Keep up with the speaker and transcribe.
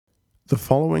The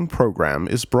following program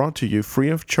is brought to you free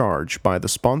of charge by the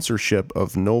sponsorship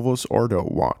of Novus Ordo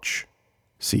Watch.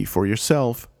 See for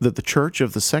yourself that the Church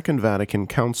of the Second Vatican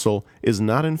Council is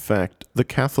not in fact the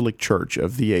Catholic Church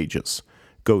of the ages.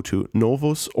 Go to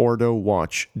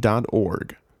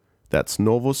novusordowatch.org. That's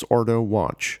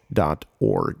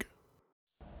novusordowatch.org.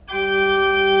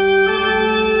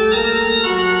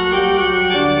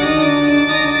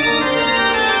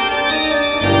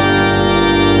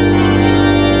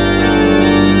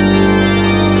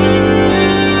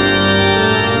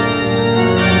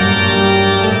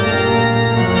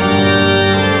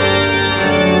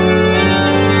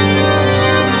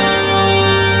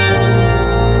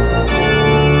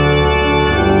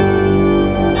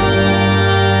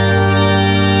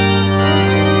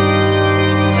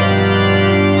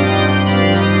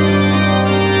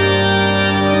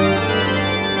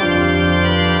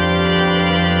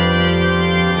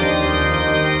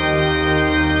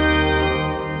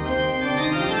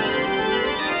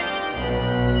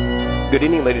 Good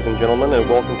evening, ladies and gentlemen, and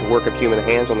welcome to Work of Human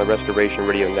Hands on the Restoration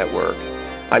Radio Network.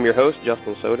 I'm your host,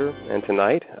 Justin Soder, and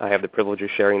tonight I have the privilege of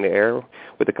sharing the air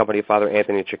with the company of Father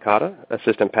Anthony Cekada,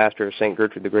 Assistant Pastor of St.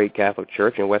 Gertrude the Great Catholic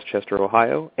Church in Westchester,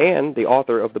 Ohio, and the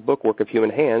author of the book Work of Human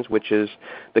Hands, which is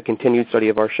the continued study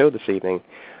of our show this evening.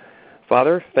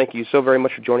 Father, thank you so very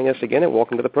much for joining us again, and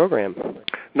welcome to the program.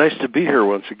 Nice to be here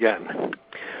once again.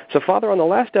 So, Father, on the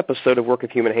last episode of Work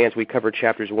of Human Hands, we covered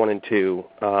chapters 1 and 2,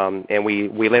 and we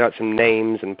laid out some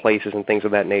names and places and things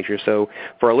of that nature. So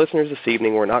for our listeners this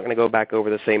evening, we're not going to go back over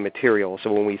the same material.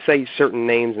 So when we say certain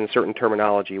names and certain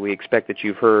terminology, we expect that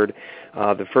you've heard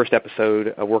the first episode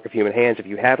of Work of Human Hands. If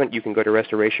you haven't, you can go to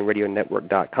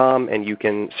restorationradionetwork.com, and you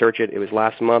can search it. It was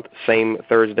last month, same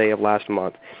Thursday of last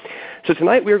month. So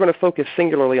tonight we are going to focus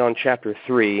singularly on Chapter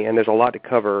 3, and there's a lot to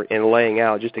cover in laying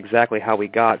out just exactly how we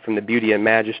got from the beauty and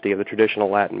majesty of the traditional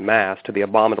Latin Mass to the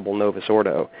abominable Novus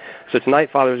Ordo. So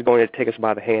tonight, Father is going to take us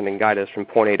by the hand and guide us from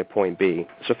point A to point B.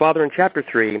 So, Father, in Chapter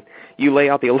 3, you lay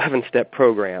out the 11-step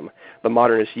program the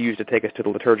modernists used to take us to the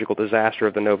liturgical disaster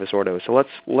of the Novus Ordo. So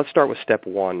let's start with step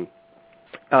 1.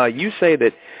 You say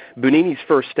that Bugnini's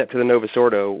first step to the Novus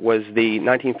Ordo was the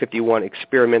 1951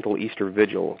 experimental Easter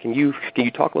Vigil. Can you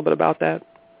talk a little bit about that?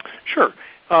 Sure.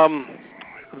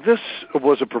 This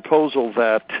was a proposal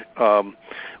that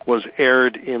was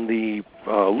aired in the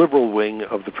liberal wing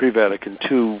of the pre-Vatican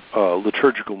II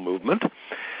liturgical movement.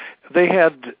 They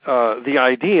had the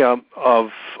idea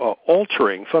of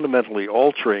fundamentally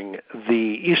altering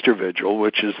the Easter Vigil,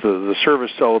 which is the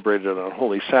service celebrated on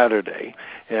Holy Saturday,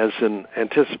 as an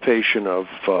anticipation of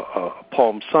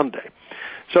Palm Sunday.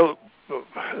 So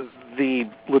the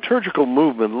liturgical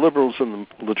movement, liberals in the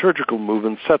liturgical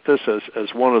movement, set this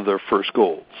as one of their first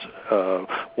goals,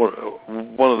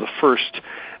 one of the first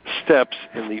steps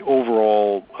in the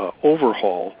overall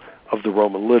overhaul of the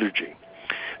Roman liturgy.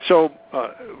 So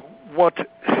what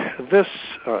this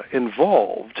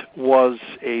involved was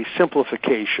a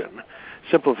simplification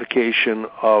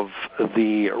of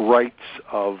the rites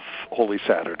of Holy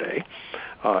Saturday,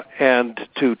 and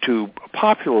to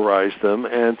popularize them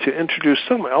and to introduce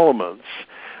some elements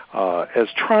as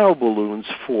trial balloons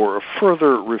for a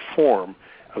further reform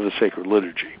of the sacred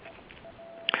liturgy.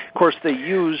 Of course, they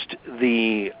used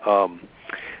the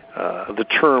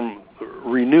term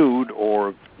renewed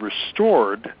or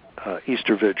restored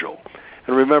Easter Vigil.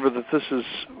 And remember that this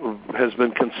has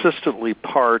been consistently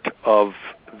part of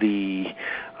the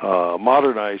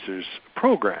modernizers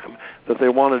program, that they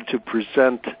wanted to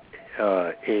present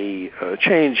a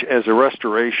change as a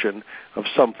restoration of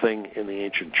something in the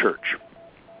ancient church.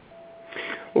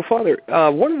 Well, Father,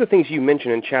 one of the things you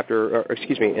mentioned in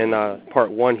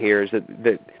part 1 here is that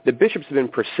the bishops have been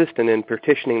persistent in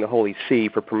petitioning the Holy See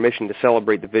for permission to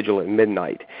celebrate the vigil at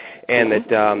midnight, and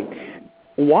that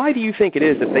why do you think it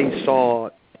is that they saw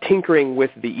tinkering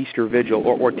with the Easter Vigil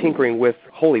or tinkering with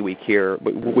Holy Week here,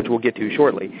 which we'll get to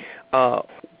shortly?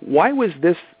 Why was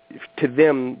this, to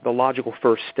them, the logical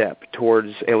first step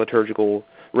towards a liturgical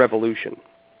revolution?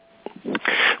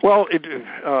 Well, it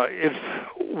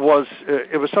was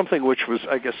something which was,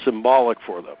 I guess, symbolic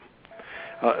for them.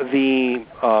 The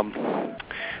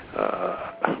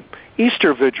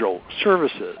Easter Vigil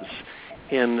services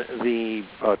in the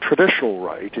traditional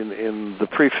rite, in the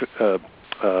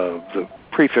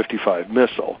pre-55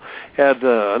 Missal, had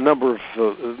a number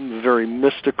of very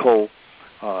mystical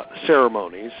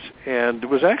ceremonies, and it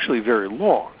was actually very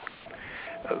long.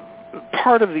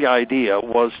 Part of the idea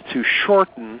was to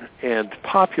shorten and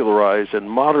popularize and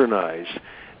modernize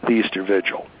the Easter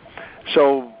Vigil.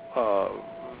 So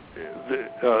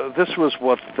this was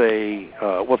what they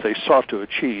sought to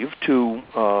achieve,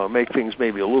 to make things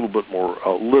maybe a little bit more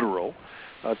literal,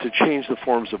 to change the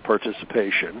forms of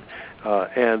participation,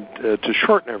 and to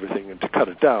shorten everything and to cut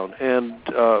it down. And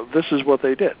this is what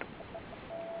they did.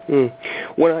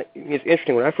 It's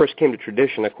interesting. When I first came to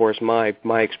tradition, of course, my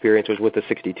experience was with the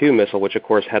 62 Missal, which of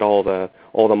course had all the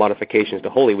modifications to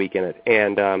Holy Week in it,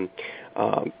 and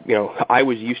I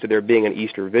was used to there being an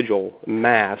Easter Vigil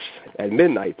Mass at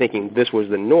midnight, thinking this was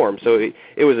the norm. So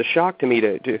it was a shock to me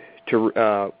to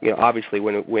obviously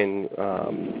when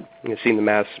seeing the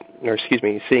Mass,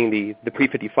 seeing the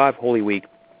pre-55 Holy Week,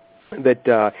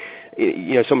 that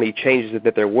so many changes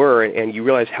that there were, and you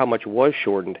realize how much was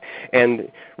shortened. And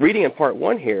reading in part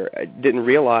 1 here, I didn't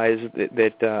realize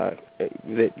that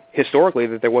historically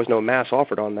that there was no Mass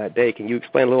offered on that day. Can you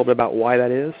explain a little bit about why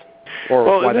that is?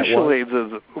 Initially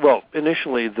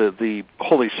the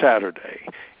Holy Saturday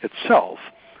itself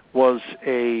was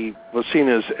seen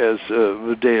as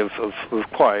the day of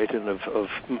quiet and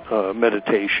of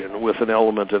meditation, with an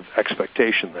element of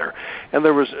expectation there. And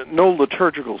there was no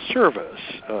liturgical service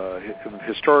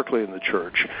historically in the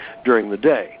church during the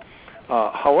day.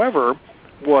 However,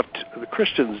 what the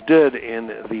Christians did in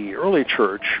the early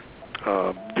church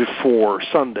before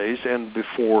Sundays and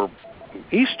before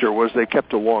Easter was they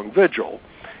kept a long vigil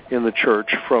in the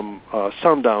church from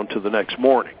sundown to the next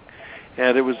morning.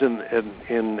 And it was in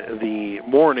the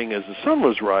morning as the sun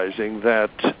was rising that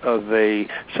they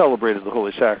celebrated the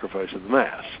Holy Sacrifice of the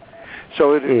Mass.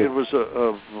 So it was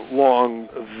a long,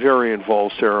 very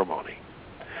involved ceremony.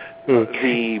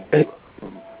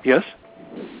 Yes?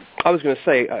 I was going to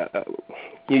say,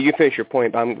 you finish your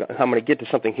point, but I'm going to get to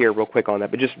something here real quick on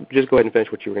that, but just go ahead and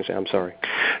finish what you were going to say. I'm sorry.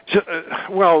 So,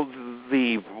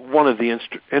 one of the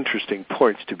interesting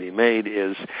points to be made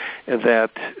is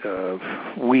that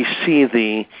we see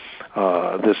this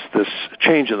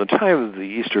change in the time of the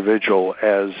Easter Vigil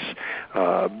as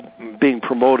being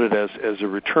promoted as a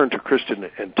return to Christian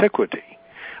antiquity.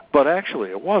 But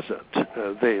actually it wasn't.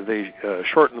 They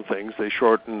shortened things. They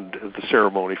shortened the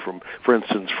ceremony for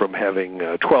instance, from having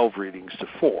 12 readings to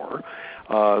 4.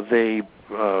 They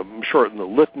shortened the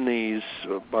litanies,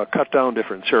 cut down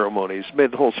different ceremonies,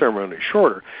 made the whole ceremony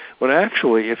shorter. When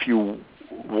actually, if you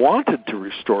wanted to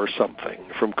restore something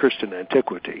from Christian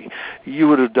antiquity, you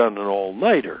would have done an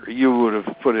all-nighter. You would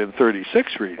have put in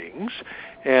 36 readings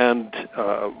and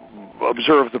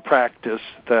observed the practice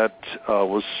that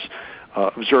was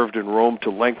observed in Rome to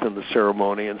lengthen the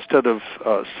ceremony. Instead of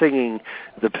singing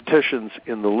the petitions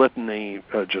in the litany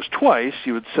just twice,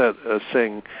 you would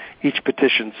sing each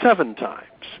petition 7 times.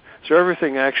 So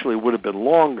everything actually would have been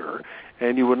longer,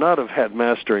 and you would not have had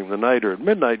Mass during the night or at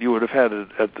midnight. You would have had it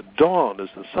at the dawn as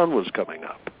the sun was coming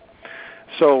up.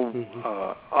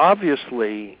 So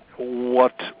obviously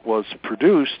what was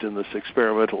produced in this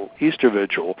experimental Easter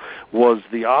Vigil was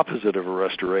the opposite of a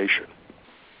restoration.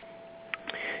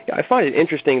 Yeah, I find it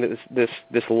interesting that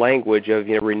this language of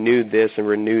renewed this and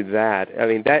renewed that. I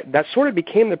mean that sort of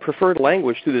became the preferred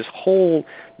language through this whole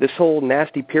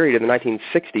nasty period in the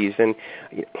 1960s. And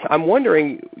I'm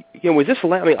wondering, was this?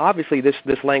 I mean, obviously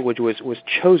this language was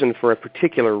chosen for a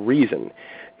particular reason.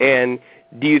 And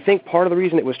do you think part of the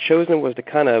reason it was chosen was to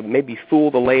kind of maybe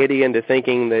fool the laity into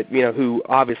thinking that, who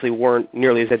obviously weren't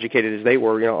nearly as educated as they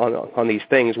were, on these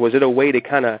things? Was it a way to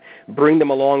kind of bring them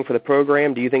along for the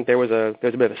program? Do you think there's a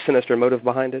bit of a sinister motive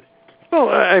behind it? Well,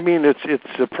 I mean, it's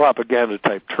a propaganda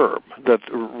type term. That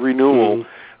renewal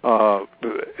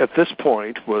at this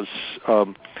point was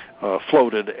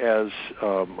floated as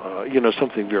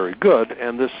something very good,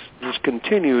 and this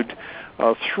continued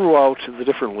throughout the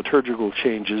different liturgical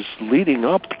changes leading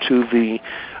up to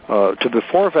to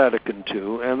before Vatican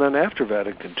II and then after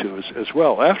Vatican II as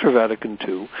well. After Vatican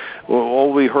II,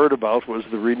 all we heard about was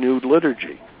the renewed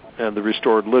liturgy and the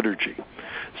restored liturgy.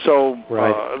 So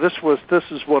this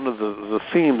is one of the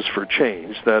themes for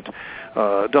change that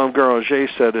Dom Guéranger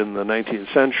said in the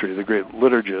 19th century. The great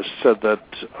liturgist said that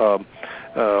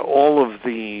all of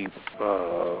the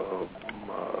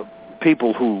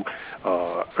people who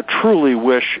truly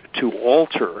wish to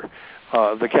alter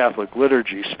the Catholic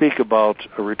liturgy speak about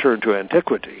a return to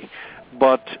antiquity,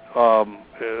 but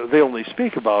they only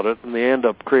speak about it and they end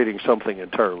up creating something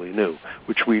entirely new,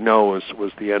 which we know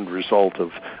was the end result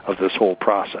of this whole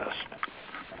process.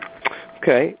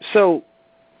 Okay, so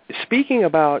speaking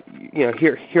about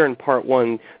here in part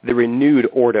 1, the renewed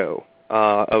Ordo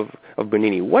of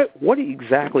Bernini, what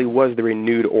exactly was the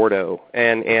renewed Ordo,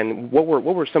 and what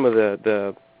were some of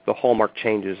the hallmark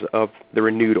changes of the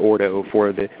renewed Ordo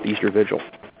for the Easter Vigil?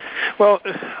 Well,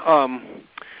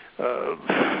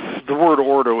 the word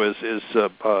ordo is a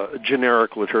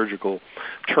generic liturgical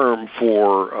term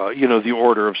for the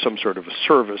order of some sort of a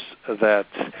service that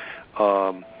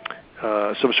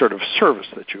some sort of service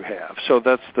that you have. So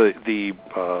that's the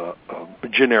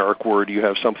generic word. You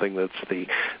have something that's the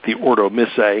ordo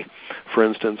missae, for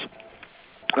instance.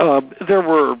 There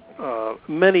were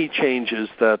many changes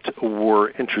that were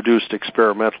introduced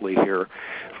experimentally here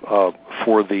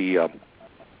for the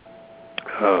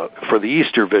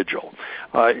Easter Vigil.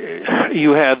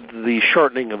 You had the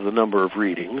shortening of the number of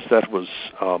readings. That was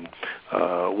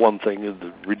one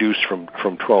thing, reduced from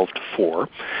 12 to 4.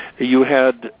 You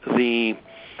had the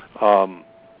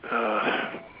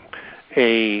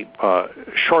a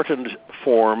shortened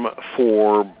form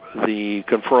for the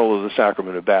conferral of the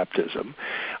sacrament of baptism.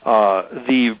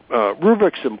 The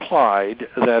rubrics implied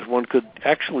that one could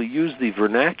actually use the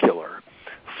vernacular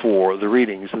for the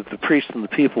readings, that the priest and the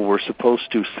people were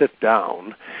supposed to sit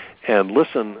down and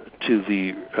listen to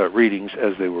the readings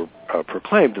as they were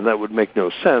proclaimed, and that would make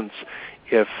no sense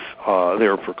if they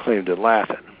were proclaimed in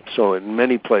Latin. So in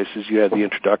many places you had the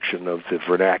introduction of the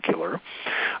vernacular.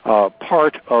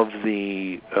 Part of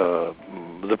the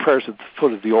prayers at the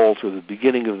foot of the altar, the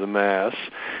beginning of the Mass,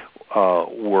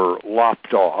 were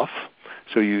lopped off.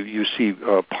 So you see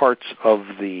parts of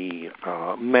the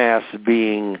Mass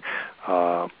being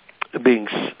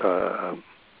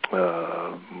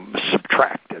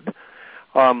subtracted.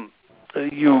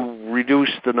 You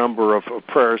reduce the number of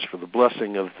prayers for the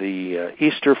blessing of the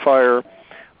Easter fire.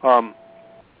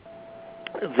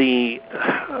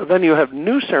 Then you have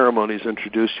new ceremonies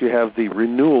introduced. You have the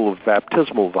renewal of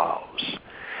baptismal vows.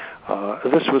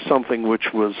 This was something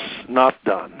which was not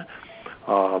done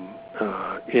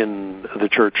in the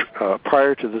church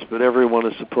prior to this, but everyone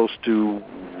is supposed to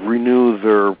renew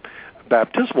their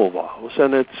baptismal vows,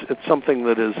 and it's something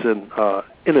that is an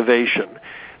innovation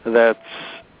that's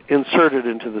inserted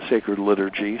into the sacred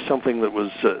liturgy, something that was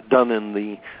done in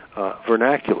the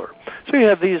vernacular. So you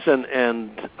have these and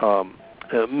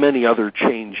many other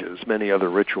changes, many other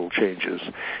ritual changes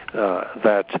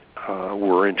that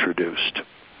were introduced.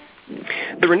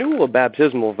 The renewal of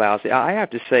baptismal vows, I have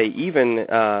to say, even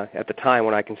at the time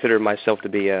when I considered myself to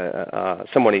be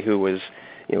somebody who was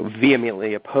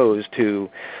vehemently opposed to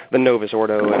the Novus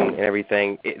Ordo and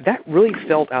everything, that really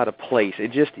felt out of place.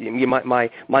 It just, my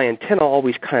antenna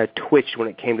always kind of twitched when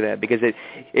it came to that, because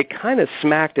it kind of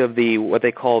smacked of the what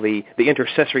they call the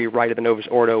intercessory rite of the Novus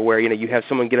Ordo, where you have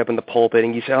someone get up in the pulpit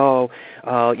and you say,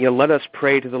 let us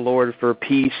pray to the Lord for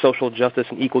peace, social justice,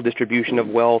 and equal distribution of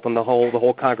wealth, and the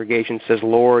whole congregation says,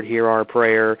 Lord, hear our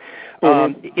prayer.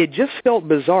 It just felt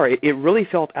bizarre. It really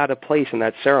felt out of place in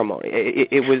that ceremony.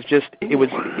 It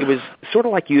was sort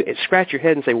of like you scratch your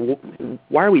head and say,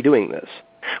 why are we doing this?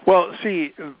 Well,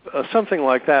 see, something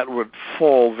like that would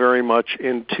fall very much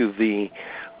into the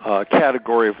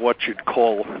category of what you'd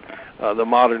call the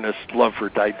modernist love for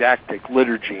didactic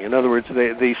liturgy. In other words,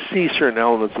 they see certain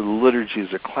elements of the liturgy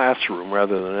as a classroom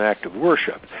rather than an act of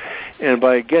worship. And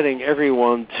by getting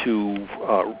everyone to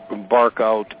bark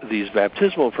out these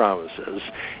baptismal promises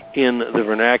in the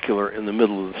vernacular in the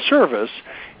middle of the service,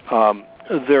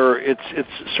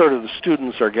 it's sort of the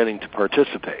students are getting to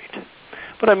participate.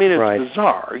 But I mean, it's right.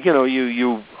 Bizarre.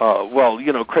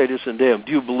 Cretus in Deum,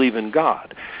 do you believe in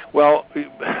God? Well,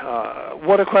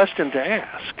 what a question to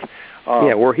ask.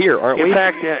 Yeah, we're here, aren't we? In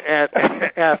fact, at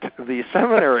the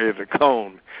seminary at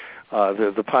Cone,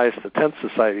 the Pius X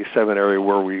Society seminary,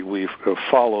 where we've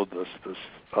followed this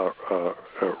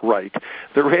rite,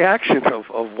 the reaction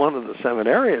of one of the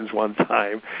seminarians one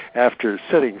time after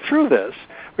sitting through this,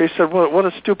 he said, what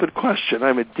a stupid question.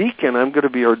 I'm a deacon. I'm going to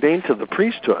be ordained to the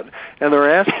priesthood. And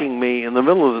they're asking me in the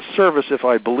middle of the service if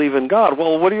I believe in God.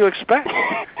 Well, what do you expect?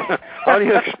 How do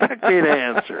you expect me to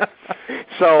answer?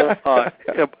 So, but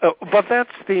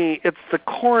it's the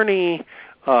corny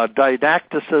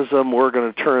didacticism. We're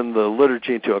going to turn the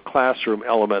liturgy into a classroom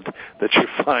element that you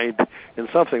find in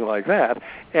something like that.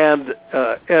 And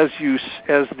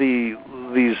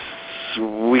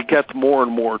we get more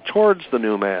and more towards the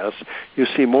new Mass, you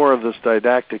see more of this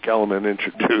didactic element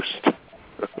introduced.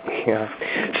 Yeah.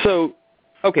 So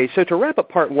to wrap up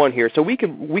part one here, so we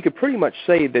could pretty much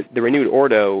say that the renewed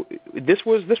Ordo, this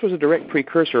was a direct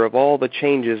precursor of all the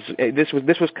changes. This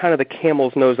was kind of the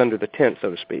camel's nose under the tent,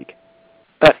 so to speak.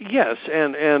 Yes,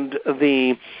 and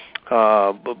the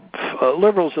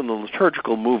liberals in the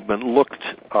liturgical movement looked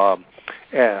upon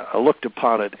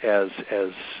it as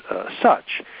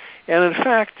such. And in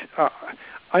fact,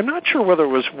 I'm not sure whether it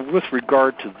was with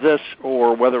regard to this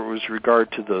or whether it was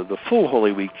regard to the full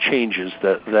Holy Week changes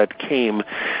that came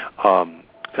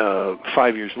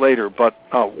 5 years later. But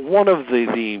one of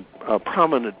the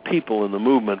prominent people in the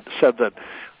movement said that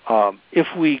if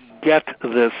we get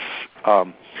this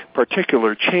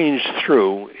particular change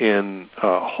through in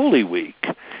Holy Week,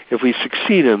 if we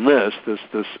succeed in this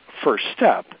first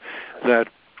step, that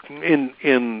in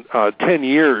 10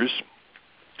 years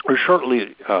or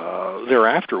shortly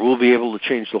thereafter, we'll be able to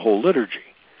change the whole liturgy.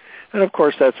 And of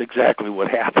course, that's exactly what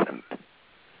happened.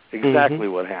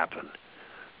 What happened.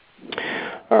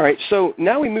 All right, so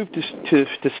now we move to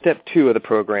step 2 of the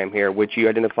program here, which you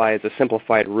identify as the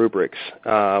simplified rubrics,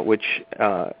 which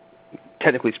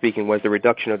technically speaking was the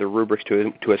reduction of the rubrics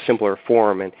to a simpler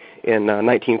form in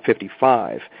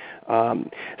 1955.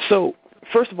 So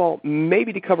first of all,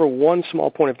 maybe to cover one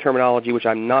small point of terminology, which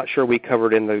I'm not sure we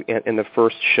covered in the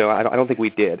first show. I don't think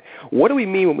we did. What do we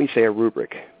mean when we say a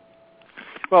rubric?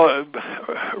 Well,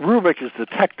 rubric is the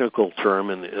technical term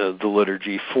in the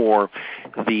liturgy for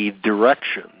the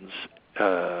directions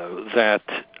that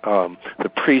the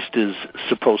priest is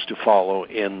supposed to follow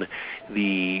in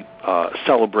the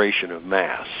celebration of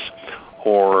Mass,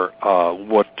 or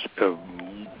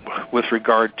with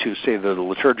regard to, say, the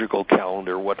liturgical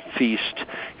calendar, what feast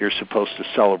you're supposed to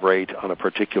celebrate on a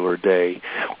particular day,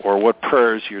 or what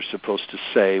prayers you're supposed to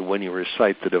say when you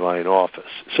recite the divine office.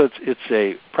 So it's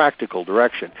a practical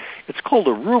direction. It's called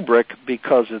a rubric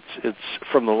because it's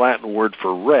from the Latin word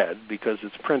for red, because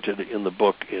it's printed in the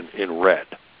book in red.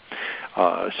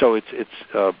 So it's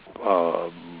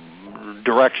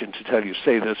direction to tell you,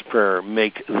 say this prayer,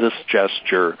 make this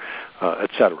gesture,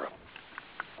 etc.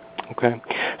 Okay.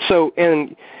 So,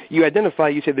 and you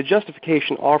say the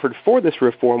justification offered for this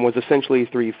reform was essentially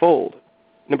threefold.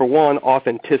 Number 1,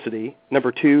 authenticity.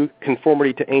 Number 2,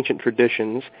 conformity to ancient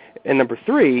traditions. And number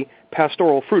 3,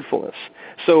 pastoral fruitfulness.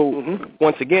 So,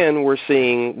 once again, we're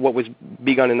seeing what was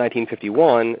begun in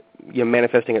 1951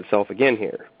 manifesting itself again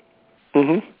here.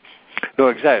 Mm-hmm. No,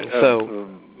 exactly. So,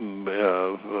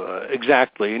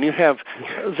 exactly, and you have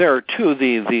there are two.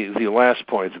 The last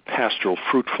point, the pastoral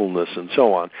fruitfulness, and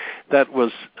so on. That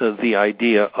was the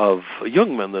idea of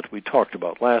Jungmann that we talked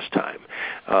about last time.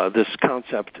 His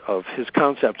concept of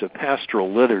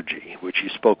pastoral liturgy, which he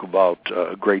spoke about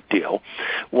a great deal,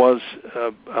 was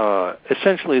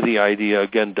essentially the idea,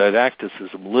 again,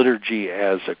 didacticism, liturgy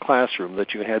as a classroom,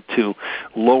 that you had to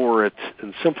lower it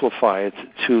and simplify it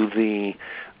to the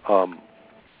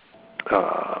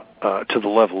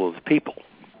level of the people.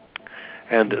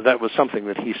 And that was something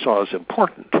that he saw as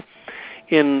important.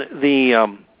 In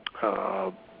the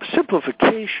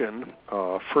simplification,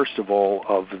 first of all,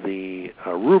 of the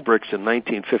rubrics in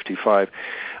 1955,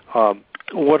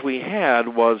 what we had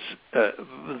was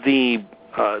the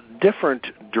different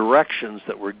directions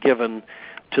that were given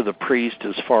to the priest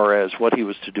as far as what he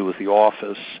was to do with the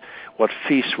office, what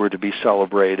feasts were to be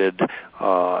celebrated,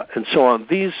 and so on.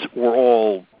 These were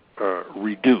all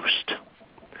reduced.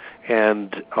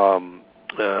 And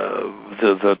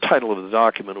the title of the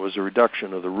document was a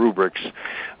reduction of the rubrics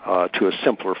to a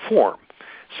simpler form.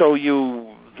 So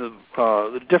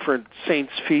the different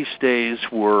saints' feast days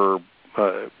were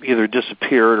either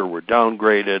disappeared or were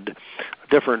downgraded.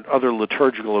 Different other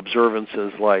liturgical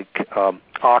observances like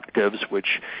octaves,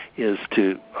 which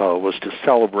was to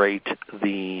celebrate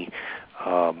the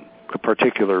a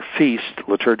particular feast,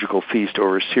 liturgical feast,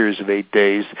 over a series of 8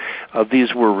 days.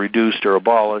 These were reduced or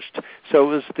abolished.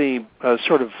 So it was the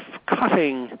sort of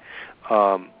cutting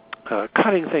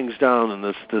things down in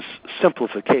this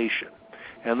simplification.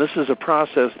 And this is a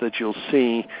process that you'll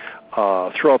see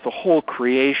throughout the whole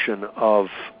creation of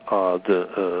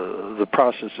the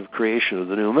process of creation of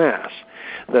the new Mass.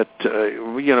 That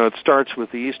it starts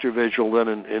with the Easter Vigil. Then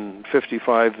in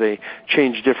 55 they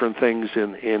change different things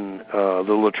in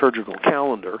the liturgical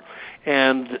calendar,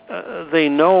 and they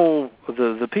know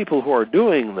the people who are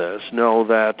doing this know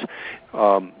that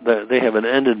they have an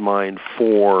end in mind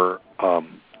for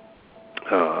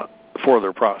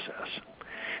their process.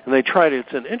 And they tried it.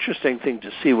 It's an interesting thing to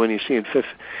see when you see in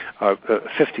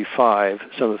 55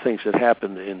 some of the things that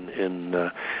happened in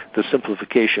the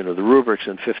simplification of the rubrics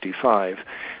in 55.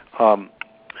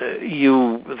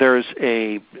 There's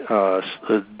a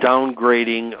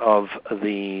downgrading of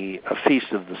the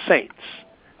Feast of the Saints,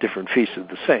 different Feasts of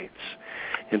the Saints,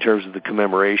 in terms of the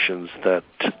commemorations that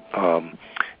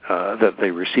they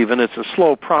receive. And it's a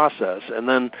slow process. And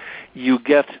then you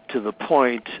get to the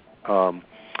point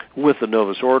with the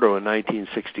Novus Ordo in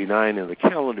 1969 and the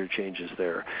calendar changes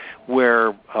there,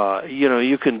 where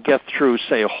you can get through,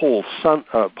 say, a whole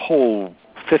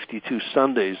 52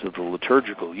 Sundays of the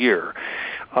liturgical year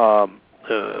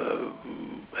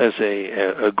as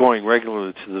a going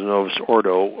regularly to the Novus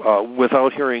Ordo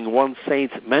without hearing one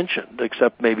saint mentioned,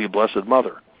 except maybe Blessed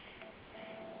Mother.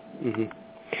 Mm-hmm.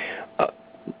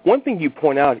 One thing you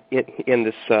point out in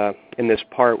this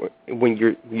part when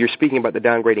you're speaking about the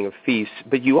downgrading of feasts,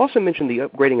 but you also mentioned the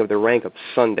upgrading of the rank of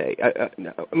Sunday. I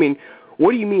mean,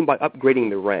 what do you mean by upgrading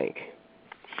the rank?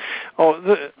 Oh,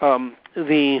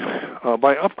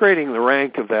 by upgrading the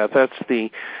rank of that's the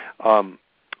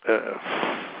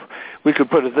we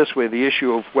could put it this way: the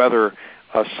issue of whether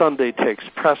Sunday takes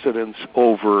precedence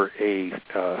over a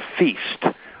feast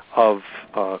of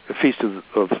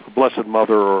Blessed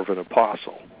Mother or of an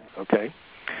apostle. Okay,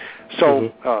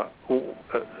 so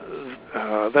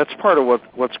that's part of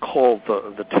what's called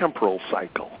the temporal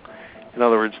cycle. In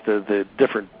other words, the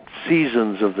different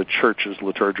seasons of the church's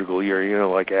liturgical year,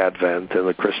 like Advent and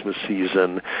the Christmas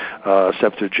season,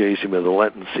 Septuagesima, the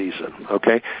Lenten season.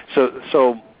 Okay,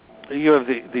 so you have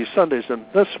these Sundays, and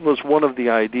this was one of the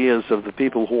ideas of the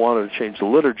people who wanted to change the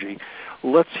liturgy.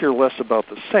 Let's hear less about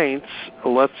the saints.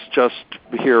 Let's just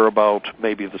hear about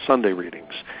maybe the Sunday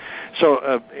readings.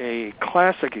 So a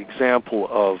classic example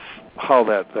of how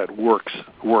that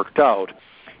worked out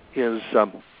is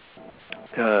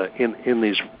in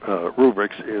these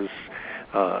rubrics is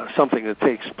something that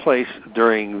takes place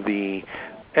during the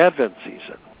Advent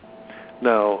season.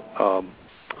 Now,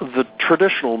 the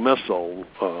traditional missal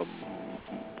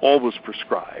always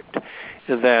prescribed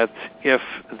that if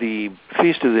the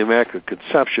Feast of the Immaculate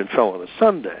Conception fell on a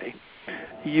Sunday,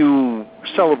 you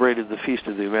celebrated the Feast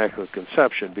of the Immaculate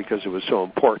Conception because it was so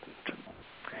important.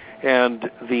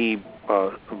 And the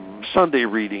Sunday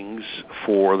readings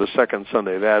for the second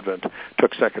Sunday of Advent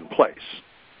took second place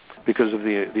because of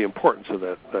the importance of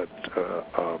that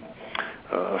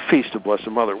Feast of Blessed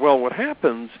Mother. Well, what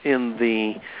happens in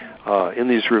these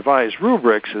revised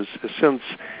rubrics is since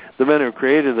the men who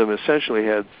created them essentially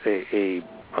had this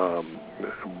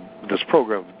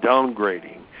program of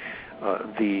downgrading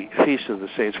the Feast of the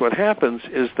Saints, what happens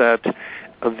is that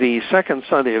the second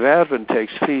Sunday of Advent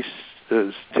takes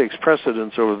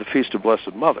precedence over the Feast of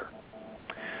Blessed Mother.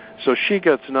 So she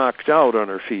gets knocked out on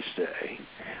her feast day,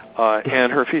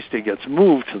 and her feast day gets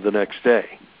moved to the next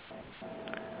day.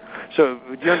 So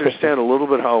do you understand a little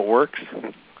bit how it works?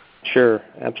 Sure,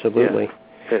 absolutely. Yeah.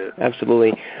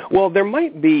 Absolutely. Well, there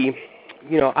might be,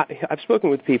 I've spoken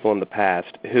with people in the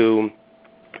past who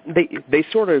they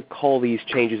sort of call these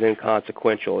changes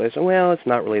inconsequential. They say, well, it's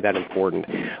not really that important.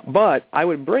 But I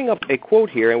would bring up a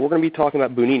quote here, and we're going to be talking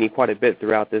about Bugnini quite a bit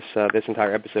throughout this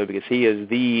entire episode because he is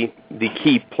the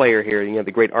key player here,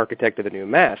 the great architect of the new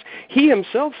Mass. He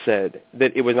himself said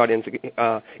that it was not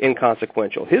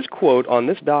inconsequential. His quote on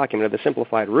this document of the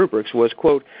Simplified Rubrics was,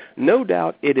 quote, "No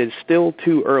doubt it is still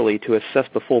too early to assess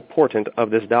the full portent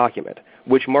of this document,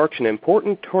 which marks an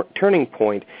important turning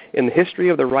point in the history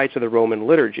of the rites of the Roman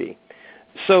liturgy."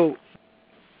 So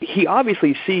he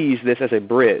obviously sees this as a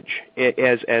bridge,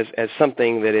 as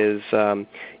something that is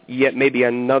yet maybe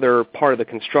another part of the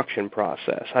construction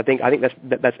process. I think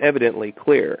that's evidently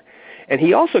clear. And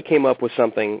he also came up with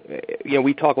something.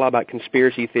 We talk a lot about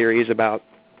conspiracy theories about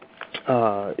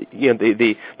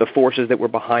the forces that were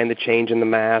behind the change in the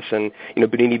Mass, and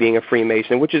Bugnini being a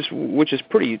Freemason, which is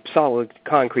pretty solid,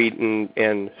 concrete,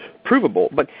 and provable.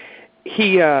 But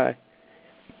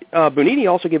Bugnini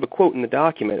also gave a quote in the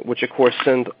document, which of course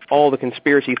sent all the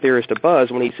conspiracy theorists a buzz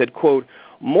when he said, quote,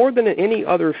 "More than in any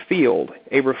other field,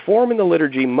 a reform in the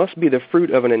liturgy must be the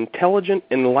fruit of an intelligent,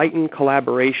 enlightened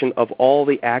collaboration of all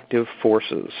the active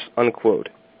forces," unquote.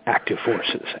 Active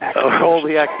forces. All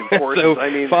the active forces. So, I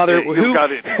mean, Father, you've got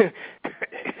it. Who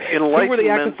were the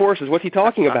active forces? What's he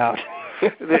talking about?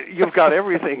 You've got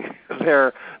everything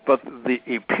there, but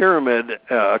the pyramid,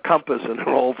 a compass, and an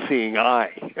all-seeing eye.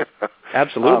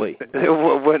 Absolutely.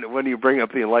 When you bring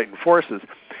up the enlightened forces.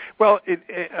 Well,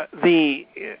 the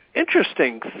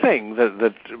interesting thing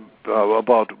that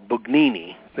about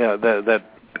Bugnini that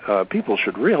people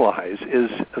should realize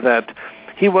is that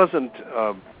he wasn't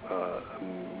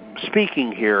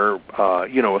speaking here,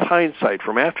 with hindsight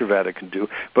from after Vatican II,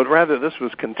 but rather this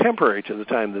was contemporary to the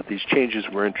time that these changes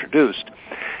were introduced.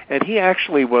 And he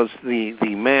actually was the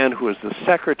man who was the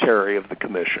secretary of the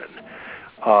commission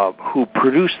who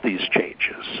produced these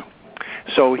changes.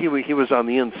 So he was on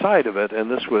the inside of it,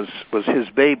 and this was his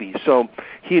baby. So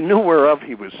he knew whereof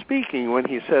he was speaking when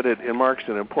he said it marks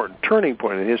an important turning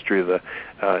point in the history of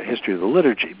the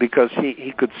liturgy, because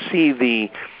he could see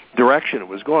the direction it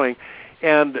was going.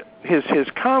 And his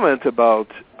comment about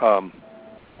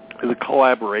the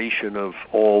collaboration of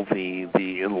all the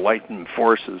enlightened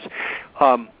forces,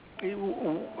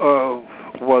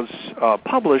 was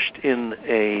published in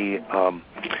a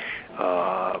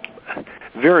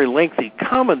very lengthy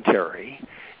commentary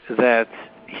that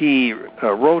he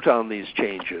wrote on these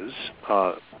changes,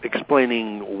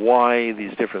 explaining why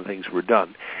these different things were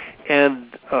done.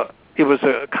 And it was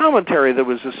a commentary that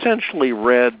was essentially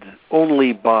read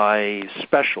only by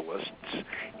specialists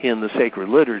in the sacred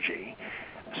liturgy.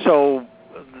 So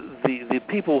the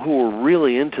people who were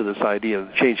really into this idea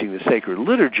of changing the sacred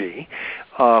liturgy,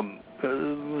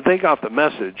 they got the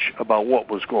message about what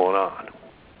was going on.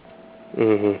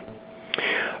 Mm-hmm.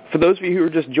 For those of you who are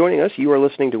just joining us, you are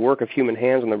listening to Work of Human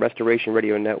Hands on the Restoration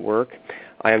Radio Network.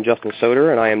 I am Justin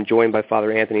Soder, and I am joined by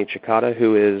Father Anthony Cekada,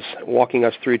 who is walking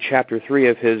us through Chapter 3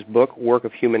 of his book, Work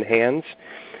of Human Hands.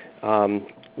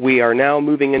 We are now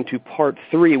moving into Part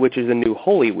 3, which is the New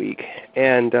Holy Week.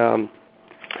 And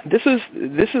this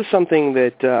is something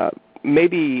that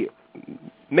maybe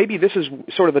this is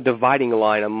sort of a dividing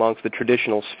line amongst the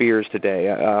traditional spheres today.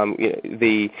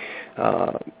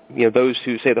 Those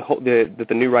who say that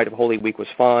the new rite of Holy Week was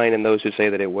fine, and those who say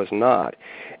that it was not.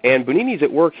 And Bonini's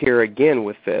at work here again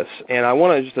with this. And I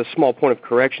want to just a small point of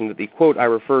correction that the quote I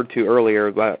referred to earlier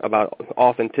about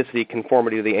authenticity,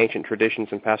 conformity to the ancient traditions,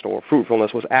 and pastoral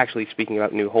fruitfulness was actually speaking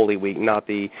about New Holy Week, not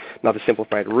the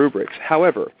simplified rubrics.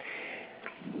 However,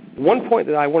 one point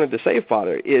that I wanted to say,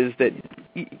 Father, is that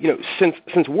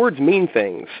since words mean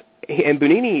things, and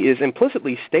Bonini is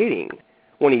implicitly stating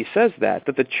when he says that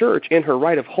the church in her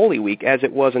rite of Holy Week, as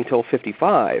it was until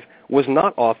 55, was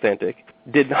not authentic,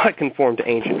 did not conform to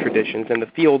ancient traditions, and the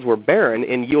fields were barren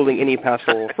in yielding any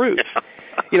pastoral fruits.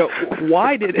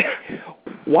 Why did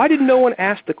no one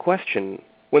ask the question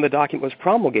when the document was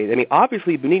promulgated? I mean,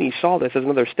 obviously Bonini saw this as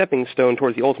another stepping stone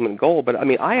towards the ultimate goal, but I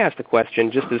mean, I asked the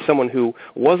question just as someone who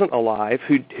wasn't alive,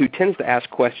 who tends to ask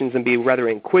questions and be rather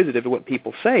inquisitive of what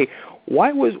people say.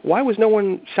 Why was no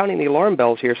one sounding the alarm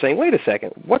bells here, saying, "Wait a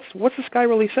second, what's this guy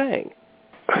really saying?"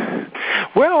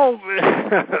 Well,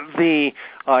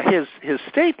 his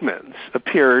statements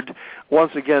appeared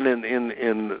once again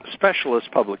in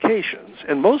specialist publications,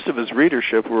 and most of his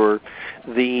readership were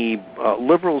the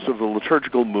liberals of the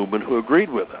liturgical movement who agreed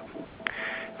with him.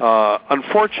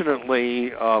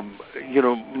 Unfortunately,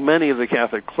 many of the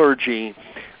Catholic clergy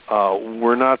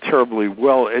were not terribly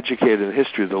well educated in the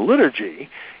history of the liturgy,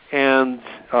 and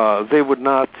they would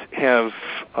not have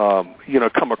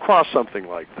come across something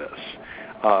like this.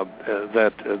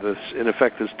 This, in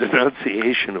effect, this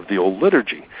denunciation of the old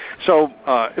liturgy. So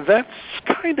that's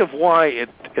kind of why it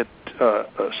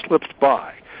slipped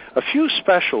by. A few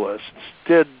specialists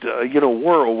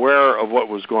were aware of what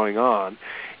was going on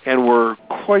and were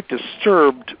quite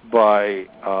disturbed by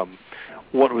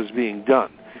what was being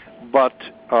done. But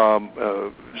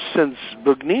since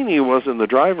Bugnini was in the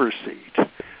driver's seat,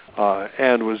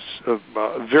 and was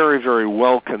very, very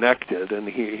well connected, and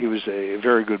he was a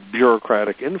very good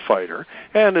bureaucratic infighter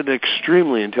and an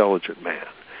extremely intelligent man.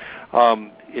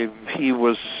 He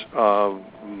was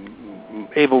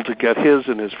able to get his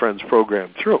and his friends'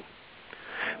 program through.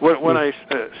 When I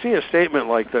see a statement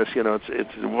like this, it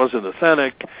wasn't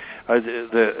authentic,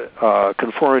 the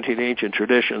conformity to ancient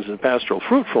traditions and pastoral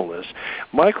fruitfulness.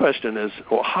 My question is,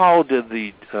 how did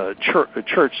the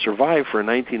church survive for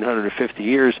 1950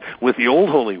 years with the old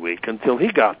Holy Week until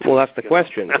he got to? Well, that's the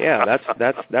question. Yeah,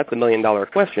 that's the million-dollar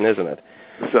question, isn't it?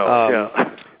 Yeah.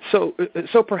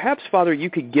 So perhaps, Father, you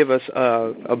could give us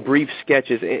a brief sketch.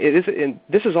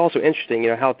 This is also interesting,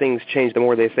 how things change the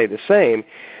more they stay the same.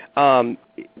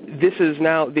 This is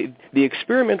now the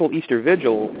experimental Easter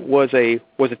Vigil was a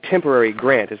temporary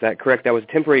grant. Is that correct? That was a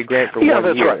temporary grant for 1 year. Yeah,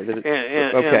 that's right.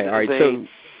 Okay, all right.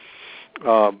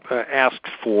 So asked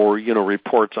for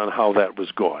reports on how that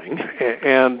was going,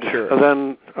 and sure.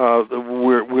 Then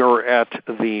we're at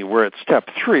step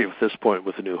 3 at this point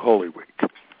with the New Holy Week.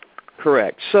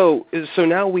 Correct. So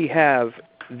now we have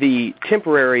the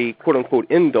temporary quote unquote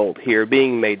indult here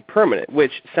being made permanent,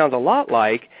 which sounds a lot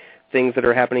like things that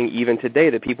are happening even today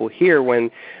that people hear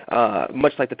when,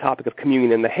 much like the topic of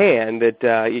communion in the hand,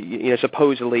 that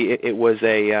supposedly it was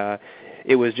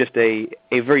just a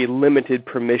very limited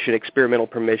permission, experimental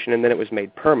permission, and then it was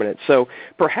made permanent. So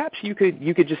perhaps you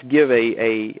could just give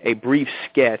a brief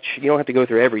sketch. You don't have to go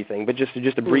through everything, but just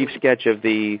a brief sketch of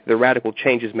the radical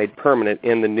changes made permanent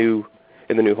in the new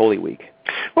Holy Week.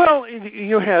 Well,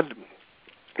 you had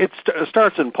it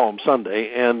starts in Palm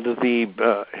Sunday, and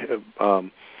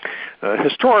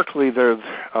historically, there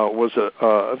was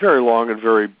a very long and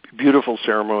very beautiful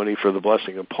ceremony for the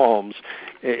blessing of palms.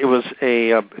 It was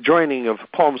a joining of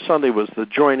Palm Sunday was the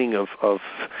joining of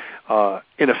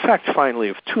in effect, finally,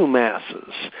 of two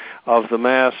masses. of the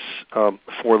Mass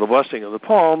for the blessing of the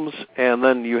palms, and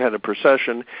then you had a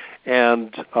procession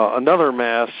and another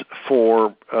Mass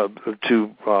for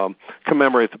to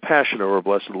commemorate the Passion of our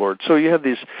Blessed Lord. So you had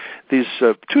these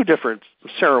two different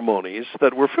ceremonies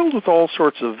that were filled with all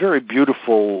sorts of very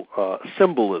beautiful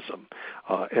symbolism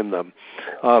in them.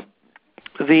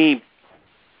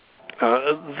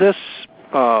 This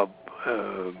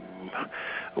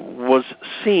was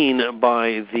seen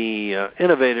by the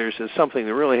innovators as something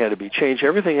that really had to be changed.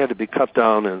 Everything had to be cut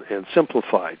down and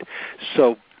simplified.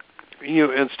 So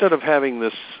instead of having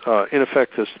this, in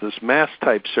effect, this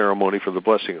Mass-type ceremony for the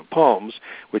blessing of palms,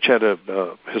 which had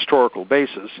a historical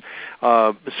basis,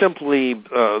 simply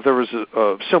there was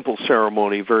a simple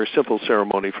ceremony, very simple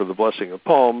ceremony for the blessing of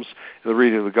palms, and the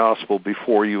reading of the Gospel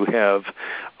before you have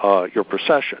your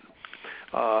procession.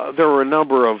 There were a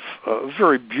number of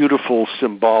very beautiful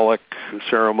symbolic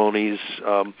ceremonies,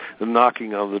 the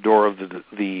knocking on the door of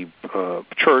the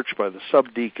church by the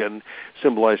subdeacon,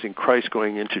 symbolizing Christ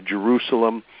going into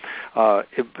Jerusalem.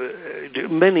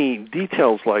 Many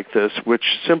details like this, which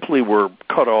simply were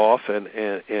cut off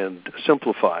and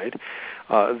simplified.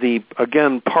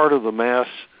 Again, part of the Mass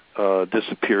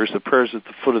disappears. The prayers at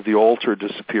the foot of the altar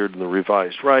disappeared in the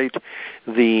Revised Rite.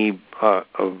 The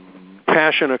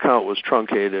Passion account was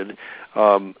truncated.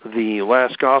 The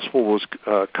last Gospel was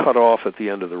cut off at the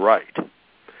end of the Rite.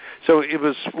 So it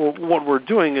was, what we're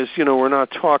doing is, we're not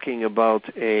talking about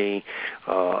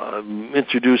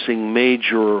introducing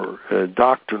major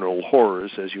doctrinal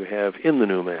horrors as you have in the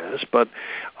new Mass, but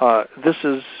this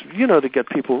is, to get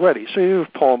people ready. So you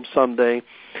have Palm Sunday.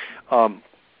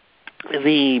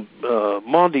 The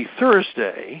Maundy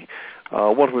Thursday,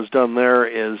 what was done there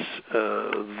is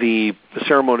the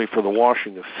ceremony for the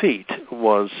washing of feet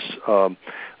was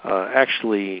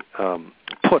actually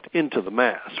put into the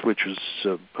Mass, which was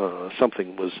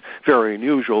something was very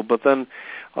unusual. But then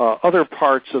other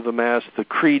parts of the Mass, the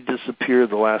Creed disappeared,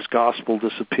 the last Gospel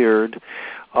disappeared.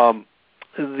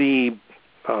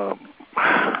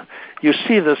 You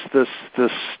see this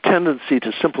tendency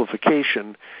to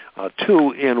simplification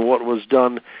too in what was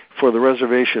done for the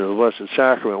reservation of the Blessed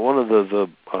Sacrament. One of the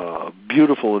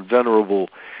beautiful and venerable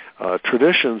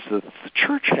traditions that the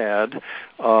Church had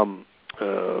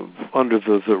under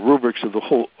the rubrics of the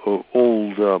whole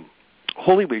old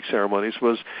Holy Week ceremonies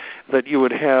was that you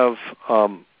would have a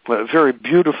very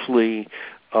beautifully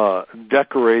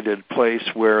decorated place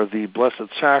where the Blessed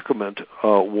Sacrament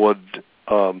would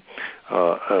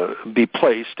be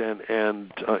placed and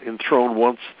enthroned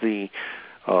once the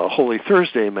Holy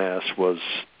Thursday Mass was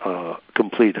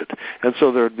completed. And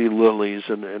so there would be lilies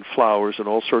and flowers and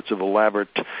all sorts of elaborate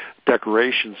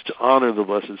decorations to honor the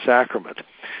Blessed Sacrament.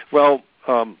 Well,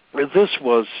 this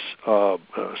was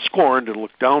scorned and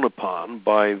looked down upon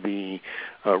by the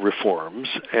Reforms,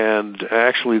 and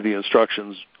actually the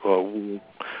instructions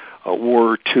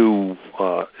were to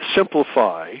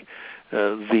simplify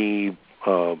the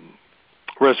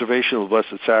reservation of the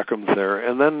Blessed Sacrament there,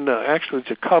 and then actually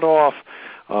to cut off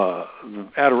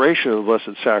adoration of the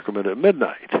Blessed Sacrament at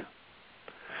midnight.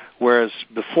 Whereas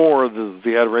before,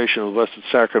 the adoration of the Blessed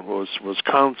Sacrament was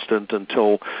constant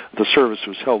until the service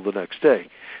was held the next day.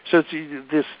 So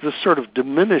it's this sort of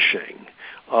diminishing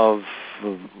of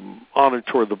honor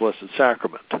toward the Blessed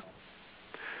Sacrament.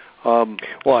 So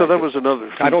that was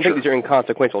another feature. I don't think these are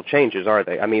inconsequential changes, are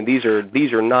they? I mean, these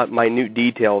are not minute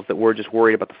details that we're just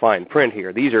worried about the fine print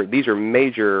here. These are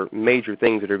major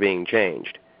things that are being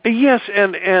changed. Yes,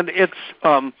 and it's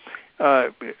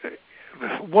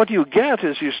what you get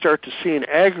is you start to see an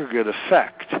aggregate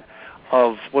effect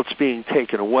of what's being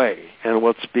taken away and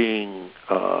what's being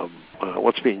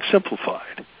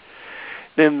simplified.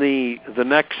 Then the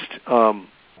next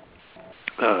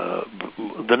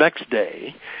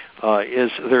day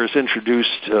there's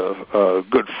introduced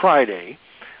Good Friday.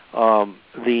 In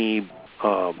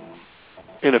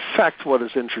effect, what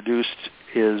is introduced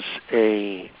is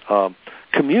a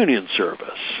communion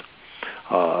service.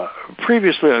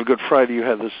 Previously on Good Friday, you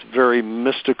had this very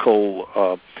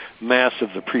mystical Mass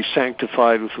of the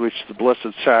Pre-Sanctified, with which the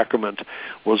Blessed Sacrament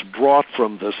was brought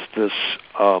from this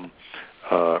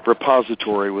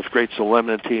repository with great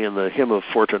solemnity, and the hymn of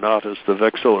Fortunatus, the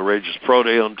Vexilla Regis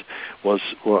Prodeunt, was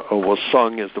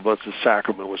sung as the Blessed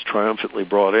Sacrament was triumphantly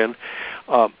brought in.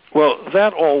 Well,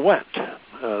 that all went.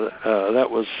 That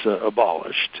was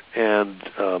abolished, and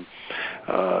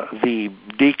the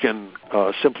deacon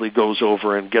simply goes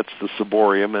over and gets the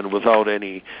ciborium, and without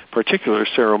any particular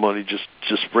ceremony,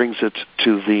 just brings it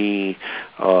into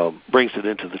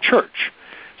the church.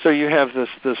 So you have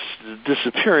this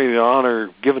disappearing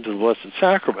honor given to the Blessed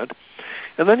Sacrament,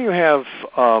 and then you have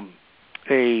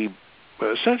a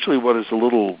essentially what is a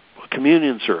little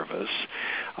communion service,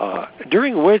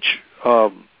 during which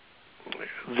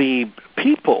the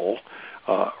people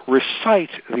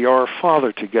recite the Our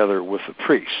Father together with the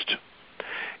priest.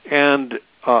 And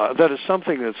that is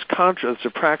something that's a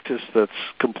practice that's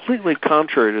completely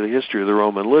contrary to the history of the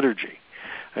Roman liturgy.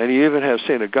 And you even have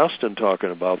St. Augustine talking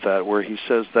about that, where he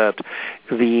says that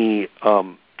in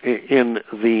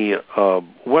the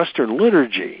Western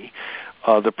liturgy,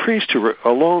 the priest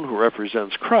alone who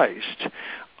represents Christ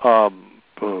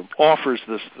offers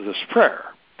this prayer,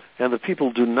 and the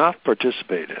people do not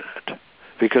participate in it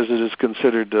because it is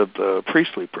considered a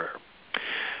priestly prayer.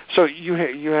 So you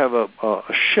have a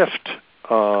shift.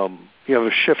 You have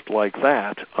a shift like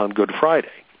that on Good Friday.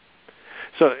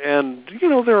 So, and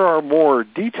there are more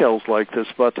details like this,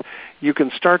 but you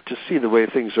can start to see the way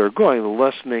things are going. The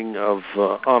lessening of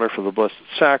honor for the Blessed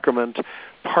Sacrament,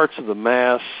 parts of the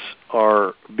Mass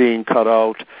are being cut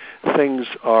out, things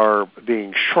are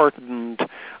being shortened.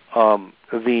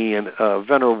 The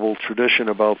venerable tradition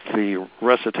about the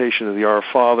recitation of the Our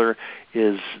Father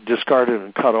is discarded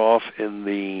and cut off in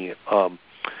the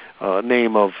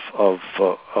name of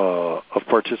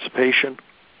participation.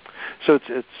 So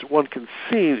it's one can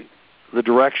see the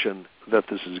direction that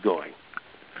this is going.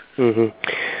 Mm-hmm.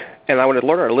 And I want to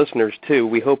alert our listeners too.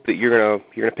 We hope that you're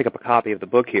gonna pick up a copy of the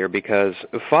book here, because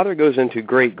Father goes into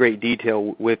great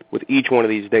detail with each one of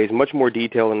these days, much more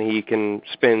detail than he can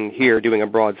spend here doing a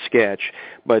broad sketch.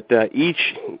 But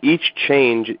each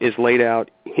change is laid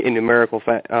out in numerical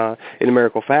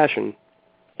fashion.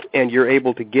 And you're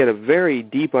able to get a very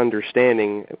deep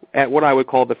understanding at what I would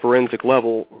call the forensic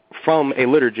level from a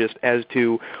liturgist as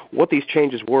to what these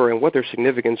changes were and what their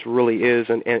significance really is,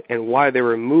 and why their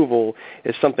removal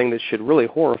is something that should really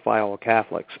horrify all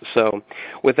Catholics. So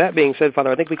with that being said, Father,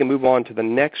 I think we can move on to the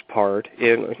next part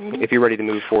if you're ready to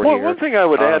move forward here. One thing I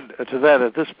would add to that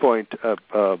at this point,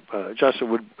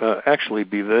 Justin, would actually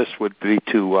be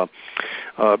to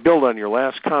build on your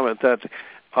last comment that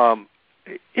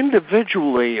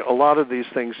individually, a lot of these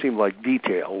things seem like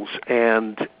details,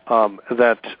 and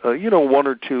that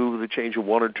the change of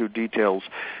one or two details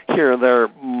here and there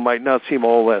might not seem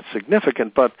all that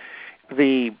significant. But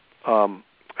the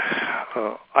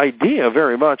idea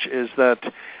very much is that,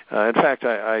 in fact,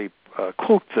 I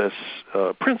quote this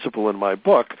principle in my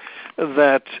book,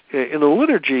 that in the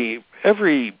liturgy,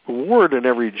 every word and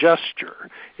every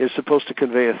gesture is supposed to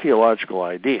convey a theological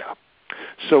idea.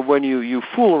 So when you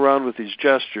fool around with these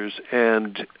gestures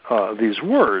and these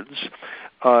words,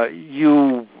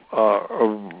 you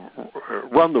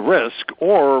run the risk,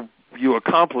 or you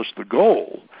accomplish the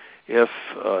goal, if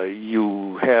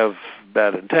you have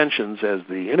bad intentions, as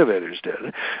the innovators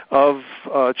did, of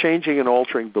changing and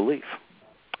altering belief.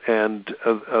 And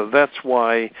that's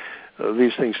why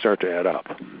these things start to add up.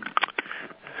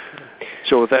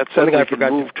 So with that said, we can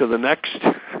move to the next.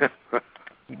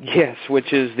 Yes,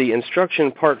 which is the instruction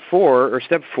part 4, or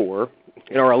step 4,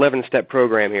 in our 11-step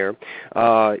program here,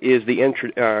 is the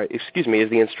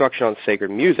instruction on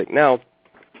sacred music. Now,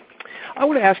 I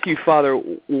want to ask you, Father,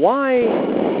 why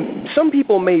some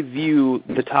people may view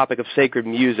the topic of sacred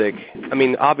music. I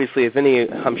mean, obviously,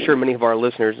 I'm sure many of our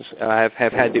listeners have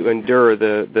had to endure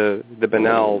the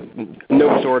banal,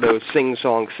 no sort of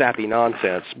sing-song, sappy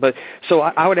nonsense. But so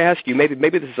I would ask you,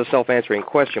 maybe this is a self-answering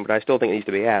question, but I still think it needs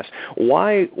to be asked.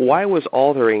 Why was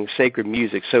altering sacred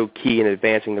music so key in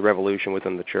advancing the revolution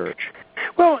within the Church?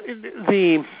 Well,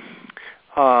 the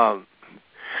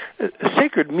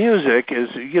sacred music has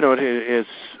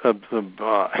a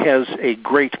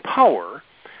great power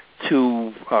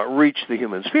to reach the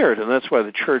human spirit, and that's why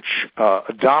the Church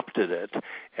adopted it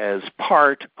as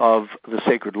part of the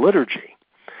sacred liturgy.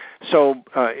 So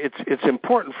it's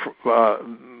important.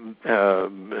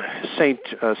 Saint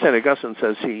Augustine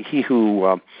says he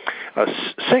who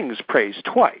sings prays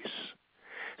twice.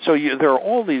 So there are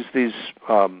all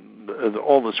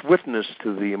all this witness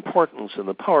to the importance and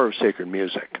the power of sacred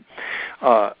music.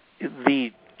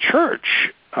 The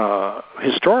Church,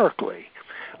 historically,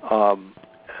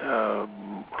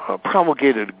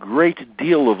 promulgated a great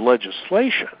deal of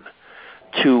legislation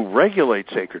to regulate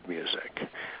sacred music.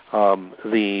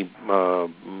 There's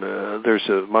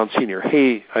a Monsignor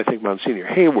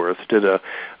Hayworth did a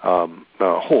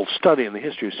whole study in the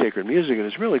history of sacred music, and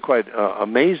it's really quite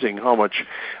amazing how much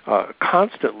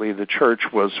constantly the Church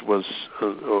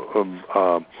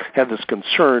had this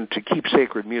concern to keep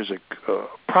sacred music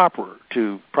properly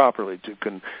to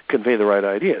convey the right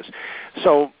ideas.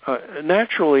 So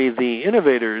naturally, the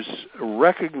innovators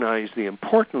recognized the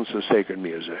importance of sacred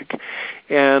music,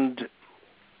 and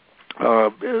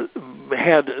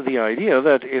had the idea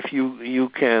that if you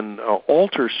can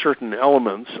alter certain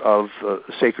elements of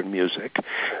sacred music,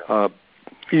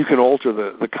 you can alter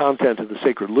the content of the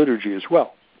sacred liturgy as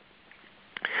well.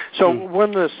 So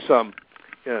when this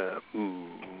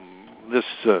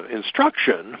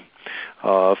instruction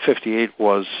 58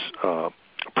 was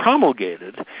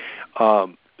promulgated,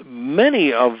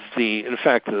 many of the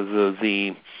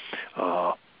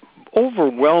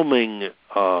overwhelming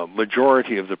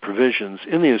majority of the provisions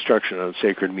in the instruction on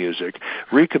sacred music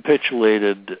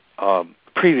recapitulated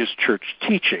previous church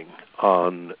teaching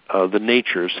on the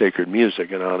nature of sacred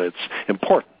music and on its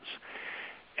importance.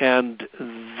 And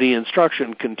the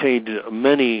instruction contained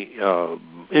many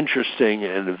interesting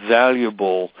and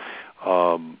valuable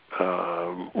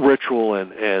ritual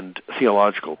and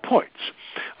theological points.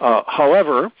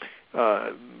 However,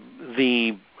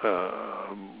 the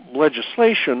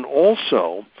legislation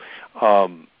also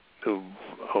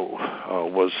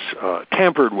was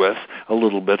tampered with a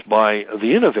little bit by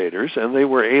the innovators, and they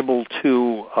were able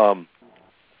to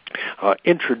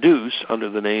introduce, under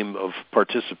the name of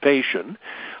participation,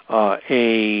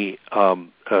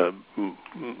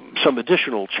 some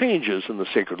additional changes in the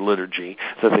sacred liturgy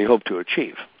that they hope to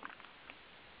achieve.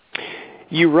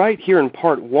 You write here in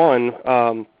Part 1,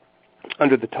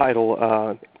 under the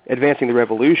title Advancing the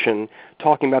Revolution,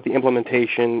 talking about the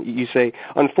implementation, you say,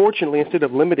 unfortunately, instead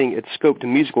of limiting its scope to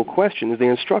musical questions, the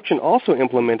instruction also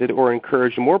implemented or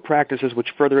encouraged more practices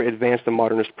which further advanced the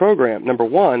modernist program. Number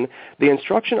one, the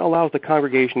instruction allows the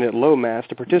congregation at Low Mass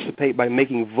to participate by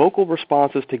making vocal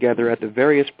responses together at the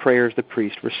various prayers the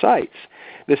priest recites.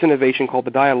 This innovation, called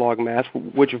the Dialogue Mass,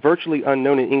 which virtually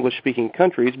unknown in English-speaking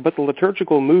countries, but the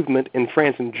liturgical movement in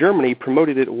France and Germany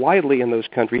promoted it widely in those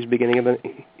countries beginning in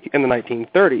the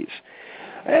 1930s.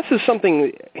 This is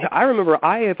something, I remember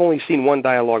I have only seen one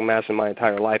Dialogue Mass in my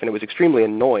entire life, and it was extremely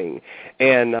annoying.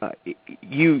 And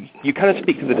you kind of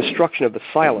speak to the destruction of the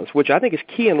silence, which I think is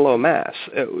key in Low Mass.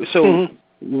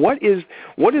 What is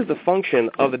the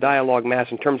function of the Dialogue Mass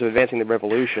in terms of advancing the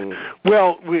revolution?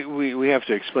 Well, we have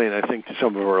to explain, I think, to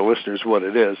some of our listeners what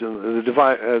it is.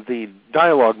 The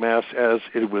Dialogue Mass, as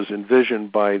it was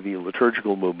envisioned by the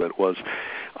liturgical movement, was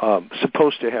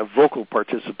supposed to have vocal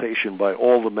participation by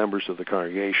all the members of the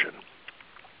congregation.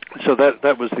 So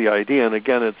that was the idea. And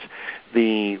again, it's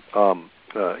the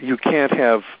you can't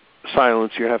have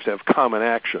silence; you have to have common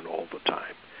action all the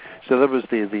time. So that was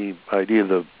the idea of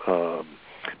the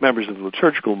members of the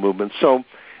liturgical movement. So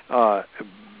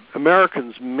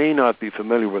Americans may not be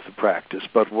familiar with the practice,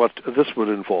 but what this would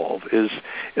involve is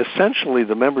essentially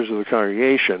the members of the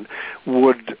congregation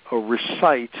would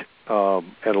recite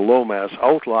at a Low Mass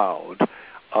out loud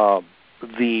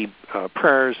the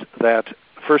prayers that,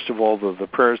 first of all, the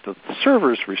prayers that the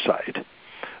servers recite,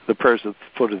 the prayers at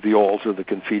the foot of the altar, the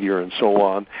Confiteor, and so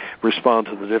on, respond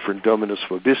to the different Dominus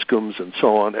Vobiscums and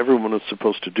so on. Everyone is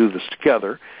supposed to do this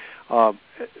together.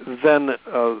 Then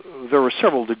there were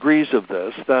several degrees of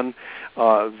this. Then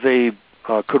they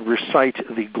could recite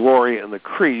the Glory and the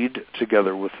Creed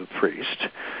together with the priest.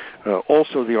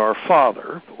 Also the Our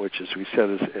Father, which, as we said,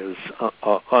 is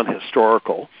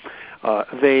unhistorical.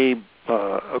 They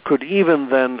could even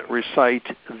then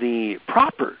recite the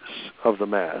propers of the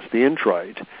Mass, the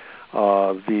introit,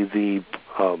 with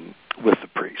the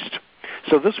priest.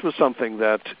 So this was something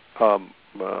that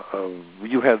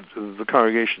you had the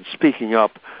congregation speaking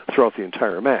up throughout the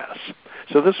entire Mass.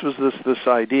 So this was this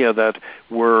idea that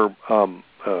we're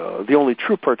the only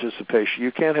true participation.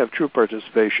 You can't have true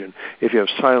participation if you have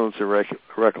silence or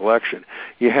recollection.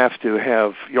 You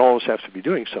always have to be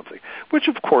doing something, which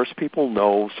of course people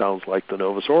know sounds like the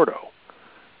Novus Ordo,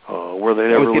 where they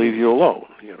never leave you alone.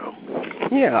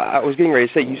 Yeah, I was getting ready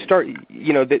to say, you start.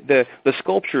 The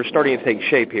sculpture is starting to take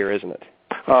shape here, isn't it?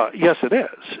 Yes, it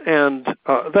is. And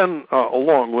then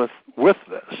along with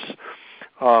this,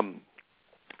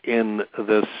 in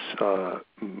this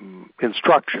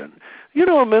instruction,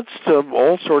 amidst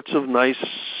all sorts of nice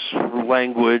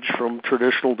language from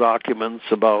traditional documents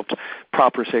about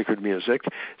proper sacred music,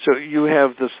 so you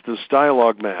have this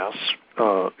Dialogue Mass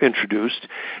introduced,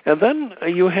 and then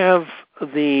you have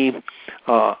the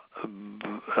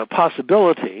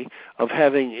possibility of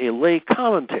having a lay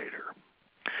commentator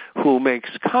who makes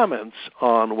comments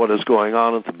on what is going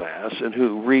on at the Mass and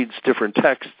who reads different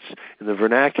texts in the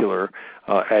vernacular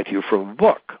at you from a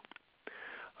book.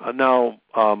 Now,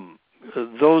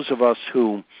 those of us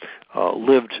who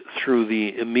lived through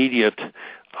the immediate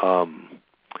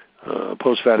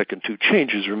post-Vatican II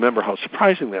changes remember how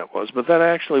surprising that was, but that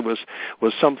actually was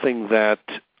something that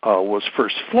was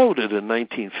first floated in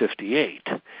 1958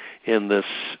 in this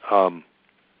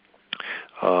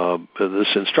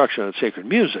this instruction on sacred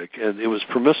music, and it was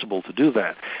permissible to do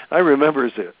that. I remember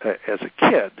as a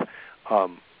kid,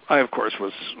 I of course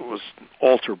was an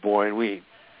altar boy, and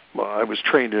I was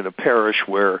trained in a parish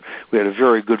where we had a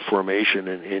very good formation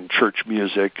in church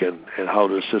music and how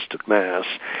to assist at Mass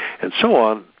and so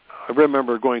on. I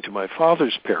remember going to my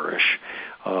father's parish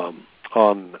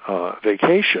on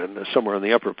vacation somewhere in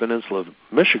the Upper Peninsula of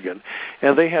Michigan,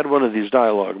 and they had one of these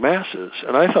dialogue masses,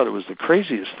 and I thought it was the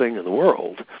craziest thing in the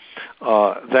world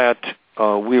that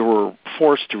we were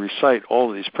forced to recite all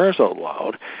of these prayers out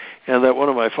loud, and that one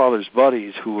of my father's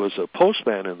buddies, who was a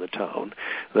postman in the town,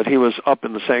 that he was up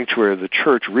in the sanctuary of the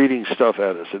church reading stuff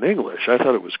at us in English. I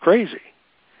thought it was crazy.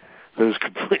 It was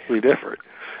completely different.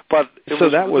 But this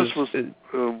was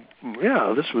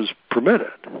permitted.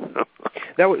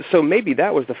 Maybe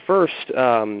that was the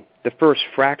first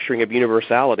fracturing of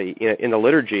universality in the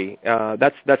liturgy.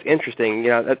 That's interesting.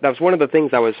 That was one of the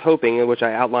things I was hoping, which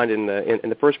I outlined in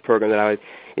the first program, that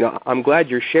I'm glad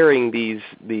you're sharing these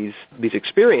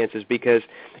experiences, because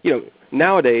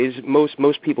nowadays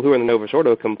most people who are in the Novus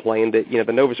Ordo complain that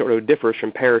the Novus Ordo differs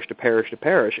from parish to parish to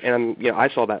parish, and I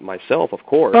saw that myself, of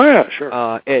course. Oh yeah,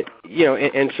 sure.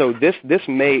 And so this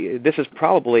is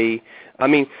probably,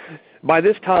 by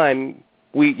this time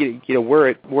we're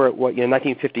at what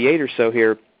 1958 or so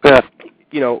here. Yeah.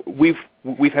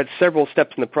 We've had several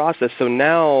steps in the process, so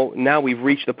now we've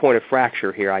reached the point of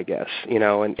fracture here, I guess.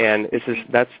 And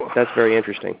that's very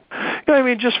interesting.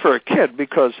 Yeah, just for a kid,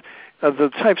 because the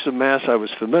types of Mass I was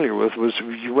familiar with was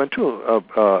you went to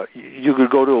you could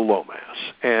go to a low Mass,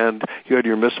 and you had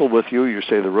your missal with you. You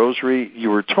say the Rosary.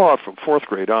 You were taught from 4th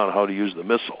grade on how to use the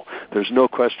missal. There's no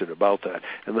question about that,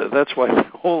 and that's why the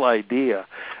whole idea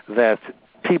that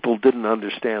people didn't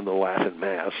understand the Latin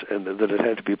Mass and that it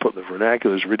had to be put in the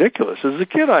vernacular is ridiculous. As a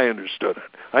kid, I understood it.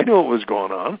 I knew what was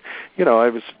going on. I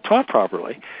was taught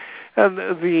properly. And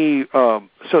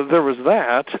so there was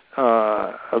that.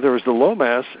 There was the Low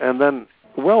Mass, and then,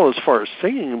 as far as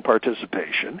singing and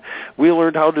participation, we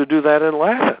learned how to do that in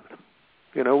Latin.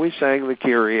 We sang the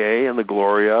Kyrie and the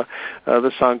Gloria,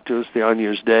 the Sanctus, the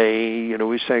Agnus Dei.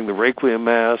 We sang the Requiem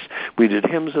Mass. We did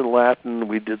hymns in Latin.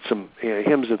 We did some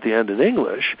hymns at the end in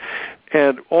English,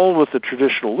 and all with the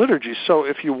traditional liturgy. So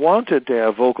if you wanted to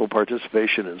have vocal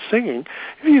participation in singing,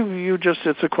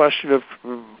 it's a question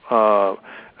of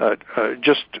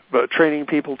just training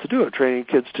people to do it, training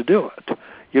kids to do it.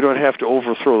 You don't have to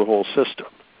overthrow the whole system.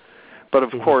 But,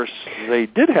 of course, they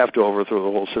did have to overthrow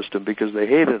the whole system because they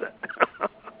hated it.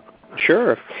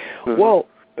 Sure. Well,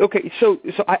 okay, so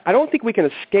I don't think we can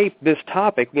escape this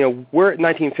topic. We're at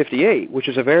 1958, which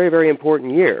is a very, very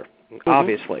important year,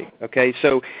 obviously. Okay,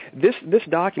 so this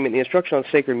document, the Instruction on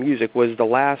Sacred Music, was the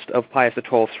last of Pius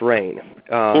XII's reign.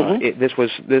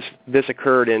 This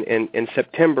occurred in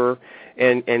September,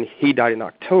 and he died in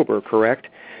October, correct?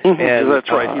 And that's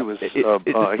right.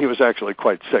 He was actually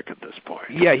quite sick at this point.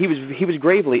 Yeah, he was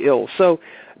gravely ill. So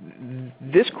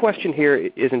this question here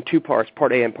is in two parts,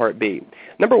 Part A and Part B.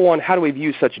 Number one, how do we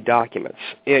view such documents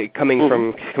coming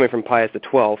from Pius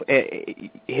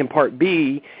XII? In Part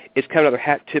B, it's kind of another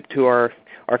hat tip to our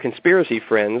conspiracy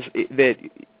friends that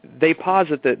they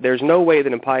posit that there's no way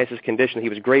that in Pius's condition, he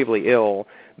was gravely ill,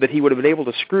 that he would have been able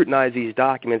to scrutinize these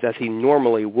documents as he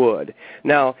normally would.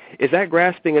 Now, is that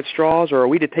grasping at straws, or are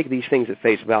we to take these things at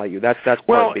face value? That's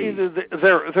part B.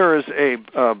 There is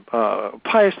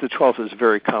Pius XII is a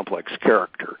very complex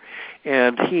character,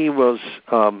 and he was,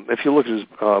 if you look at his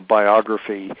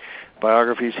biographies,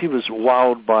 he was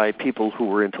wowed by people who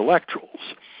were intellectuals,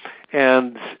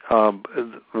 and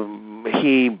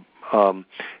he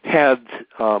had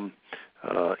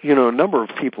a number of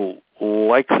people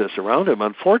like this around him.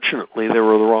 Unfortunately, they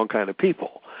were the wrong kind of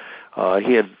people.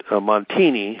 He had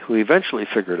Montini, who he eventually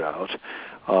figured out.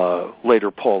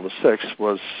 Later, Paul VI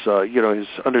was, his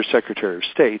Undersecretary of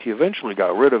State. He eventually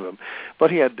got rid of him, but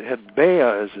he had Bea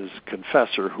as his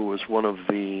confessor, who was one of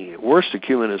the worst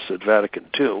ecumenists at Vatican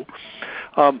II.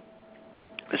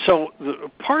 So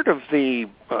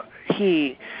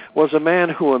he was a man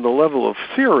who, on the level of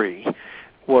theory,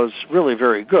 was really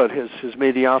very good. His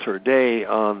Mediator Dei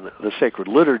on the sacred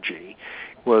liturgy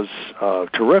was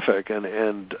terrific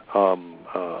and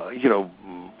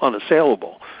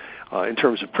unassailable in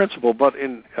terms of principle. But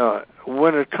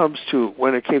when it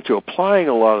came to applying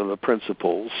a lot of the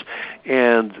principles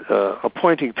and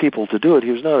appointing people to do it,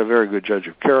 he was not a very good judge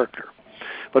of character.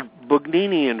 But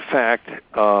Bugnini, in fact,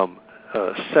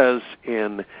 says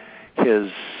in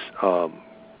his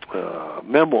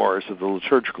memoirs of the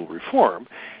liturgical reform,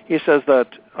 he says that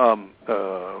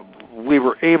we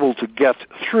were able to get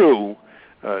through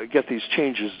get these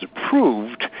changes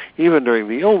approved, even during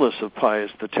the illness of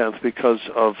Pius X, because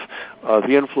of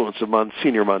the influence of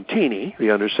Monsignor Montini,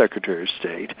 the Undersecretary of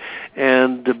State,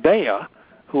 and de Bea,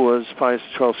 who was Pius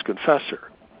XII's confessor.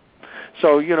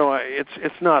 So,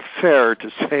 it's not fair to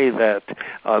say that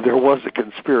there was a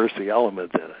conspiracy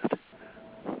element in it.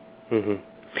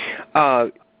 Mm-hmm.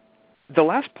 The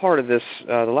last part of this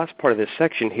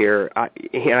section here,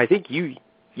 and I think you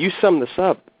summed this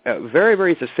up very,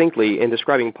 very succinctly in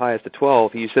describing Pius XII.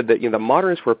 You said that the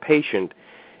modernists were patient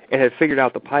and had figured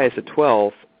out that Pius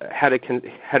XII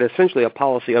had essentially a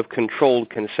policy of controlled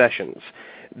concessions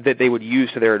that they would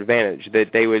use to their advantage.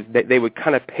 That they would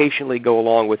kind of patiently go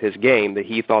along with his game. That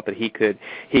he thought that he could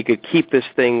keep this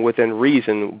thing within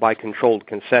reason by controlled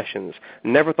concessions.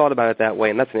 Never thought about it that way,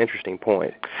 and that's an interesting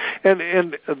point. And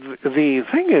the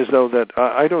thing is, though, that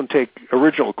I don't take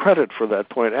original credit for that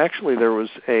point. Actually, there was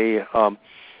a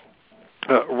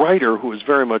writer who was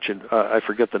very much I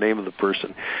forget the name of the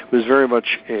person, was very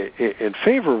much in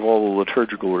favor of all the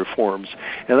liturgical reforms,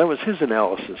 and that was his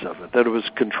analysis of it, that it was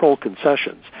control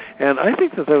concessions. And I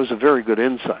think that was a very good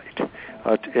insight.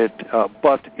 But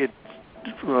it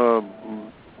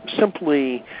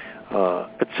simply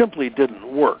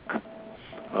didn't work.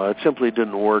 It simply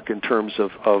didn't work in terms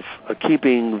of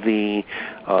keeping the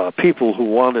people who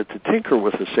wanted to tinker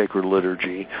with the sacred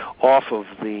liturgy off of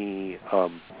the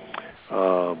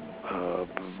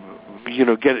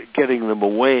getting them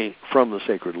away from the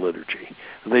sacred liturgy.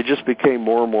 They just became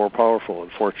more and more powerful,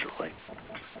 unfortunately.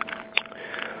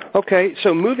 Okay,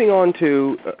 so moving on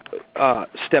to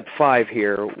step 5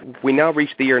 here, we now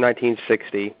reach the year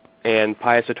 1960, and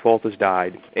Pius XII has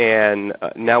died, and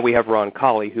now we have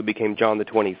Roncalli, who became John the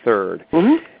 23rd.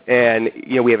 Mm-hmm. And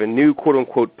we have a new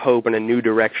quote-unquote pope and a new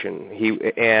direction.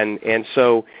 And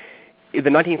so the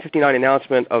 1959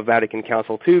 announcement of Vatican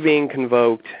Council II being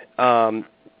convoked,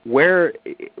 where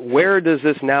does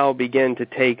this now begin to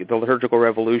take the liturgical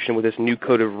revolution with this new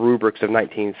code of rubrics of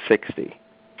 1960?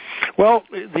 Well,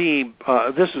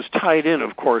 this is tied in,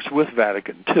 of course, with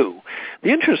Vatican II. The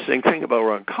interesting thing about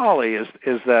Roncalli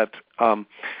is that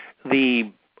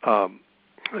the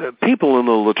people in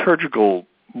the liturgical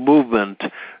movement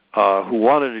who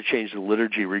wanted to change the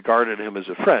liturgy regarded him as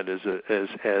a friend, as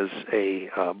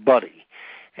a buddy.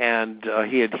 And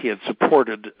he had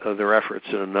supported their efforts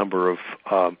in a number of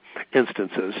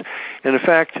instances. And in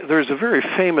fact, there's a very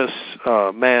famous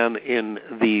man in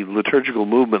the liturgical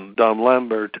movement, Dom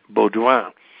Lambert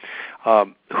Baudouin,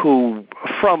 who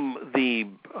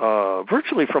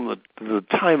virtually from the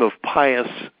time of Pius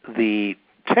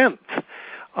X,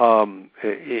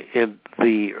 in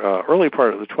the early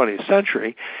part of the 20th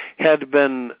century, had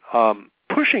been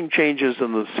pushing changes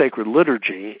in the sacred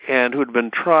liturgy, and who had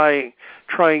been trying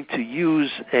to use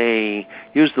the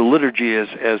liturgy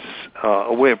as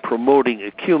a way of promoting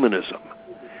ecumenism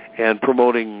and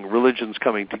promoting religions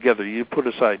coming together. You put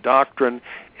aside doctrine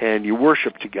and you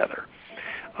worship together.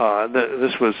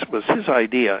 This was his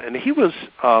idea, and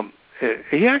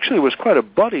he actually was quite a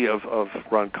buddy of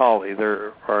Roncalli.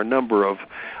 There are a number of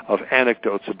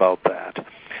anecdotes about that.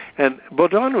 And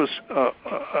Baudouin was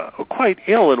quite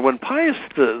ill, and when Pius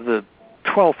the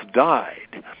 12th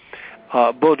died,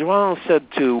 Baudouin said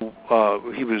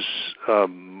he was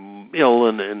ill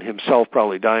and himself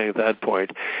probably dying at that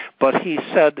point, but he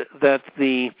said that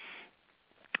the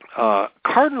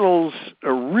cardinals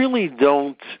really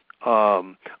don't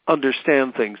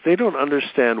understand things. They don't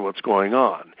understand what's going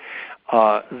on.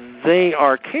 They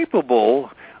are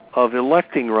capable of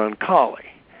electing Roncalli.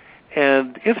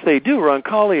 And if they do,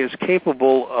 Roncalli is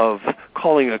capable of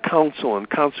calling a council and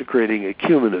consecrating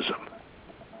ecumenism.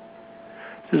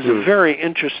 This is a very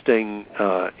interesting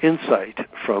insight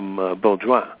from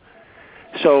Baudouin.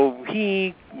 So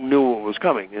he knew what was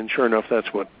coming, and sure enough,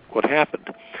 that's what happened.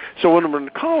 So when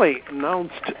Roncalli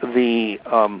announced that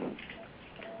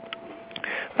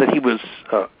he was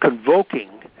convoking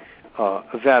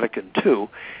Vatican II,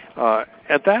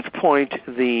 at that point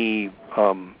the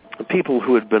people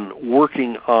who had been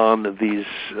working on these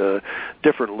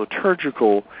different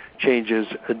liturgical changes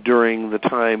during the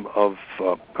time of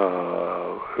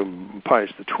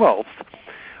Pius XII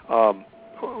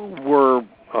were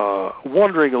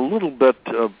wondering a little bit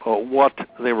what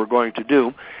they were going to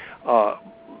do.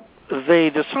 They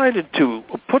decided to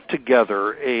put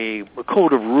together a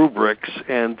code of rubrics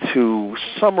and to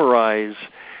summarize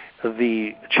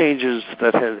the changes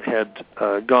that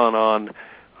had gone on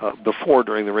before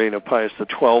during the reign of Pius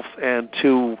XII, and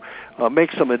to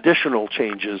make some additional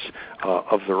changes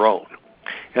of their own.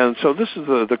 And so this is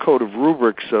the Code of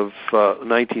Rubrics of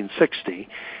 1960,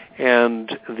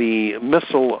 and the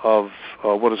Missal of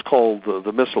what is called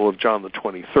the Missal of John the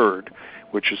 23rd,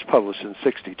 which was published in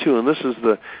 62. And this is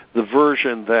the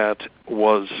version that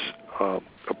was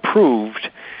approved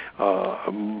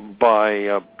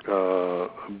by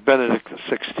Benedict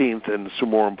XVI in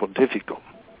Summorum Pontificum.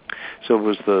 So it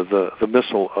was the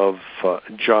Missal of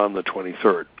John the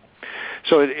 23rd.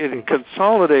 So it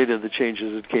consolidated the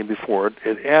changes that came before it.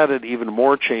 It added even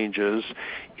more changes.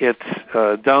 It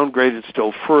downgraded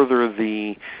still further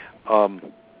the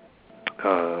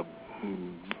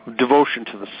devotion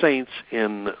to the saints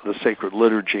in the sacred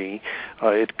liturgy.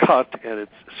 It cut and it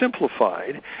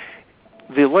simplified.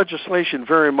 The legislation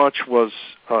very much was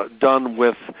done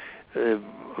with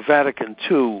Vatican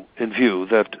II in view.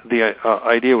 That the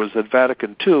idea was that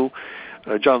Vatican II,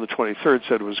 John the 23rd,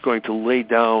 said was going to lay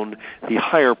down the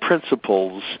higher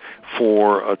principles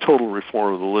for a total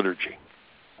reform of the liturgy.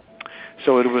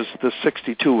 So it was the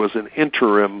 62 was an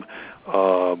interim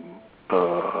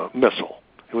missal.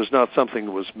 It was not something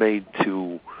that was made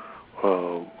to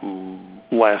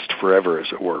last forever, as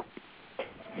it were.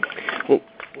 Well,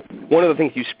 one of the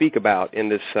things you speak about in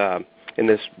this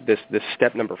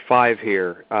step number 5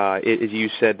 here is you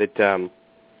said that the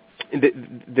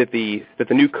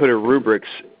new Code of Rubrics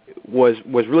was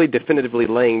really definitively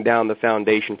laying down the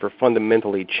foundation for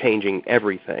fundamentally changing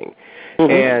everything.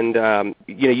 Mm-hmm. And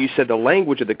you said the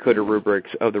language of the Code of Rubrics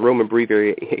of the Roman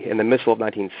Breviary and the Missal of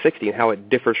 1960 and how it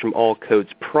differs from all codes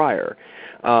prior.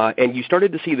 And you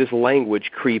started to see this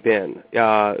language creep in,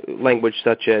 language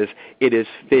such as "it is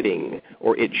fitting"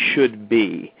 or "it should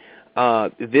be."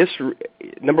 This,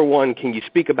 number one, can you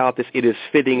speak about this? It is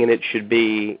fitting and it should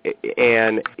be.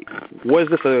 And was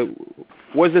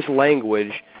this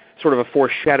language sort of a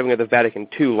foreshadowing of the Vatican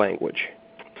II language?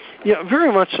 Yeah,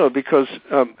 very much so, because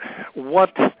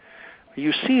what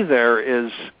you see there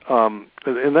is,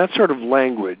 in that sort of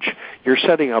language, you're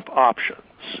setting up options.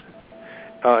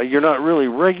 You're not really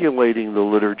regulating the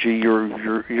liturgy.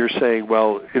 You're saying,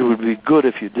 well, it would be good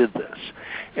if you did this.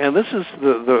 And this is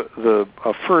the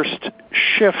first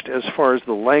shift as far as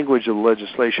the language of the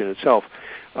legislation itself.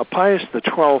 Pius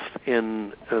XII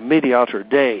in Mediator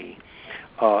Dei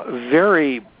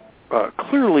very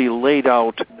clearly laid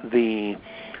out the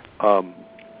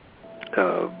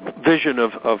vision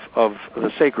of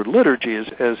the sacred liturgy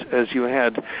as you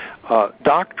had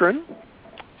doctrine,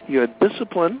 you had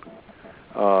discipline,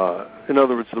 in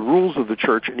other words, the rules of the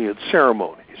church, and you had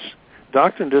ceremonies.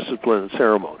 Doctrine, discipline, and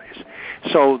ceremonies.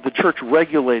 So the church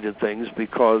regulated things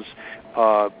because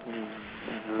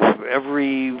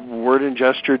every word and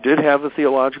gesture did have a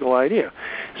theological idea.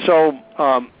 So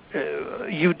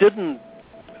you didn't,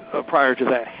 prior to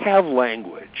that, have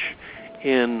language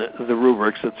in the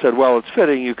rubrics that said, well, it's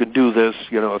fitting, you could do this,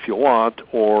 if you want,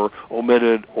 or omit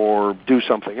it, or do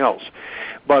something else.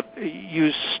 But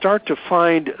you start to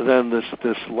find then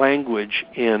this language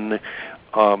in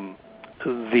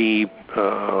the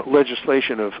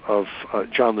legislation of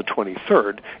John the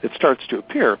 23rd. It starts to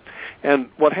appear, and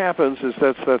what happens is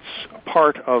that's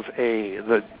part of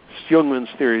the Jungmann's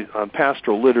theory on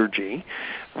pastoral liturgy,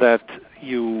 that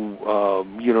you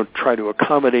try to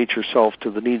accommodate yourself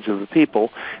to the needs of the people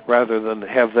rather than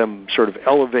have them sort of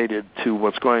elevated to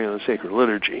what's going on in the sacred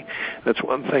liturgy. That's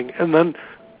one thing. And then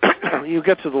you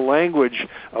get to the language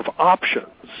of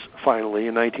options, finally,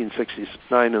 in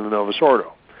 1969 in the Novus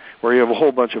Ordo, where you have a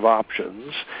whole bunch of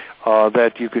options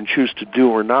that you can choose to do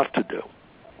or not to do.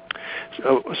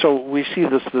 So we see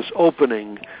this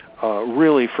opening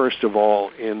really, first of all,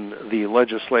 in the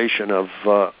legislation of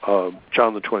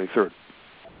John the 23rd.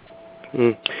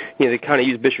 They kind of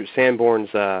use Bishop Sanborn's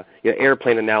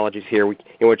airplane analogies here,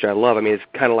 which I love. I mean, it's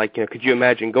kind of like, could you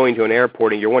imagine going to an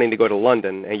airport and you're wanting to go to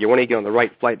London, and you're wanting to get on the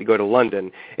right flight to go to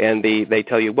London, and they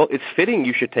tell you, well, it's fitting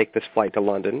you should take this flight to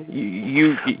London.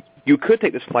 You could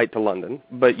take this flight to London,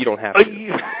 but you don't have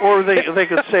to. Or they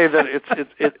could say that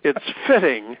it's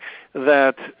fitting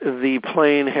that the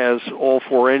plane has all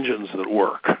 4 engines that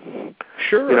work.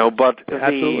 Sure. But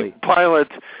absolutely. The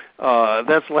pilot,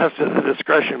 that's left to the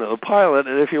discretion of the pilot,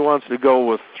 and if he wants to go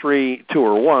with 3, 2,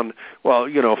 or 1, well,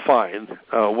 fine.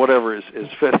 Whatever is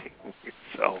fitting.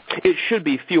 So it should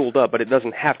be fueled up, but it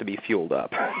doesn't have to be fueled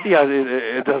up. Yeah,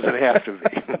 it doesn't have to be.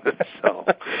 So.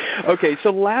 Okay,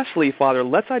 so lastly, Father,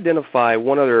 let's identify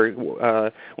one other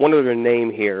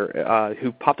name here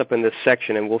who popped up in this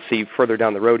section, and we'll see further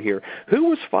down the road here. Who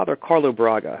was Father Carlo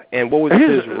Braga, and what was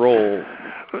his role?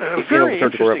 A very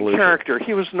interesting character.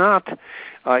 He was not.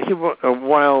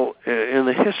 While in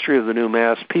the history of the New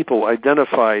Mass, people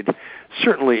identified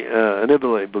certainly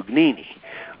Annibale Bugnini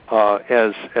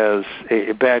as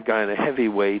a bad guy and a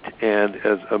heavyweight, and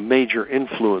as a major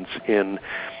influence in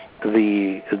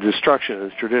the destruction of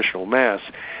the traditional Mass.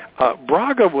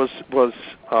 Braga was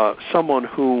someone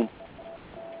who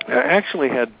actually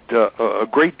had a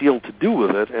great deal to do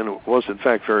with it, and was in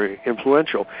fact very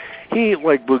influential. He,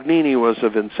 like Bugnini, was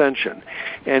of Vincentian,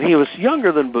 and he was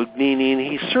younger than Bugnini, and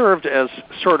he served as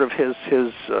sort of his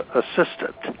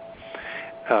assistant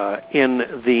in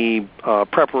the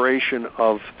preparation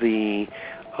of the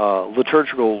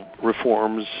liturgical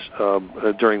reforms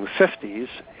during the 50s,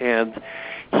 and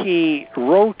he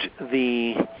wrote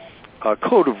the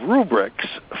Code of Rubrics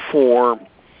for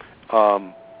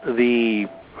the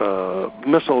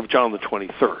Missal of John the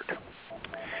 23rd.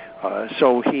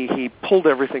 So he pulled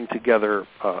everything together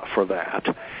for that.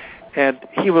 And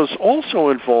he was also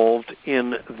involved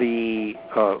in the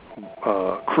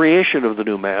creation of the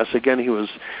new Mass. Again, he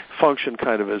functioned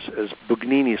kind of as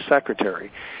Bugnini's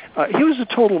secretary. He was a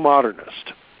total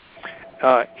modernist.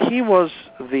 He was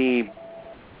the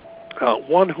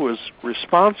one who was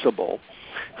responsible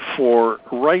for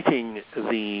writing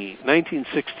the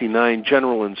 1969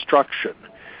 General Instruction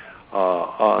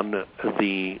on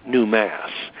the new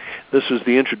Mass. This was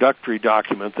the introductory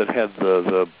document that had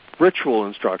the ritual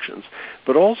instructions,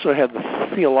 but also had the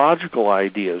theological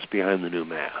ideas behind the new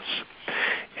Mass.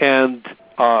 And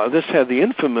this had the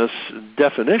infamous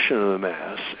definition of the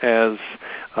Mass as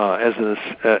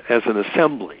an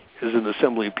assembly, as an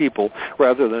assembly of people,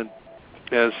 rather than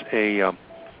as a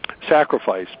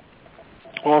sacrifice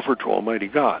offered to Almighty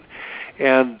God.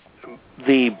 And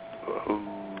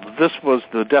this was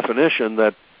the definition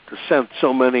that sent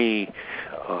so many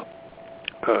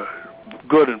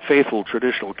good and faithful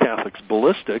traditional Catholics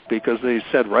ballistic, because they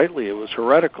said rightly it was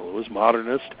heretical, it was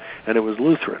modernist, and it was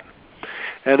Lutheran.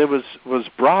 And it was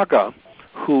Braga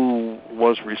who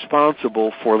was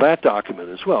responsible for that document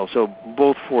as well. So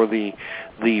both for the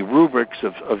rubrics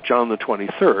of John the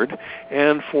 23rd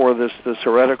and for this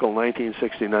heretical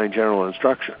 1969 General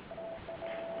Instruction.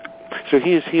 So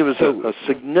he was a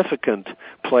significant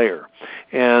player,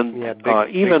 and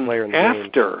even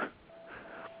after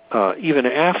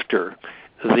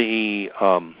the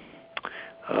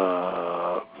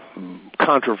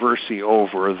controversy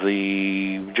over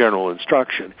the General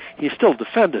Instruction, he still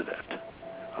defended it.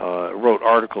 Wrote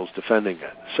articles defending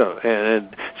it.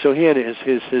 So he had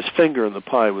his finger in the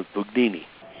pie with Bugnini.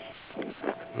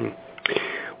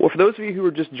 Well, for those of you who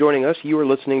are just joining us, you are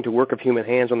listening to Work of Human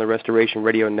Hands on the Restoration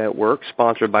Radio Network,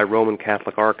 sponsored by Roman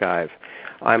Catholic Archive.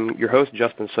 I'm your host,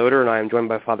 Justin Soder, and I am joined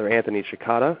by Father Anthony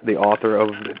Cekada, the author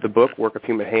of the book, Work of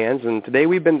Human Hands. And today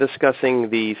we've been discussing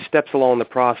the steps along the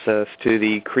process to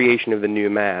the creation of the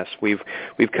new Mass. We've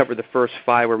covered the first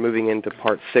 5. We're moving into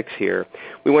part 6 here.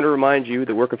 We want to remind you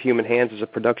that Work of Human Hands is a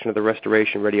production of the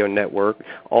Restoration Radio Network.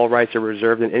 All rights are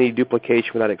reserved, and any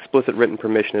duplication without explicit written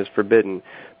permission is forbidden.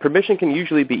 Permission can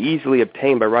usually be easily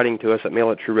obtained by writing to us at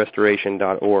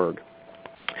mail@truerestoration.org.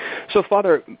 So,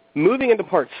 Father, moving into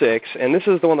part 6, and this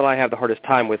is the one that I have the hardest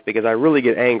time with because I really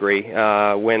get angry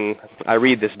when I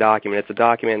read this document. It's a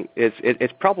document,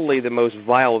 it's probably the most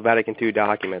vile of Vatican II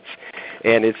documents,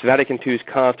 and it's Vatican II's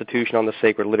Constitution on the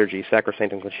Sacred Liturgy,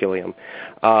 Sacrosanctum Concilium.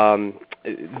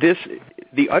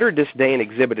 The utter disdain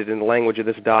exhibited in the language of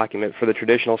this document for the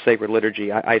traditional sacred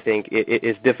liturgy, I think, it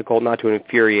is difficult not to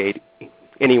infuriate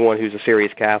anyone who's a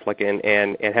serious Catholic and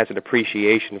has an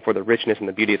appreciation for the richness and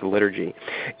the beauty of the liturgy.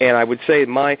 And I would say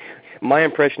my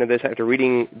impression of this after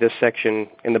reading this section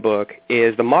in the book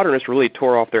is the modernists really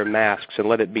tore off their masks and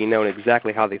let it be known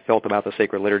exactly how they felt about the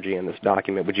sacred liturgy in this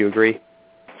document. Would you agree?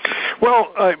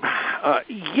 Well,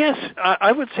 yes,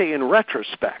 I would say in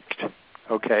retrospect.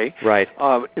 Okay. Right.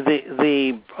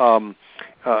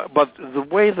 But the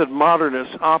way that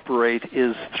modernists operate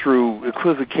is through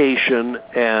equivocation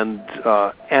and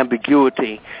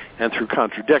ambiguity and through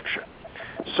contradiction.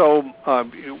 So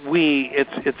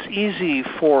it's easy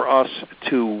for us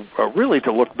to really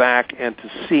to look back and to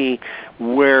see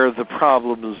where the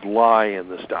problems lie in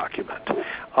this document.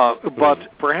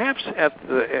 But perhaps at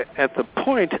the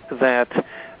point that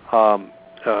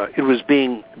it was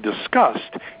being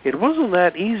discussed, it wasn't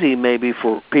that easy maybe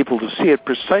for people to see it,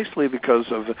 precisely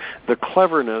because of the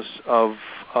cleverness of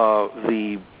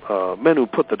the men who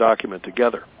put the document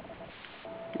together.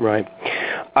 Right.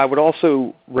 I would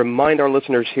also remind our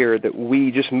listeners here that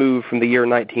we just moved from the year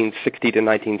 1960 to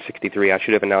 1963. I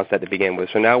should have announced that to begin with.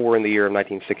 So now we're in the year of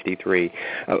 1963.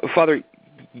 Father,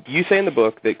 you say in the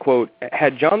book that, quote,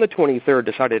 had John the 23rd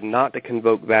decided not to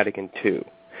convoke Vatican II,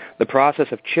 the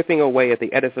process of chipping away at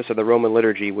the edifice of the Roman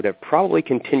liturgy would have probably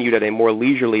continued at a more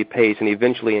leisurely pace and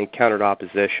eventually encountered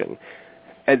opposition.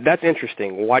 And that's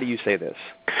interesting. Why do you say this?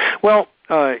 Well,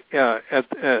 at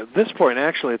this point,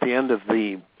 actually, at the end of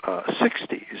the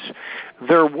 60s,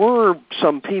 there were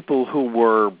some people who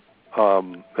were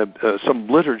some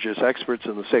liturgists, experts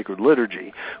in the sacred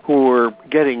liturgy, who were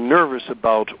getting nervous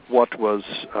about what was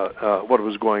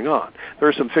going on. There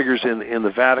are some figures in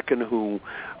the Vatican who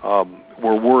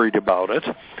were worried about it.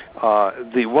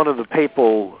 One of the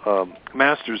papal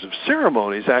masters of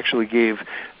ceremonies actually gave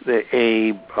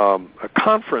a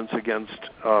conference against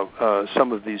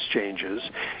some of these changes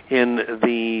in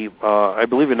I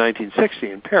believe in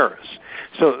 1960 in Paris.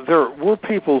 So there were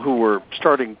people who were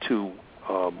starting to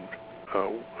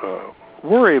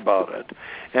worry about it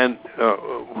and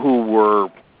who were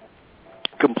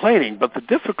complaining. But the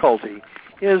difficulty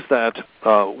is that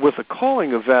with the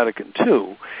calling of Vatican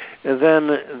II, then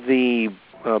the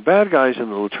bad guys in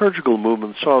the liturgical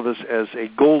movement saw this as a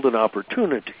golden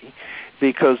opportunity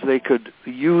because they could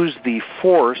use the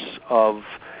force of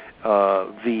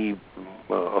the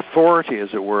authority, as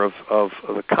it were, of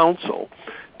the council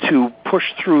to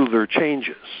push through their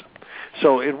changes.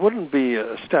 So it wouldn't be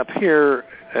a step here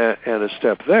and a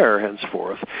step there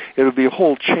henceforth. It would be a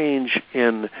whole change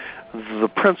in the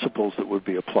principles that would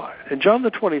be applied. And John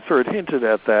the 23rd hinted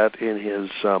at that in his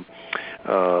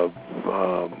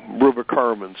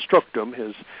Rubricarum Instructum,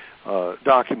 his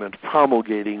document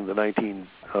promulgating the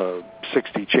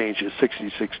 1960 changes,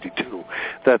 60-62,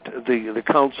 that the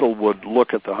council would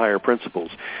look at the higher principles.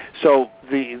 So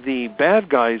the bad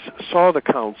guys saw the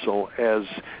council as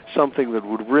something that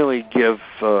would really give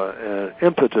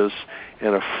impetus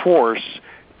and a force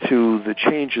to the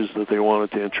changes that they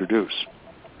wanted to introduce.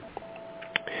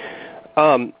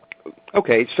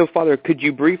 Okay, so Father, could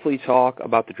you briefly talk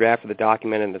about the draft of the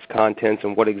document and its contents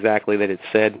and what exactly that it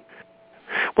said?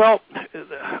 Well,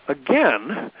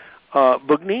 again,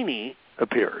 Bugnini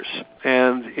appears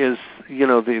and is,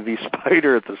 the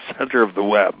spider at the center of the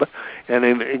web, and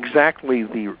in exactly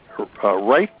the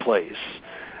right place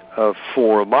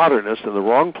for modernists and the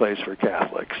wrong place for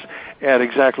Catholics at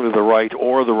exactly the right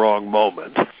or the wrong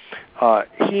moment.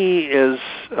 He is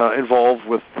involved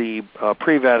with the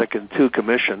pre-Vatican II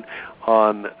Commission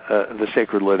on the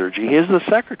Sacred Liturgy. He is the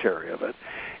secretary of it,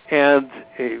 and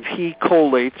he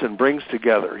collates and brings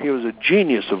together. He was a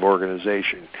genius of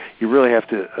organization. You really have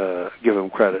to give him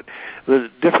credit. The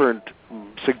different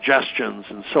suggestions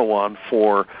and so on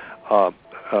for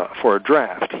a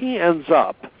draft. He ends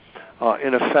up,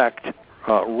 in effect,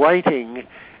 writing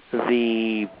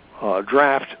the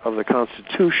draft of the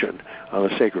Constitution on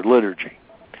the Sacred Liturgy.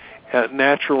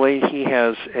 Naturally, he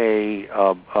has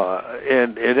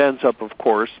and it ends up, of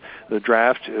course, the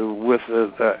draft with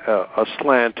a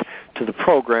slant to the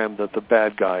program that the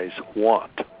bad guys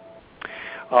want.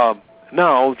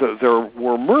 Now, there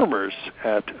were murmurs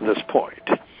at this point.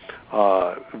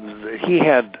 He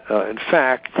had, in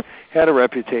fact, had a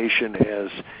reputation as,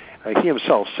 he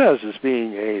himself says, as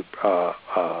being a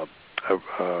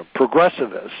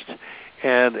progressivist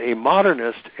and a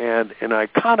modernist and an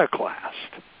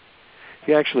iconoclast.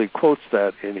 He actually quotes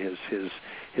that in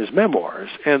his memoirs.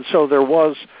 And so there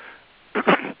was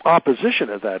opposition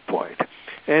at that point.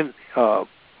 And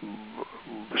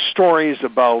stories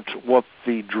about what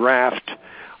the draft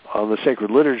on the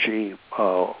Sacred Liturgy,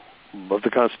 of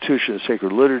the Constitution of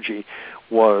Sacred Liturgy,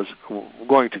 was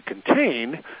going to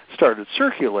contain started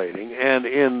circulating. And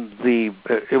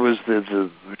it was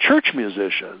the church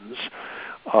musicians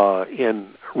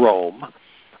in Rome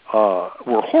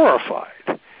were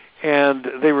horrified. And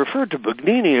they referred to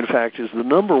Bugnini, in fact, as the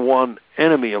number one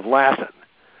enemy of Latin.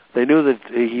 They knew that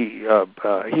he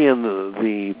and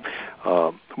the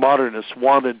modernists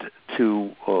wanted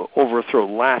to overthrow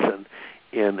Latin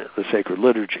in the Sacred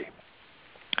Liturgy.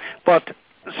 But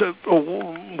so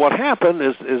what happened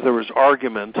is there was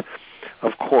argument,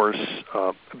 of course,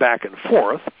 back and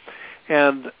forth,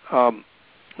 and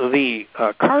the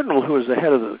cardinal, who was the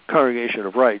head of the Congregation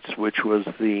of Rites, which was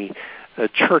the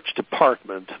church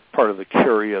department, part of the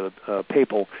Curia,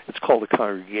 papal, it's called the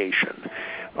Congregation,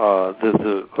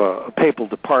 the papal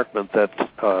department that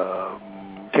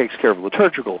takes care of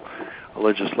liturgical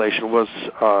legislation, was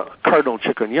Cardinal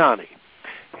Cicognani.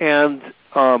 And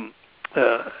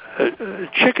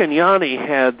Cicognani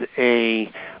had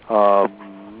a,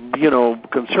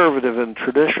 conservative and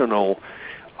traditional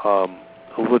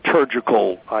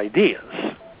liturgical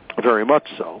ideas, very much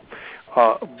so.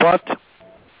 But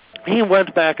he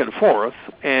went back and forth,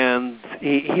 and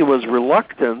he was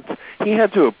reluctant. He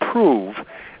had to approve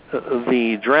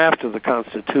the draft of the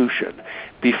Constitution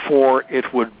before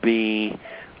it would be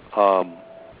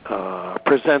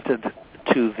presented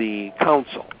to the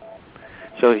council.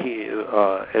 So he,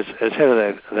 as head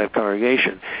of that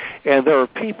congregation, and there are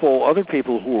other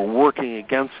people who were working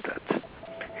against it,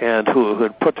 and who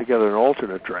had put together an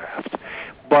alternate draft.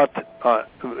 But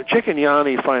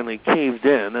Cicognani finally caved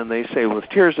in, and they say with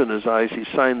tears in his eyes he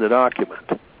signed the document.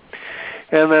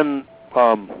 And then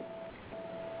 4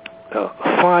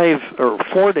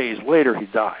 days later he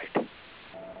died.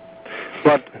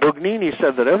 But Bugnini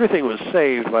said that everything was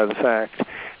saved by the fact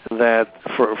that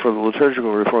for the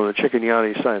liturgical reform that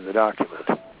Cicognani signed the document.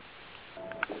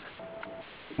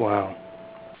 Wow.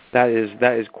 That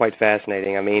is quite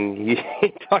fascinating. I mean, you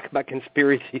talk about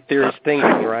conspiracy theorist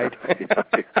thinking, right?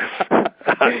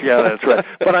 Yeah, that's right.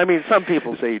 But I mean, some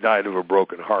people say he died of a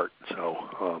broken heart. So,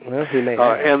 well, he may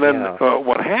have, and then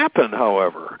what happened,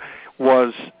 however,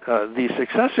 was the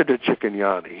successor to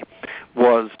Cicognani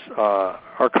was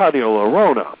Arcadio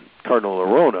Larona, Cardinal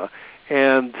Larona,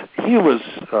 and he was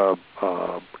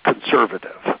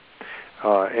conservative,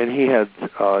 and he had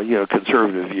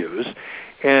conservative views.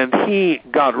 And he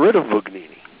got rid of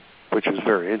Bugnini, which is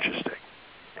very interesting.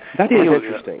 That is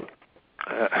interesting.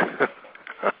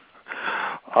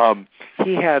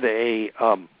 He had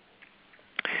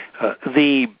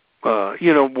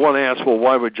one asks, well,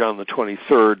 why would John the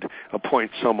 23rd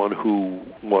appoint someone who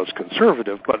was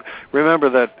conservative? But remember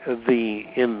that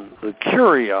in the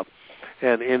Curia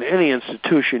and in any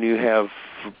institution you have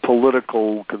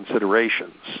political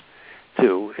considerations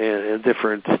too, and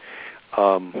different.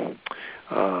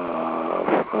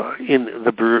 In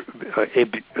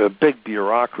a big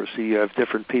bureaucracy, you have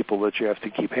different people that you have to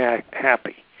keep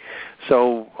happy.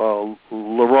 So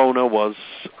Larona was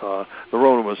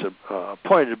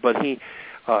appointed, but he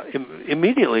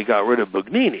immediately got rid of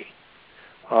Bugnini,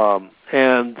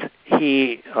 and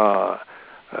he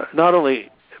not only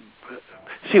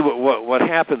what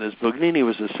happened is Bugnini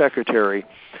was the secretary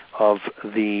of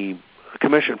the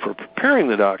commission for preparing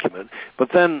the document,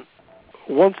 but then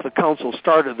once the council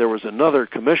started, there was another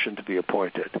commission to be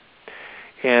appointed,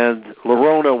 and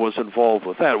Larona was involved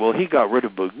with that. Well, he got rid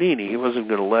of Bugnini. He wasn't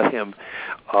going to let him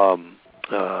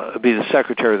be the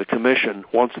secretary of the commission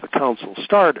once the council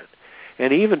started,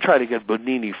 and he even tried to get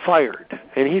Bugnini fired,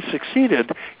 and he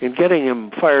succeeded in getting him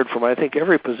fired from, I think,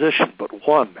 every position but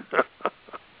one.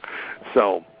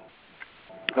 So,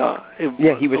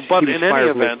 he was fired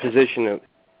from his position.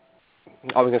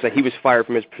 I was going to say he was fired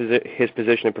from his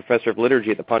position of professor of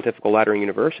liturgy at the Pontifical Lateran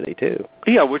University too.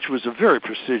 Yeah, which was a very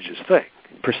prestigious thing.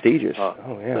 Prestigious.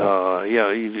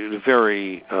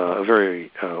 Very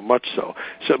much so.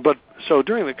 So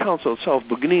during the council itself,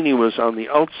 Bugnini was on the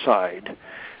outside,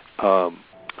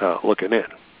 looking in,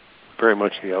 very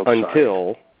much the outside.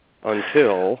 Until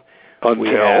we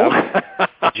have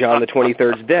John the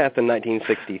 23rd's death in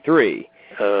 1963.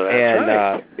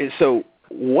 Right. So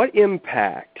what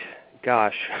impact?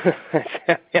 Gosh,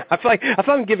 I feel like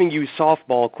I'm giving you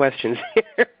softball questions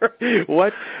here.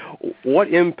 What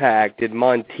impact did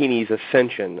Montini's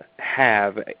ascension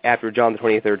have after John the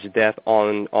 23rd's death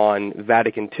on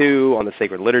Vatican II, on the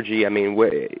sacred liturgy? I mean,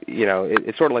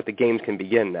 it's sort of like the games can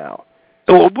begin now.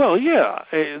 Well, yeah.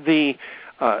 The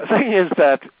thing is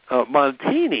that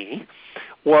Montini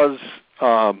was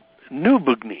new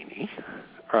Bugnini,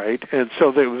 right? And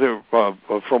so they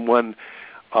from when.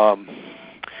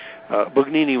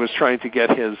 Bugnini was trying to get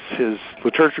his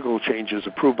liturgical changes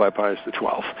approved by Pius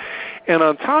XII. And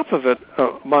on top of it,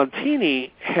 Montini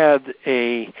had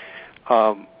he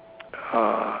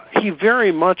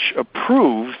very much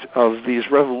approved of these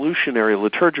revolutionary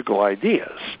liturgical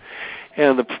ideas.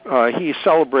 And he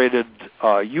celebrated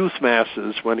youth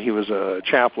masses when he was a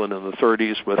chaplain in the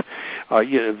 30s with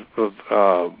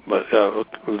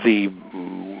the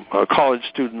college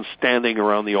students standing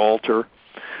around the altar.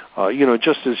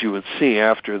 Just as you would see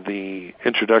after the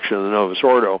introduction of the Novus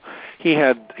Ordo, he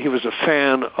was a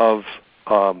fan of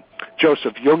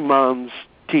Joseph Jungmann's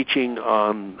teaching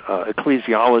on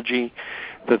ecclesiology.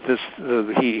 That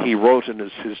he wrote in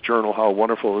his journal how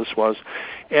wonderful this was.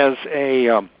 As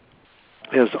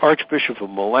Archbishop of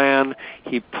Milan,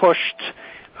 he pushed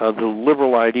the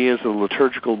liberal ideas of the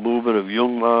liturgical movement of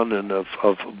Jungmann and of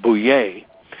Bouillet.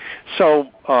 So,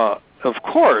 of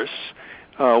course.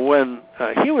 When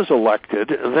he was elected,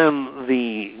 then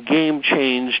the game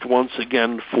changed once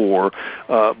again for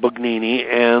Bugnini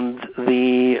and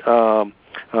the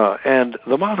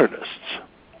modernists.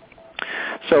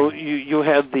 So you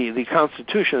had the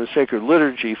Constitution of Sacred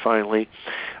Liturgy finally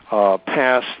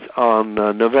passed on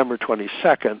November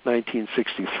 22nd,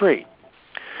 1963,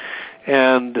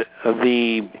 and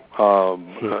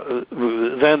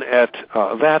then at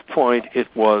that point it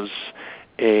was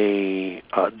a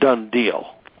done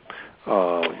deal.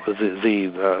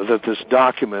 That this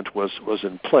document was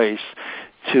in place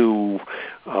to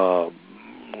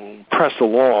press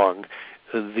along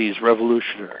these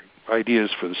revolutionary ideas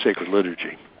for the sacred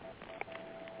liturgy.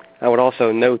 I would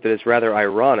also note that it's rather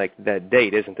ironic, that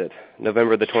date, isn't it?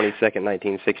 November the 22nd,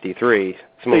 1963.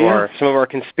 Some of our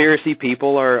conspiracy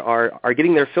people are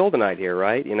getting their fill tonight here,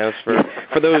 right? You know, for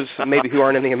those maybe who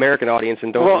aren't in the American audience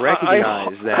and don't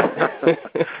recognize that.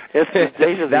 It's the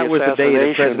date of that was the day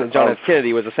that President John F.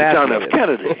 Kennedy was assassinated. John F.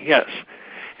 Kennedy, yes.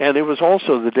 And it was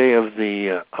also the day of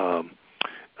the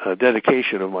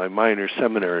dedication of my minor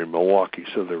seminary in Milwaukee,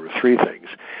 so there were three things.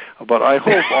 But I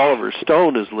hope Oliver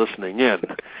Stone is listening in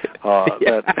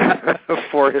that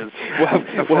for his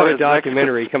we'll have a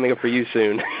documentary coming up for you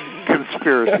soon.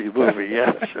 Conspiracy movie,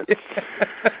 yes.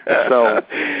 So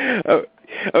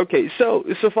okay, so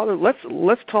Father,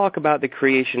 let's talk about the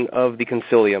creation of the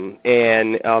Concilium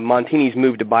and Montini's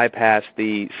move to bypass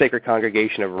the Sacred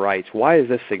Congregation of Rites. Why is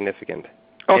this significant?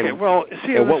 Okay, well,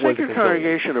 see, the Sacred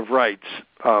Congregation of Rites,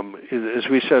 as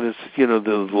we said, is the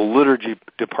liturgy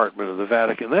department of the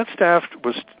Vatican. That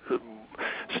was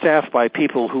staffed by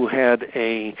people who had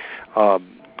the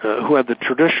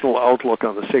traditional outlook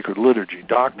on the sacred liturgy: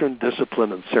 doctrine,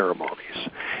 discipline, and ceremonies.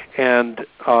 And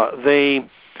they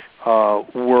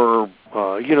were,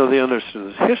 they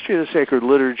understood the history of the sacred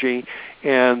liturgy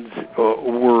and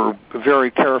were very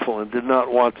careful and did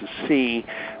not want to see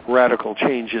radical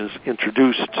changes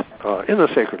introduced in the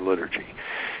sacred liturgy.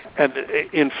 And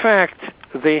in fact,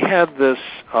 they had this,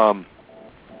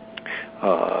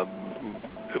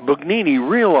 Bugnini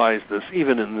realized this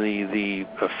even in the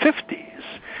 50s,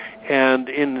 and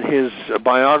in his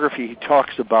biography he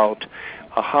talks about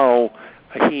how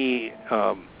he,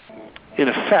 in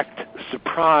effect,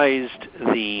 surprised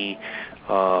the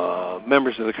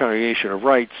members of the Congregation of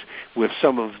Rites with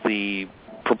some of the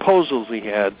proposals he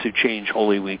had to change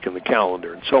Holy Week in the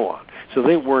calendar and so on. So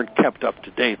they weren't kept up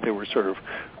to date. They were sort of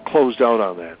closed out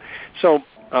on that. So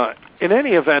in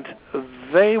any event,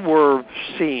 they were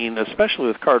seen, especially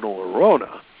with Cardinal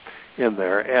Arona in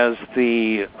there, as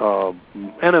the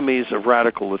enemies of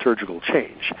radical liturgical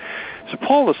change. So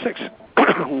Paul VI,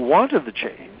 who wanted the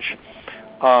change,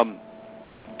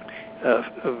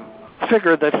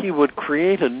 figured that he would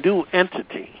create a new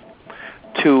entity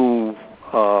to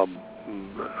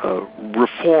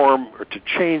reform or to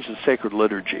change the sacred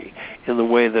liturgy in the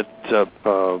way that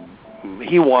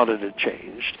he wanted it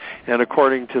changed, and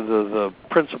according to the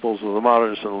principles of the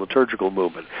modernist and liturgical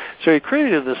movement. So he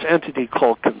created this entity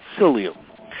called Concilium,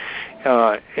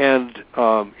 and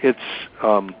its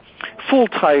full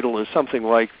title is something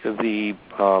like the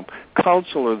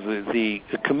Council or the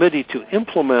Committee to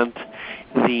Implement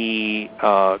the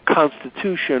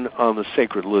Constitution on the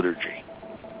Sacred Liturgy.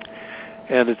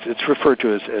 And it's referred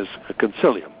to as a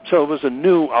concilium. So it was a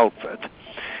new outfit.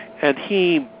 And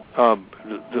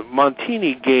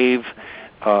Montini gave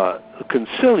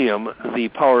concilium the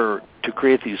power to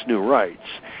create these new rites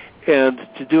and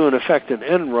to do, in effect, an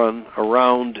end run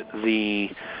around the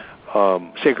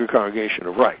Sacred Congregation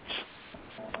of Rites.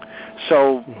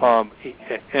 So,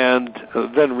 and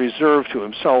then reserved to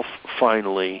himself,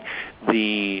 finally,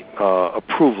 the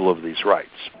approval of these rites.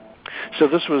 So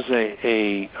this was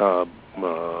a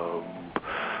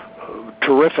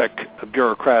terrific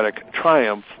bureaucratic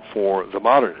triumph for the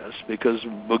modernists, because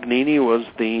Bugnini was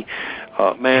the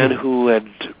man who had,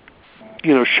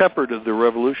 shepherded the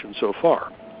revolution so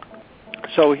far.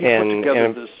 So he put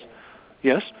together this.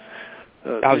 Yes.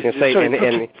 I was going to say,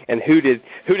 and who did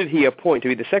he appoint to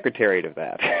be the secretariat of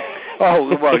that?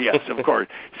 Oh, well, yes, of course.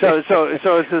 So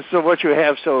what you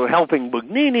have, helping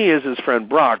Bugnini is his friend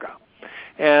Braga,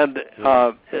 and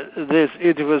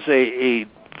it was a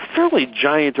fairly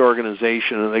giant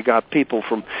organization, and they got people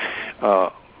from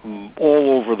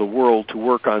all over the world to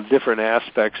work on different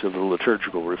aspects of the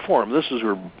liturgical reform. This is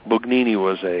where Bugnini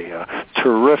was a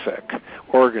terrific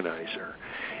organizer,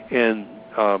 and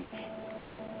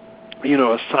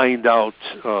assigned out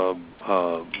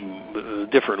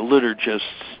different liturgists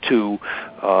to,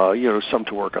 some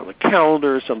to work on the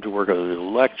calendar, some to work on the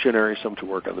lectionary, some to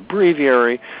work on the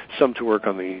breviary, some to work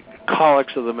on the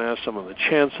collects of the Mass, some on the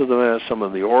chants of the Mass, some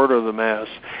on the order of the Mass.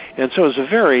 And so it was a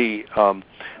very,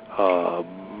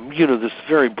 this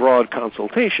very broad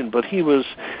consultation, but he was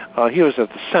at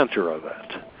the center of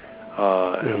it.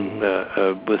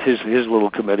 With his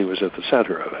little committee was at the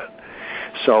center of it.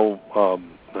 So,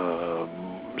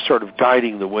 sort of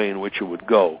guiding the way in which it would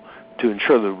go to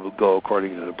ensure that it would go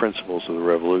according to the principles of the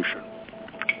revolution.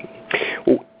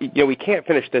 Well, we can't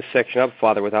finish this section up,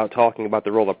 Father, without talking about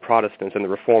the role of Protestants in the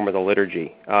reform of the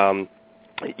liturgy.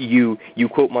 you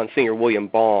quote Monsignor William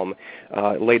Baum,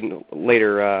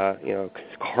 later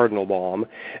Cardinal Baum.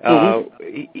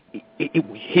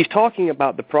 He's talking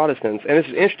about the Protestants, and this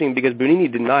is interesting because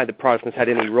Bugnini denied the Protestants had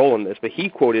any role in this, but he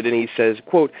quoted and he says,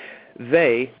 quote,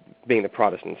 "They," being the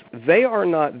Protestants, "they are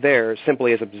not there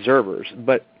simply as observers,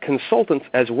 but consultants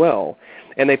as well,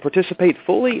 and they participate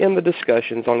fully in the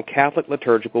discussions on Catholic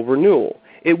liturgical renewal.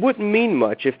 It wouldn't mean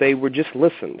much if they were just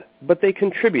listened, but they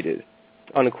contributed."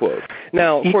 Unquote.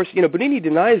 Now, of course, Bugnini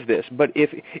denies this, but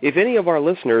if any of our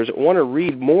listeners want to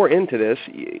read more into this,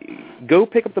 go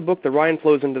pick up the book "The Rhine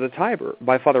Flows into the Tiber"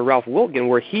 by Father Ralph Wiltgen,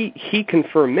 where he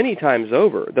confirmed many times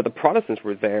over that the Protestants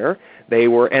were there, they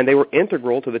were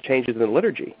integral to the changes in the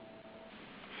liturgy.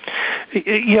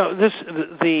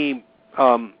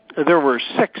 There were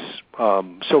 6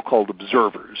 so-called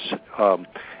observers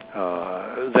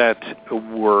that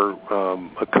were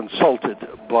consulted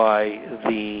by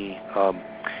the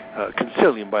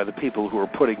concilium, by the people who were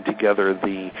putting together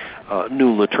the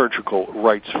new liturgical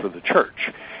rites for the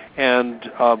church. And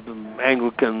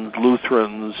Anglicans,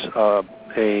 Lutherans,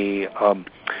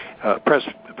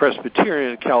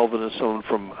 Presbyterian, Calvinist, someone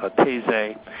from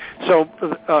Taizé. So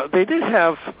they did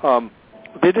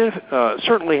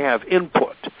certainly have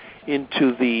input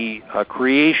into the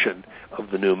creation of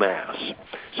the new Mass.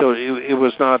 So it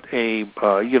was not it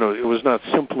was not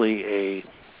simply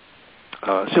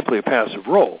a passive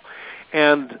role.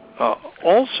 And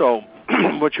also,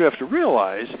 what you have to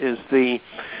realize is the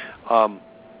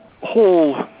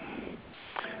whole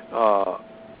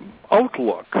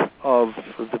outlook of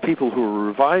the people who were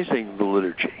revising the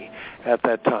liturgy at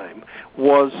that time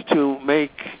was to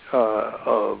make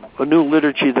a new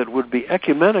liturgy that would be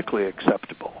ecumenically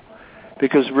acceptable.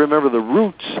 Because remember, the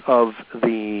roots of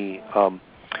the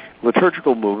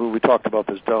liturgical movement, we talked about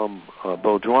this Dom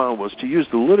Baudouin, was to use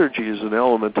the liturgy as an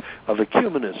element of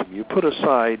ecumenism. You put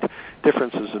aside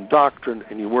differences in doctrine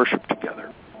and you worship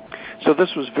together. So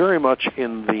this was very much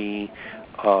in the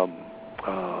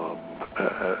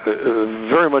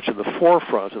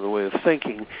forefront of the way of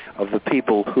thinking of the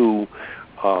people who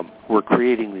were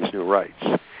creating these new rites,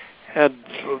 and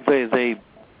they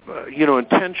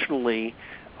intentionally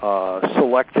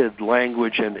selected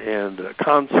language and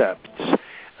concepts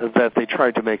that they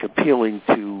tried to make appealing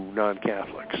to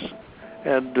non-Catholics,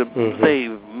 and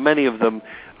many of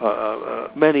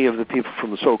the people from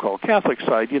the so-called Catholic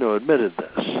side, admitted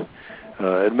this.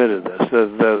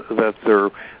 That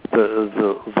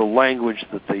the language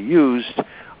that they used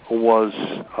was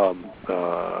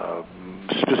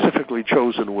specifically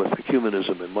chosen with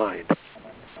ecumenism in mind.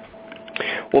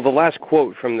 Well, the last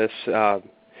quote from this the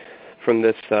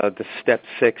step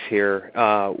 6 here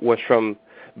was from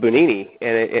Bugnini,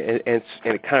 and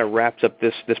it kind of wraps up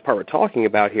this part we're talking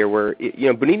about here, where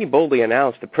Bugnini boldly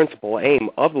announced the principal aim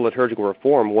of the liturgical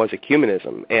reform was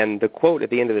ecumenism, and the quote at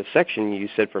the end of this section you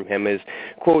said from him is,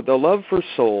 quote, "The love for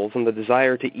souls and the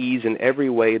desire to ease in every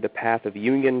way the path of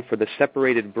union for the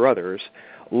separated brothers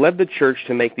led the Church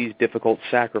to make these difficult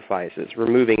sacrifices,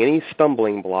 removing any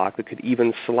stumbling block that could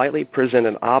even slightly present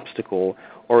an obstacle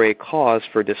or a cause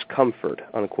for discomfort,"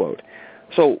 unquote.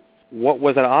 So what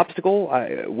was that obstacle?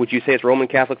 Would you say it's Roman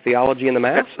Catholic theology in the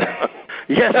Mass?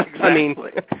 Yes, exactly. I mean,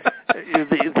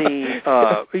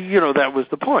 that was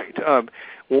the point.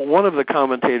 One of the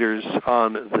commentators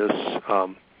on this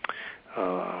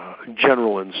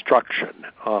general instruction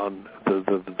on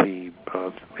the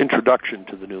introduction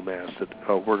to the new Mass that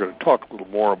we're going to talk a little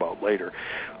more about later,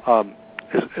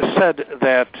 said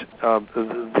that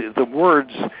the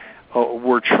words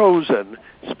were chosen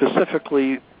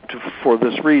specifically for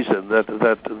this reason, that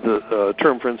the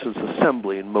term, for instance,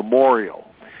 assembly and memorial,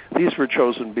 these were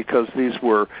chosen because these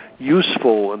were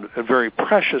useful and very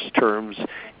precious terms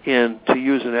to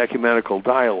use in ecumenical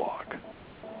dialogue.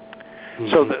 Mm-hmm.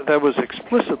 So that was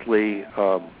explicitly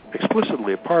a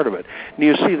part of it. And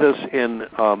you see this in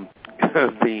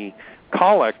the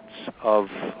collects of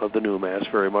the new Mass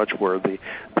very much, where the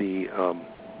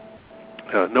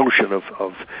notion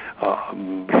of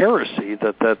heresy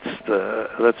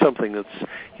that's something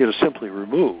that's simply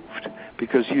removed,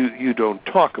 because you don't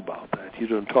talk about that. You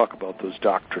don't talk about those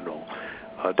doctrinal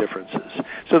differences.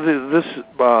 So this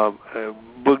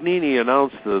Bugnini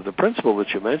announced the principle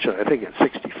that you mentioned, I think, in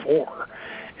 '64,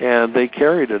 and they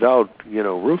carried it out,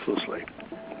 ruthlessly.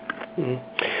 Mm-hmm.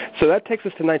 So that takes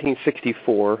us to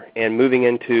 1964, and moving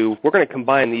into, we're going to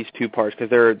combine these two parts because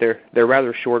they're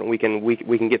rather short, and we can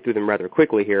get through them rather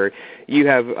quickly here. You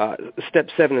have step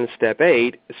 7 and step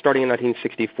 8, starting in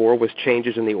 1964, was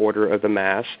changes in the order of the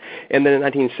Mass, and then in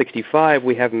 1965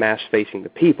 we have Mass facing the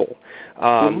people.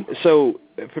 So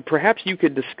perhaps you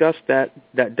could discuss that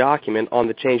document on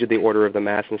the change of the order of the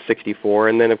Mass in 64,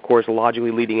 and then, of course,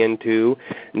 logically leading into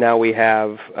now we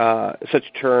have such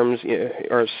terms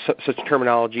or such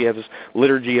terminology as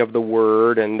liturgy of the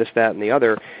Word and this, that, and the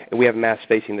other, and we have Mass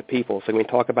facing the people. So can we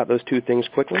talk about those two things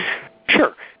quickly?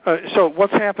 Sure. So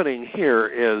what's happening here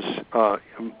is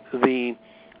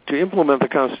to implement the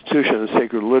Constitution and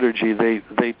Sacred Liturgy,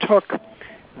 they took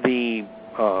the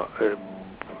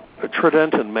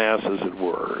Tridentine Mass, as it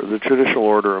were, the traditional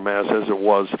order of Mass as it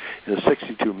was in the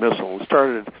 62 Missal, and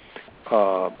started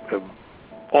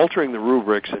altering the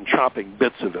rubrics and chopping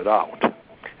bits of it out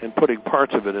and putting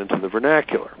parts of it into the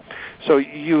vernacular. So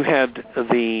you had at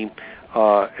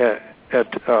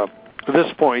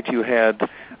this point you had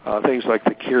things like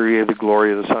the Kyrie, the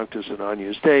Gloria, the Sanctus, and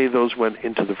Agnus Dei. Those went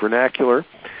into the vernacular.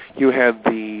 You had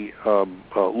the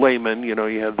layman, you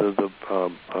had the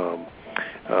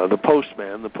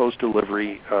postman, the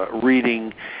post-delivery,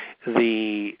 reading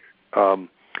the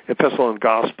Epistle and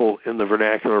Gospel in the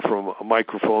vernacular from a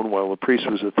microphone while the priest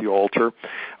was at the altar.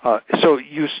 So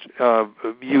you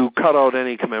cut out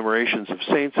any commemorations of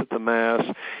saints at the Mass.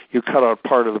 You cut out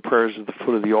part of the prayers at the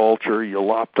foot of the altar. You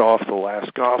lopped off the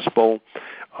last Gospel.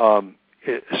 So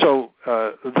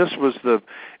this was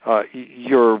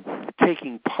you're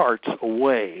taking parts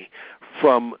away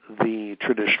from the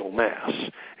traditional Mass,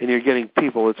 and you're getting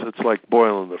people, it's like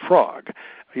boiling the frog.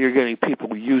 You're getting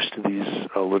people used to these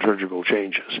liturgical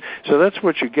changes. So that's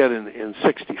what you get in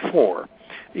 64,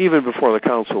 even before the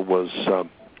council was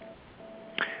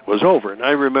over. And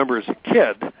I remember as a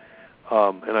kid,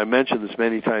 and I mentioned this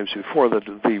many times before, that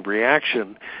the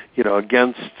reaction,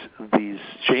 against these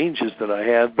changes that I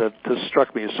had, that this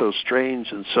struck me as so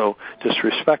strange and so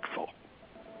disrespectful.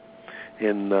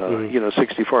 In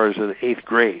 64, I was in 8th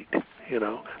grade.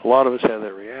 A lot of us had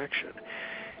that reaction,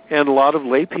 and a lot of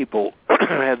lay people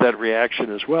had that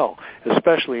reaction as well.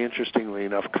 Especially, interestingly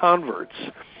enough, converts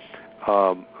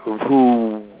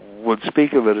who would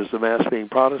speak of it as the Mass being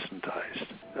Protestantized.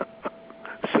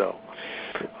 So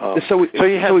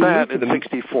you had that in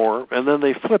 64, and then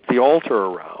they flipped the altar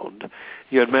around.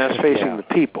 You had Mass facing the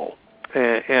people,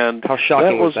 and how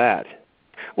shocking was that?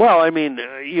 Well, I mean,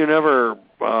 you never.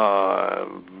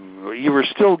 You were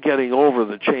still getting over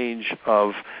the change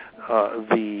of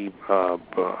the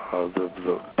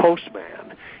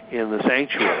postman in the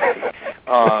sanctuary.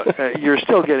 You're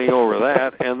still getting over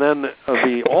that, and then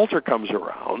the altar comes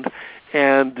around,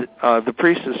 and the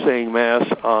priest is saying Mass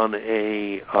on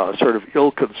a sort of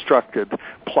ill-constructed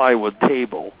plywood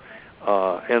table.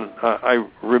 And I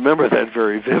remember that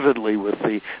very vividly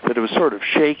that it was sort of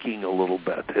shaking a little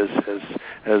bit as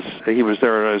he was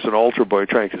there as an altar boy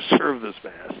trying to serve this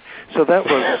Mass. So that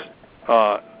was,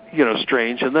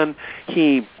 strange. And then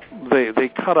they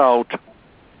cut out,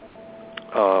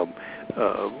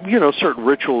 certain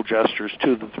ritual gestures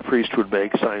too that the priest would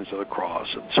make, signs of the cross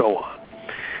and so on.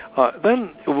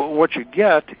 Then what you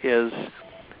get is,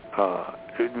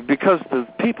 because the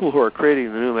people who are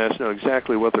creating the new Mass know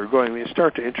exactly what they're going, they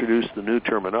start to introduce the new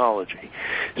terminology.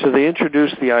 So they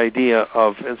introduce the idea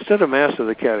of, instead of Mass of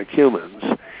the Catechumens,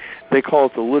 they call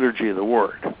it the Liturgy of the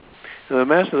Word. And the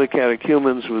Mass of the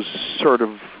Catechumens was sort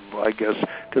of, I guess,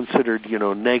 considered,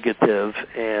 negative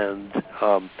and,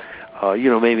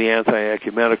 maybe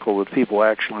anti-ecumenical, that people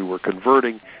actually were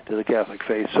converting to the Catholic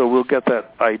faith. So we'll get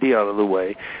that idea out of the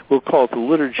way. We'll call it the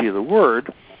Liturgy of the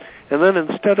Word. And then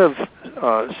instead of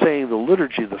saying the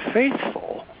Liturgy of the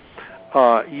Faithful,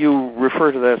 you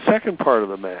refer to that second part of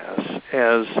the Mass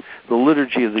as the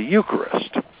Liturgy of the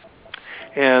Eucharist.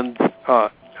 And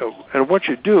what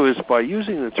you do is, by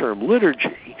using the term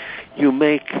liturgy, you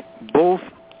make both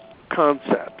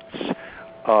concepts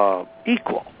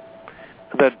equal.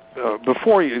 That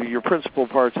before your principal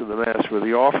parts of the Mass were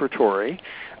the offertory,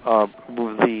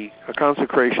 the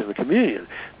consecration, the communion.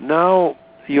 Now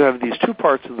you have these two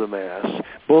parts of the Mass,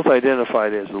 both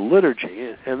identified as the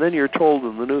liturgy, and then you're told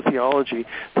in the new theology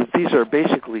that these are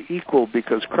basically equal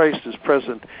because Christ is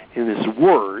present in His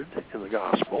Word, in the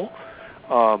Gospel,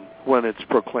 when it's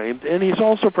proclaimed, and He's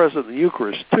also present in the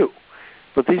Eucharist too.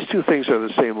 But these two things are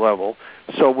the same level,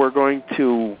 so we're going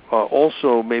to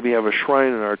also maybe have a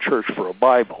shrine in our church for a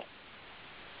Bible.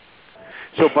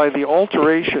 So by the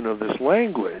alteration of this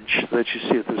language that you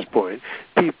see at this point,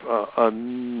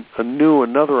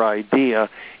 another idea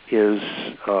is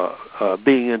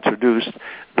being introduced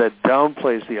that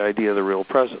downplays the idea of the real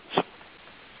presence.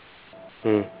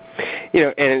 And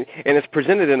it's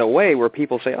presented in a way where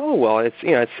people say, "Oh, well, it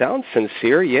sounds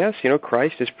sincere. Yes,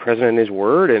 Christ is present in His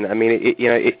Word," and I mean,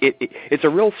 it's a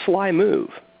real sly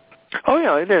move. Oh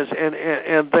yeah, it is, and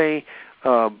they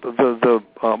the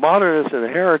modernists and the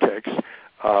heretics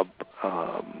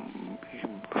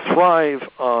thrive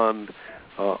on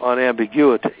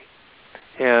ambiguity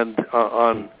and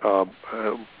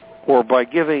or by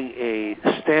giving a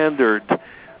standard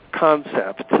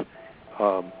concept,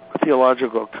 a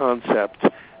theological concept,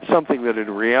 something that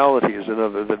in reality is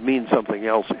another, that means something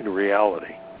else in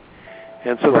reality.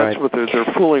 And so that's what they're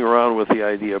fooling around with, the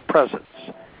idea of presence.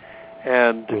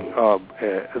 And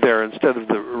there, instead of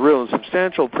the real and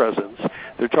substantial presence,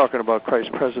 they're talking about Christ's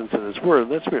presence in His Word,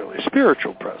 and that's merely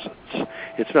spiritual presence.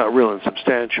 It's not real and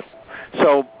substantial.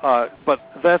 So, but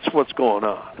that's what's going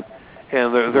on.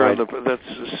 And they're on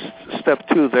that's step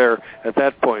 2 there at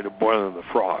that point of boiling the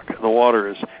frog. And the water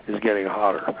is getting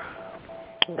hotter.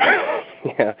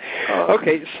 Yeah.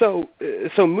 Okay. So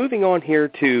moving on here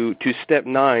to step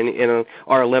 9 in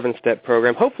our 11-step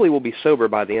program. Hopefully, we'll be sober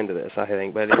by the end of this, I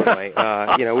think. But anyway,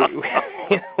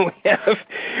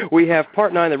 we have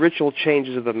part 9, the ritual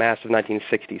changes of the Mass of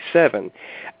 1967.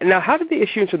 Now, how did the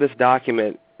issuance of this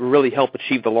document really help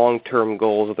achieve the long-term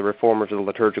goals of the reformers of the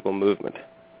liturgical movement?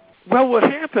 Well, what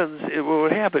would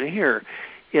happen here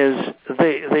is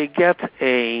they get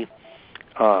a.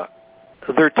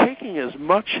 They're taking as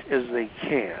much as they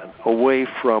can away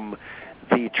from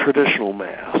the traditional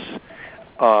Mass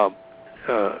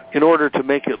in order to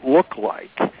make it look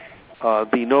like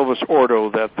the Novus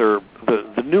Ordo, that they're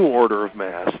the new order of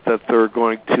Mass that they're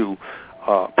going to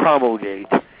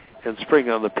promulgate and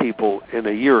spring on the people in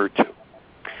a year or two.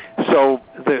 So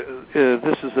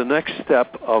this is the next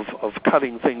step of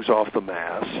cutting things off the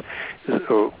Mass,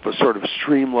 sort of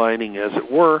streamlining, as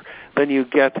it were. Then you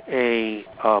get a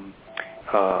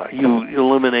you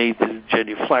eliminate the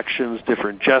genuflections,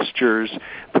 different gestures.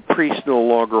 The priest no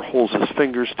longer holds his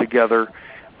fingers together.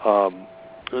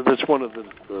 That's one of the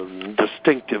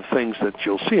distinctive things that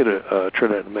you'll see at a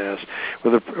Tridentine Mass,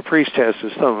 where the priest has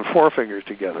his thumb and forefingers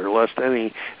together, lest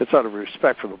it's out of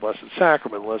respect for the Blessed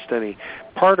Sacrament, lest any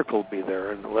particle be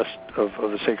there, and lest of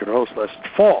the Sacred Host, lest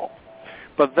it fall.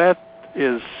 But that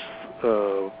is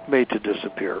made to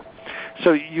disappear.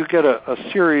 So you get a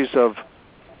series of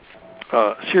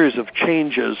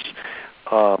changes,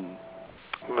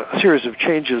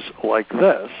 like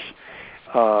this,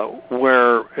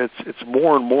 where it's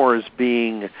more and more is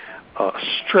being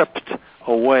stripped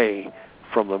away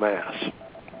from the Mass.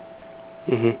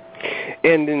 Mm-hmm.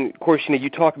 And then, of course, you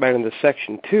talk about in the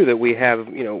section 2 that we have,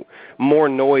 more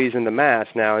noise in the Mass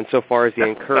now, insofar as the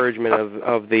encouragement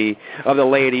of the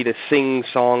laity to sing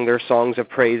their songs of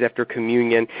praise after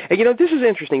communion. And this is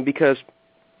interesting because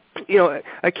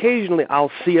occasionally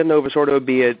I'll see a Novus Ordo,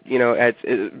 be it at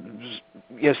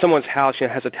someone's house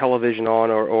has a television on,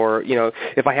 or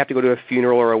if I have to go to a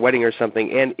funeral or a wedding or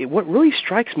something. And what really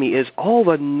strikes me is all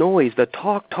the noise, the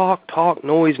talk,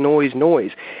 noise.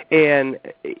 And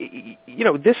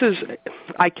this is,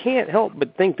 I can't help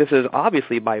but think this is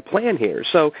obviously by plan here.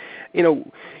 So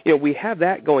we have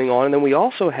that going on, and then we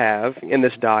also have in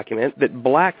this document that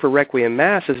black for Requiem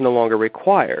Mass is no longer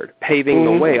required, paving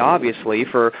the way, obviously,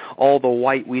 for all the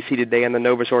white we see today in the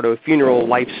Novus Ordo funeral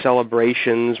life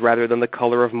celebrations, rather than the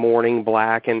color of mourning,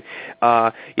 black, and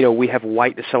we have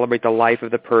white to celebrate the life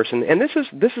of the person. And this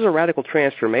is a radical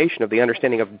transformation of the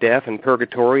understanding of death and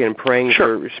purgatory and prayers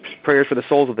for the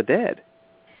souls of the dead.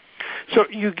 So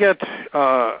you get, there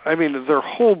are a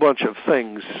whole bunch of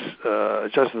things,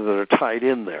 Justin, that are tied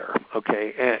in there,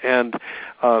 okay? And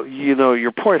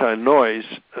your point on noise,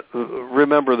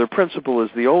 remember the principle is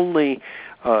the only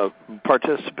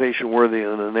participation worthy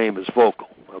in the name is vocal,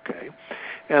 okay?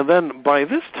 And then by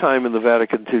this time in the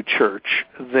Vatican II Church,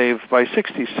 by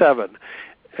 67,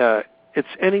 it's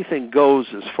anything goes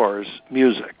as far as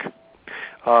music.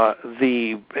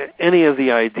 Any of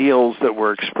the ideals that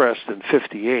were expressed in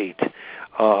 58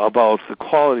 about the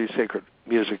quality sacred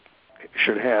music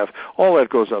should have, all that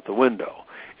goes out the window,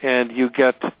 and you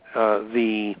get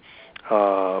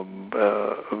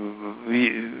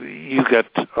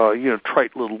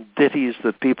trite little ditties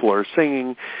that people are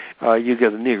singing. You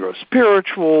get the Negro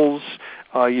spirituals.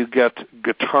 You get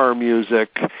guitar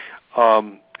music.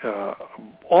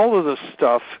 All of this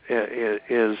stuff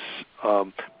is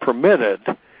permitted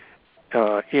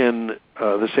in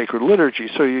the sacred liturgy.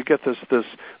 So you get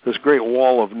this great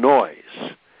wall of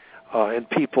noise, and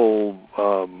people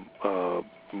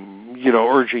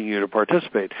urging you to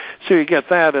participate. So you get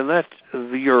that, and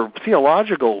your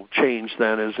theological change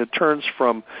then is it turns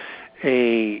from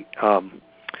a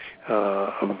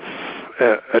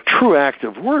true act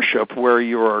of worship where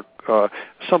you're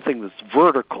something that's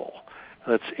vertical,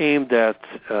 that's aimed at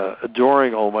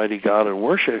adoring Almighty God and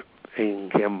worshiping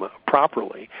Him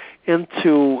properly,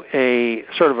 into a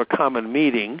sort of a common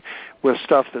meeting with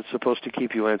stuff that's supposed to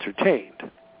keep you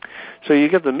entertained. So you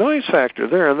get the noise factor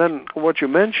there, and then what you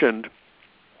mentioned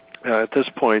at this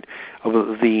point of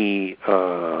the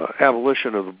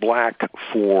abolition of the black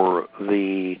for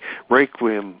the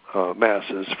requiem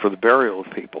masses for the burial of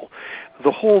people.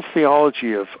 The whole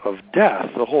theology of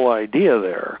death, the whole idea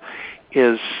there,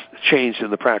 is changed in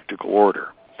the practical order.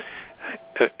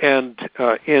 And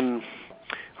in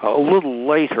a little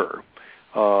later,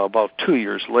 about 2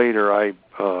 years later, I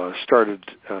started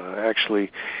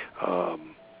actually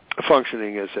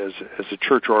functioning as a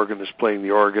church organist, playing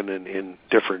the organ in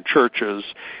different churches,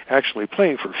 actually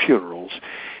playing for funerals.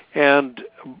 And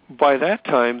by that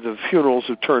time, the funerals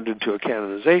have turned into a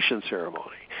canonization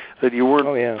ceremony, that you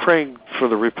weren't praying for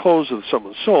the repose of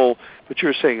someone's soul, but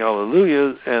you're saying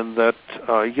hallelujah, and that,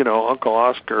 Uncle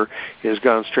Oscar has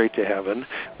gone straight to heaven,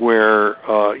 where,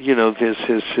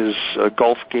 his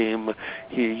golf game,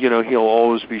 he'll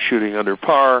always be shooting under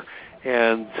par,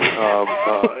 and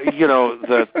he'll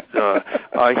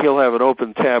have an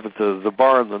open tab at the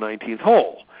bar on the 19th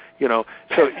hole. So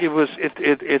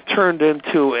it turned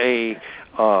into a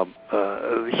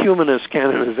humanist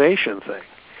canonization thing,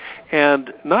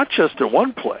 and not just in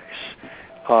one place.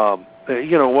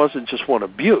 It wasn't just one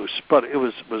abuse, but it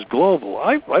was global.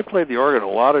 I played the organ in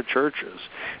a lot of churches,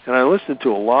 and I listened to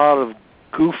a lot of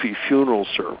goofy funeral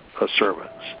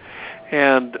sermons.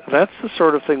 And that's the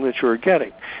sort of thing that you were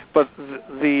getting. But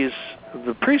the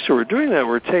priests who were doing that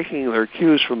were taking their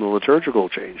cues from the liturgical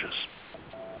changes.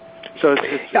 So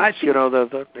it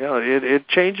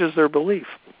changes their belief.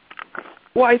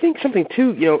 Well, I think something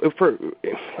too.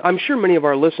 I'm sure many of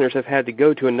our listeners have had to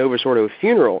go to a Novus Ordo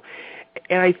funeral,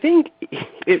 and I think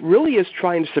it really is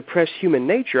trying to suppress human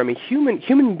nature. I mean,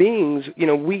 human beings.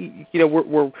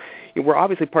 We're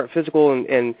obviously part physical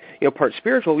and part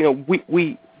spiritual.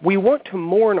 We want to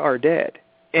mourn our dead,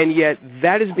 and yet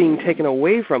that is being taken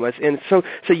away from us. And so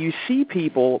you see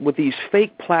people with these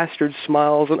fake plastered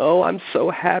smiles and, oh, I'm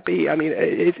so happy. I mean,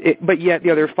 but yet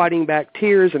they're fighting back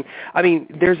tears. And I mean,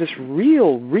 there's this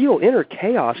real inner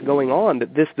chaos going on,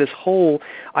 that this whole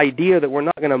idea that we're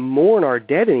not going to mourn our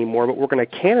dead anymore, but we're going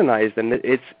to canonize them.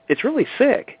 It's really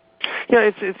sick.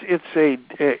 Yeah,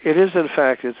 it is in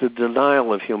fact it's a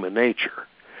denial of human nature.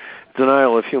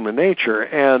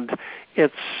 And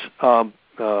it's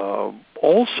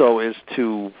also is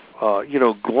to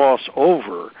gloss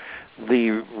over the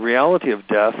reality of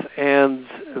death and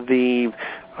the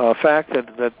fact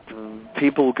that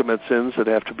people commit sins that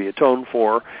have to be atoned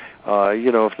for,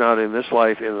 if not in this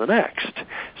life, in the next.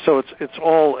 So it's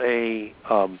all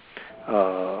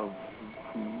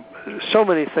so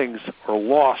many things are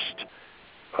lost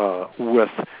with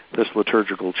this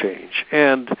liturgical change,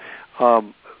 and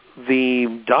the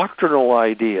doctrinal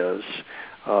ideas.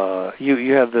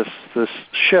 You had this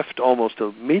shift almost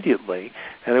immediately,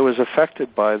 and it was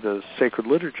affected by the sacred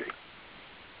liturgy.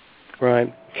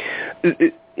 Right.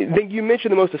 You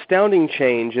mentioned the most astounding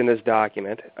change in this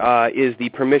document is the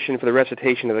permission for the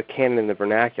recitation of the canon in the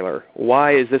vernacular.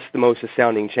 Why is this the most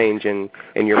astounding change in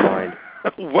your mind?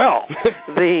 Well,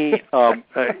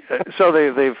 so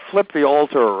they've flipped the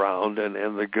altar around,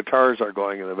 and the guitars are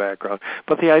going in the background.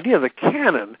 But the idea of the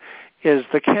canon is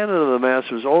the canon of the Mass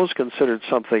was always considered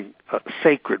something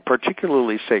sacred,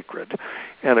 particularly sacred,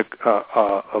 and a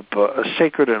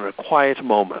sacred and a quiet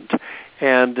moment.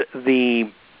 And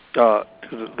the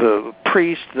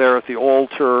priest there at the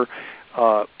altar,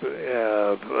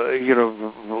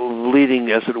 leading,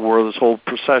 as it were, this whole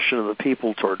procession of the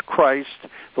people toward Christ,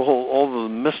 all the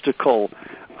mystical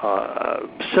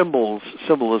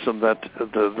symbolism, that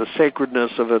the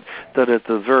sacredness of it, that at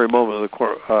the very moment of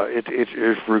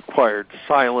it required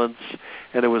silence,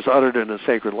 and it was uttered in a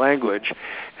sacred language.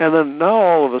 And then now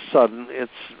all of a sudden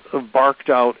it's barked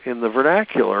out in the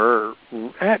vernacular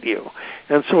at you.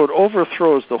 And so it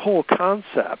overthrows the whole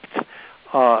concept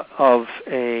of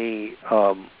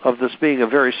this being a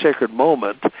very sacred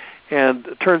moment, and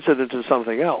turns it into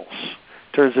something else.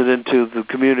 Turns it into the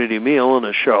community meal and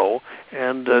a show,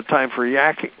 and time for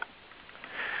yakking,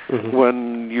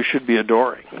 when you should be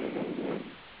adoring.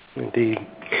 Indeed.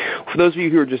 For those of you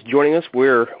who are just joining us,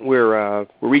 we're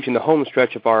reaching the home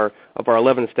stretch of our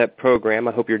 11-step program.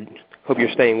 I hope you're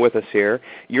staying with us here.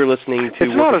 You're listening to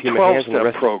It's not a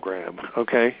 12-step program,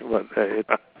 okay?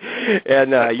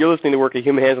 And you're listening to Work of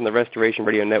Human Hands on the Restoration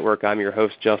Radio Network. I'm your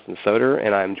host, Justin Soder,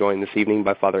 and I'm joined this evening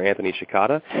by Father Anthony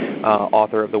Cekada,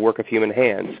 author of The Work of Human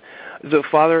Hands. So,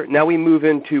 Father, now we move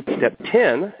into step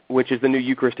 10, which is the New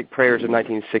Eucharistic Prayers of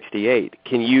 1968.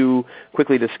 Can you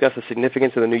quickly discuss the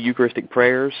significance of the New Eucharistic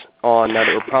Prayers that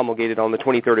were promulgated on the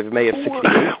 23rd of May of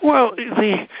 68? Well,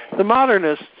 the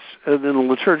modernists in the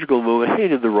liturgical movement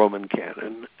hated the Roman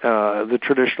canon, the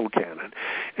traditional canon,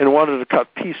 and wanted to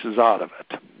cut pieces out of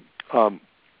it.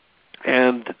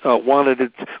 And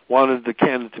wanted the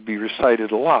canon to be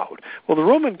recited aloud. Well, the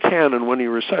Roman canon, when he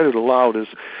recited aloud, is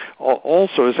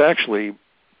actually,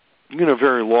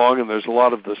 very long, and there's a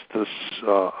lot of this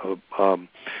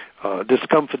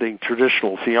discomforting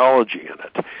traditional theology in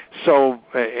it. So,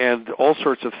 and all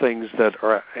sorts of things that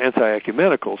are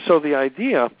anti-ecumenical. So the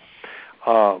idea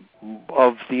of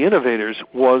the innovators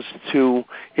was to,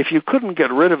 if you couldn't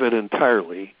get rid of it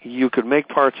entirely, you could make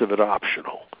parts of it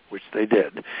optional, which they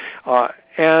did.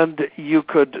 And you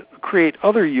could create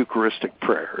other Eucharistic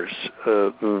prayers,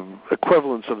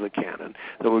 equivalents of the canon,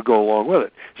 that would go along with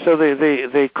it. So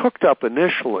they cooked up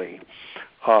initially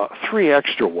 3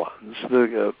 extra ones.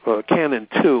 The Canon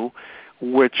 2,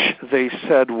 which they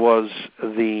said was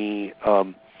the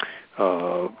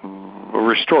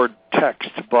restored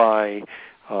text by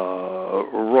a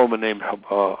Roman named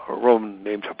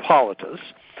Hippolytus.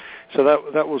 So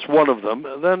that was one of them.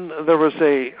 And then there was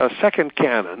a second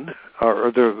canon,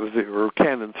 or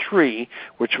Canon 3,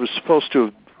 which was supposed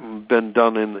to have been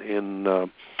done in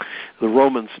the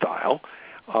Roman style.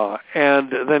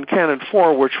 And then Canon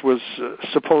 4, which was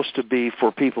supposed to be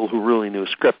for people who really knew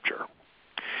Scripture.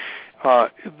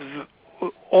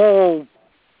 All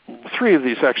 3 of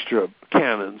these extra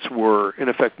canons were, in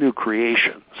effect, new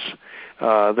creations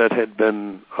that had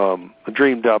been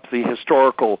dreamed up. The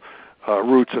historical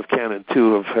roots of Canon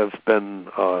 2 have been,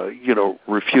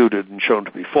 refuted and shown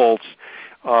to be false.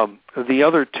 The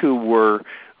other 2 were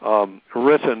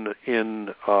written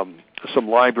in some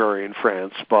library in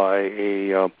France by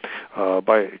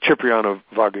Cipriano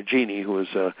Vargagini, who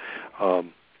was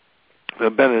a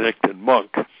Benedictine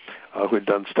monk who had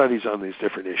done studies on these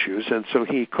different issues, and so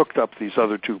he cooked up these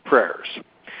other 2 prayers.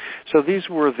 So these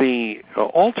were the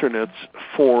alternates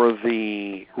for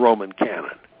the Roman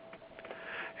canon.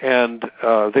 And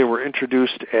they were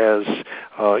introduced as,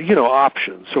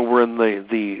 options. So we're in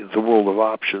the world of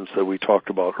options that we talked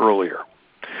about earlier.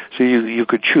 So you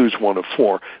could choose one of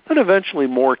 4. Then eventually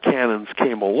more canons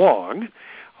came along.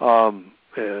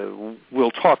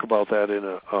 We'll talk about that in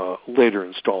a later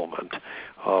installment,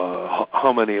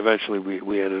 how many eventually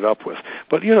we ended up with.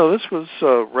 But, this was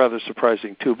rather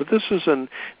surprising, too. But this was in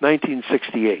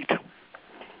 1968.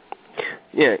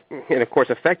 Yeah, and of course,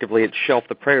 effectively, it shelved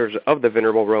the prayers of the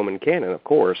Venerable Roman Canon, of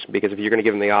course, because if you're going to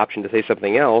give them the option to say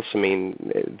something else,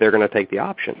 they're going to take the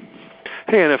option.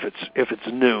 Hey, and if it's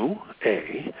new,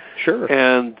 sure,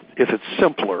 and if it's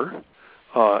simpler,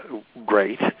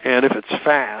 great, and if it's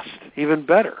fast, even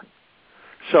better.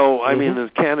 So, the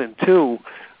Canon 2,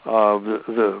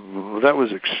 that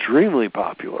was extremely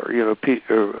popular.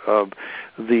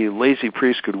 The lazy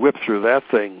priest could whip through that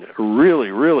thing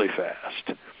really, really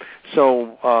fast.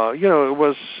 So, it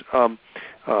was,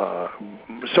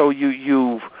 so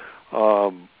you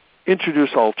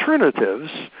introduce alternatives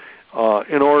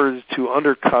in order to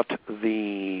undercut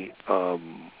the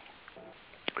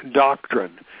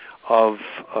doctrine of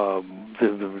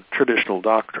the traditional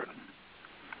doctrine.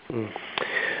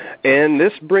 And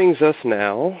this brings us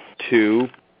now to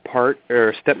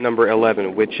step number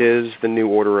 11, which is the New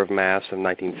Order of Mass of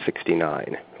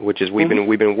 1969, which is we've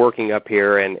been working up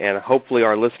here, and hopefully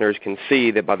our listeners can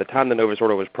see that by the time the Novus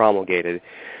Ordo was promulgated,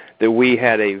 that we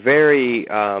had a very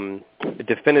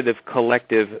definitive,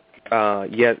 collective,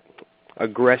 yet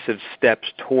aggressive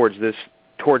steps towards this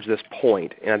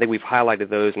point, and I think we've highlighted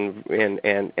those and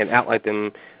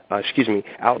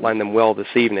outlined them well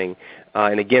this evening.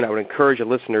 And again, I would encourage the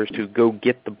listeners to go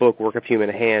get the book, Work of Human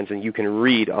Hands, and you can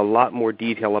read a lot more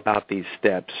detail about these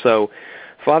steps. So,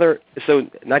 Father,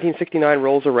 1969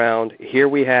 rolls around. Here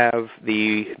we have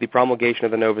the promulgation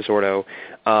of the Novus Ordo.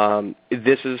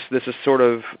 This is sort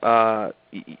of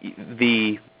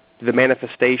the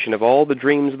manifestation of all the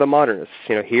dreams of the modernists.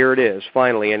 Here it is,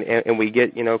 finally, and we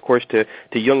get, of course, to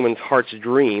Jungmann's heart's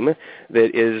dream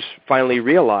that is finally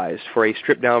realized for a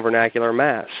stripped-down vernacular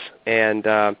Mass. And,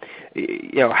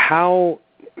 how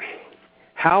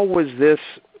was this,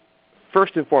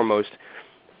 first and foremost,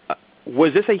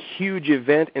 was this a huge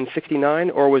event in 69,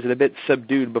 or was it a bit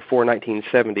subdued before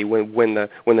 1970 when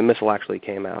the missal actually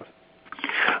came out?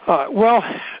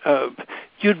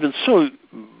 You'd been so...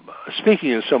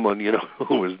 Speaking as someone,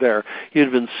 who was there,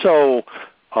 you'd been so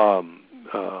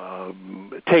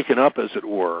taken up, as it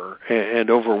were,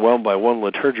 and overwhelmed by one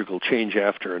liturgical change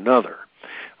after another.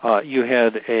 You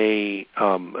had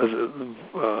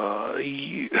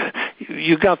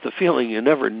you got the feeling you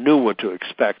never knew what to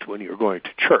expect when you were going to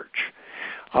church.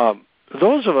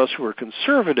 Those of us who were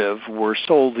conservative were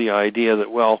sold the idea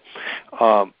that,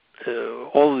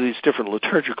 all of these different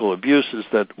liturgical abuses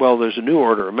that, well, there's a new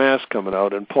order of Mass coming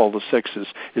out, and Paul VI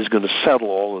is going to settle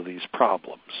all of these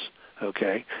problems.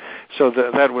 Okay, so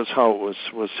that was how it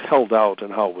was held out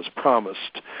and how it was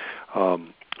promised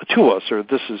to us, or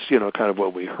this is kind of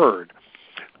what we heard.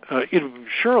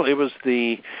 Surely it was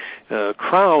the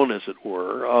crown, as it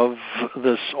were, of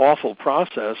this awful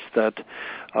process that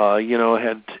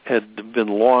had been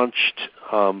launched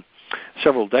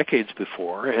several decades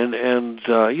before, and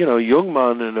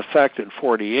Jungmann, in effect, in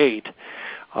 1948.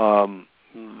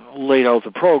 Laid out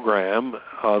the program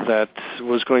that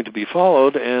was going to be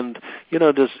followed, and in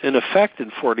effect in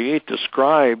 1948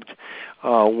 described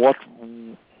what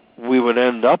we would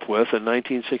end up with in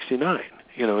 1969.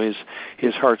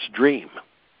 His heart's dream.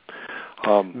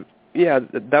 Yeah,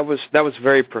 that was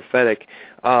very prophetic.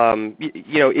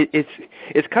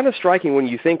 It's kind of striking when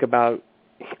you think about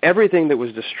everything that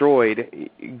was destroyed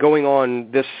going on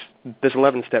this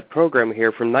 11-step program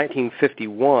here from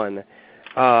 1951.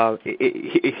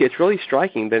 It's really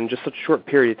striking that in just such a short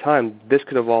period of time, this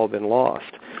could have all been lost.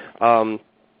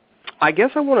 I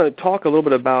guess I want to talk a little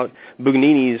bit about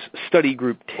Bugnini's Study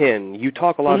Group 10. You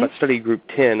talk a lot about Study Group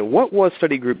 10. What was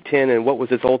Study Group 10, and what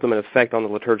was its ultimate effect on the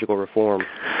liturgical reform?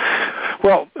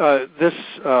 Well, this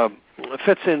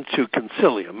fits into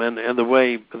Concilium, and the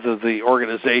way the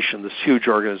organization, this huge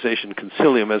organization,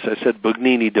 Concilium, as I said,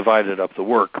 Bugnini divided up the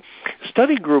work.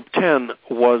 Study Group 10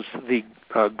 was the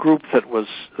group that was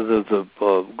the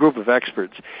group of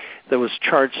experts that was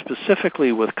charged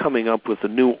specifically with coming up with the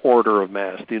new order of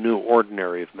Mass, the new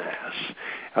ordinary of Mass,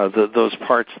 those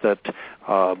parts that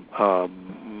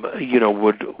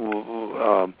would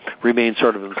remain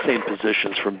sort of in the same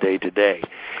positions from day to day.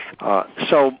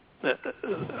 So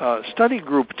Study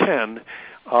Group 10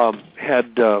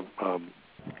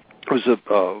 was a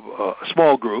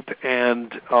small group,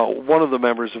 and one of the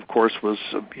members, of course, was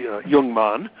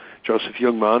Jungmann, Joseph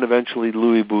Jungmann. Eventually,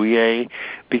 Louis Bouillet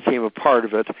became a part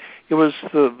of it. It was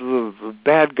the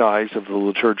bad guys of the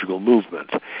liturgical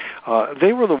movement.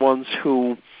 They were the ones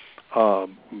who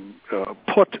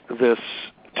put this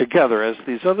together, as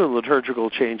these other liturgical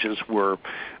changes were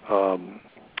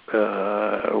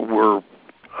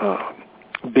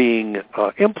being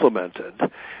implemented.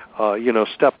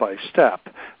 Step by step.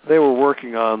 They were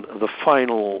working on the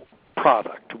final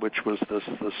product, which was this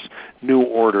new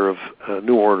order of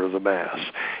the Mass.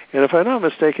 And if I'm not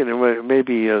mistaken, it may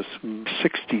be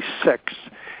 1966.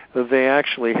 They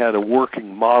actually had a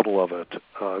working model of it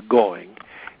going,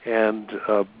 and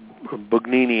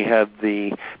Bugnini had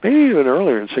maybe even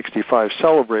earlier in 1965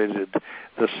 celebrated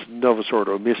this Novus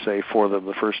Ordo Missae for them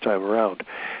the first time around.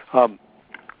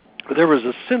 There was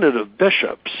a synod of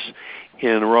bishops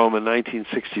in Rome in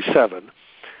 1967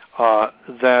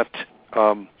 that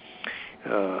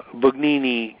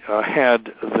Bugnini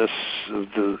had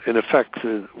in effect,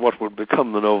 what would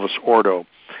become the Novus Ordo.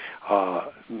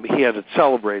 He had it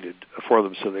celebrated for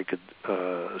them so they could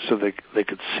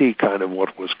see kind of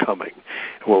what was coming,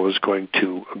 what was going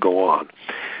to go on.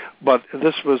 But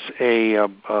this was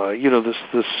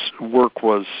this work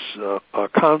was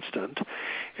constant,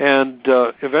 and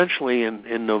eventually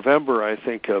in November, I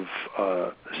think, of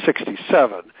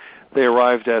 1967, they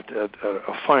arrived at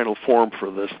a final form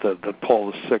for this that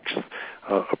Paul VI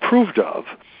approved of,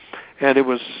 and it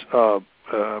was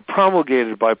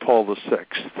promulgated by Paul VI,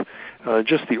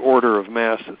 just the order of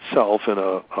Mass itself in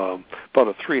about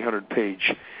a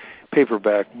 300-page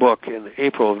paperback book in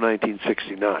April of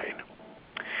 1969.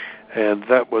 And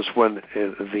that was when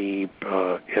it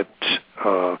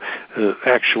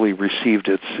actually received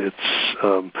its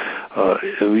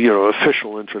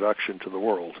official introduction to the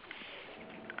world.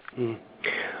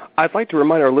 I'd like to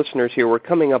remind our listeners here, we're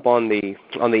coming up on the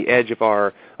edge of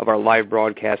our live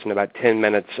broadcast in about 10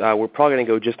 minutes. We're probably going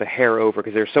to go just a hair over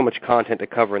because there's so much content to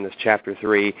cover in this Chapter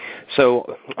 3.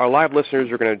 So our live listeners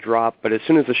are going to drop, but as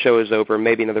soon as the show is over,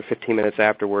 maybe another 15 minutes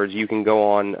afterwards, you can go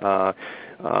on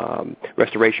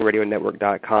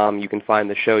RestorationRadioNetwork.com. You can find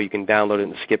the show, you can download it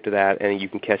and skip to that, and you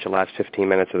can catch the last 15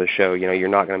 minutes of the show. You're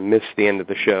not going to miss the end of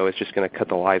the show. It's just going to cut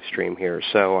the live stream here.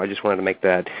 So I just wanted to make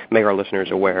our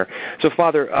listeners aware. So,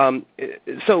 Father,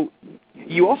 so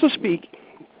you also speak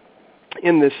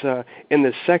in this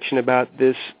section about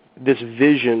this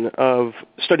vision of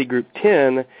Study Group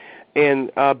 10,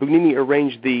 and Bugnini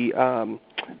arranged the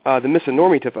Missa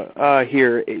Normativa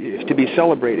here to be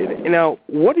celebrated. Now,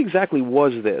 what exactly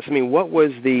was this? I mean, what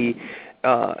was the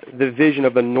vision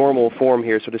of the normal form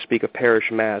here, so to speak, of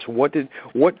parish mass? What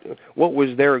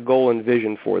was their goal and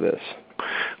vision for this?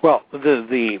 Well,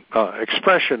 the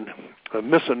expression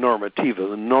Missa Normativa,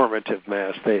 the normative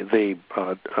mass, they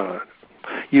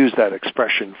use that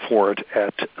expression for it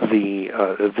at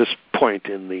this point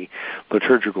in the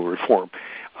liturgical reform.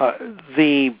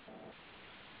 The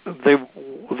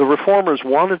reformers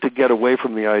wanted to get away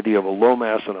from the idea of a low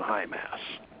mass and a high mass,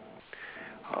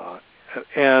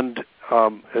 and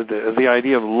the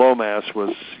idea of low mass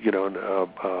was,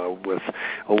 with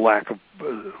a lack of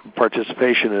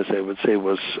participation, as they would say,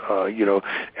 was,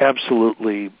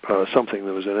 absolutely something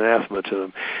that was an anathema to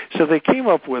them. So they came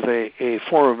up with a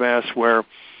form of mass where,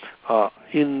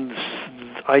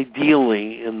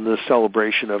 ideally in the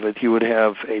celebration of it, you would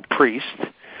have a priest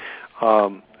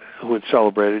who would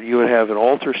celebrate it. You would have an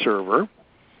altar server.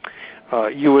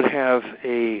 You would have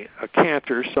a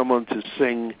cantor, someone to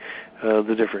sing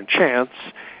the different chants,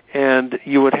 and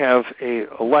you would have a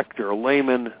lector, a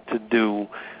layman, to do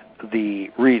the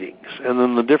readings. And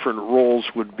then the different roles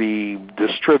would be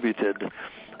distributed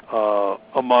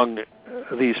among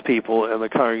these people, and the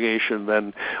congregation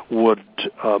then would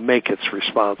make its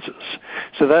responses.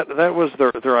 So that was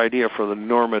their idea for the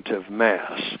normative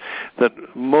Mass, that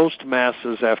most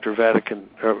Masses after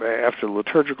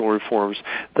liturgical reforms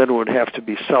then would have to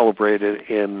be celebrated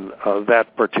in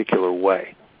that particular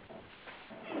way.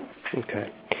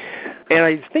 Okay. And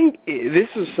I think this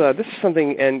is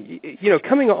something, and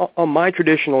coming on my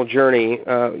traditional journey,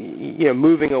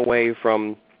 moving away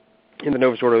from in the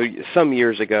Novus Ordo some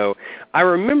years ago, I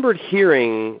remembered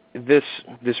hearing this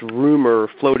rumor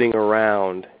floating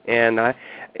around, and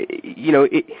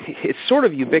it's sort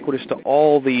of ubiquitous to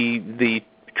all the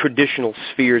traditional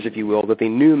spheres, if you will, that the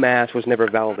new Mass was never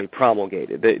validly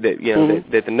promulgated.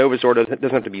 That the Novus Ordo doesn't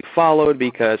have to be followed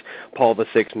because Paul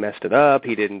VI messed it up.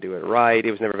 He didn't do it right. It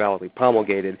was never validly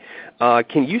promulgated.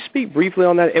 Can you speak briefly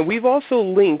on that? And we've also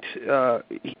linked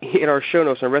in our show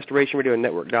notes on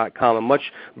RestorationRadioNetwork.com a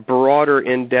much broader,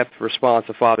 in-depth response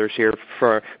of Father's here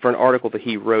for an article that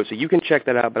he wrote. So you can check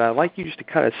that out. But I'd like you just to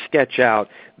kind of sketch out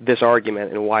this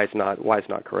argument and why it's not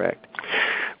correct.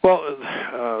 Well,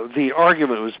 the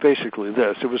argument was basically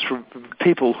this. It was for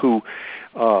people who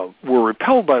were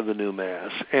repelled by the new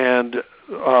Mass, and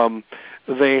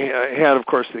they had, of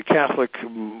course, the Catholic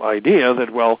idea that,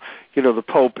 the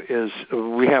Pope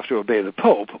we have to obey the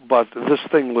Pope, but this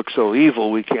thing looks so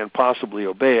evil we can't possibly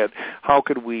obey it. How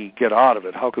could we get out of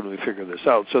it? How could we figure this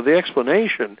out? So the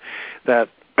explanation that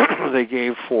they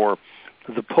gave for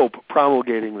the Pope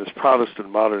promulgating this Protestant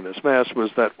modernist Mass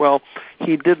was that,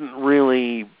 he didn't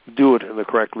really do it in the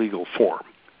correct legal form.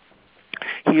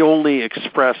 He only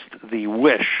expressed the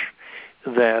wish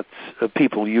that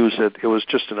people use it. It was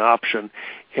just an option,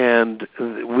 and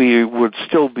we would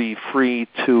still be free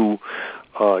to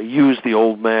use the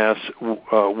old Mass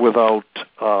without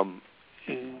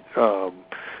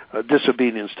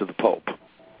disobedience to the Pope,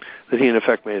 that he in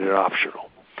effect made it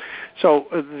optional. So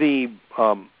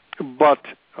but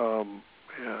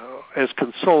as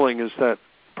consoling as that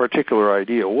particular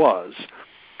idea was,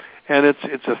 and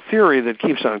it's a theory that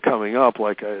keeps on coming up,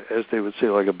 as they would say,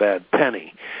 like a bad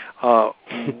penny.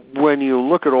 When you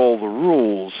look at all the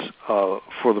rules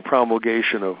for the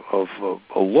promulgation of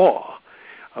a law,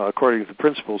 according to the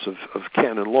principles of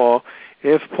canon law,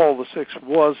 if Paul VI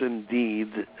was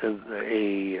indeed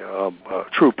a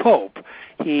true Pope,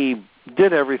 he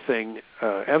did everything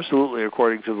absolutely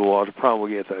according to the law to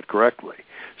promulgate that correctly.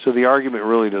 So the argument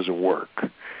really doesn't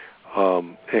work.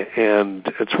 And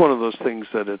it's one of those things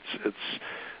that it's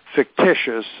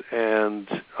fictitious, and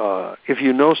if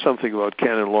you know something about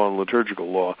canon law and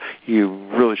liturgical law, you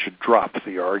really should drop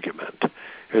the argument.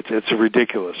 It's a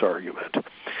ridiculous argument.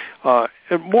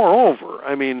 And moreover,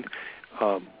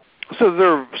 so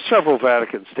there are several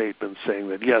Vatican statements saying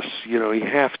that, yes, you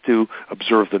have to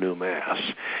observe the new Mass.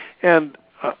 And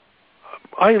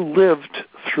I lived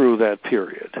through that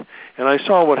period, and I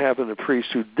saw what happened to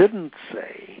priests who didn't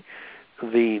say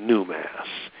the new Mass.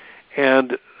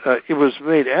 And it was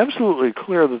made absolutely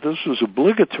clear that this was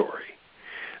obligatory,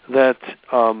 that,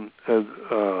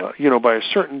 by a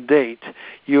certain date,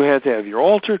 you had to have your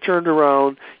altar turned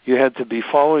around, you had to be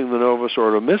following the Novus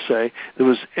Ordo Missae. There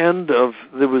was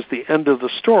the end of the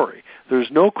story. There's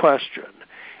no question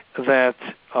that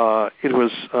it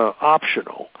was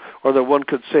optional, or that one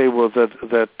could say,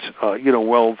 the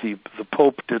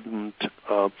Pope didn't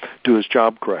do his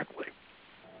job correctly.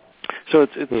 So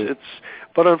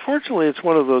but unfortunately, it's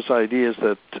one of those ideas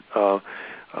that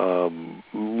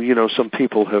some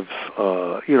people have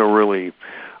really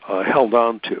held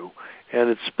on to, and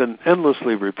it's been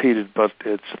endlessly repeated, but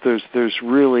there's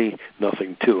really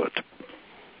nothing to it.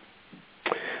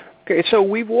 Okay, so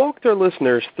we've walked our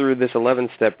listeners through this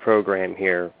 11-step program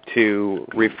here to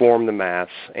reform the Mass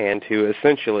and to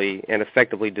essentially and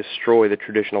effectively destroy the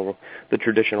traditional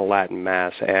Latin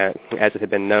Mass as it had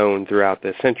been known throughout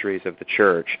the centuries of the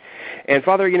Church. And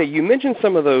Father, you mentioned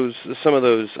some of those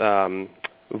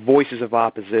voices of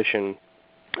opposition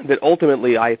that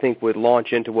ultimately I think would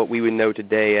launch into what we would know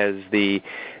today as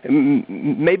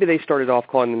maybe they started off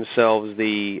calling themselves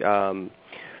the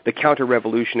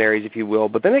counter-revolutionaries, if you will,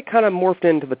 but then it kind of morphed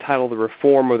into the title of the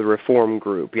Reform or the Reform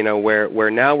Group, where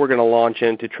now we're going to launch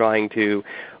into trying to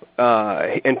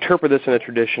interpret this in a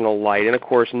traditional light. And of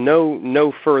course,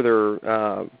 no further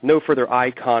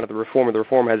icon of the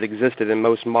Reform has existed in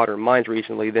most modern minds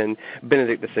recently than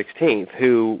Benedict XVI,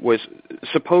 who was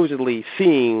supposedly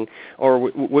seeing, or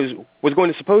was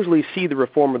going to supposedly see the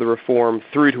Reform of the Reform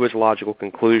through to its logical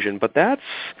conclusion. But that's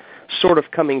sort of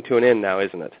coming to an end now,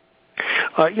 isn't it?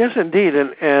 Yes, indeed,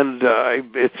 and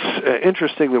it's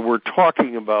interesting that we're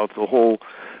talking about the whole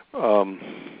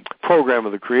program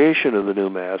of the creation of the new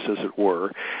Mass, as it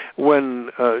were,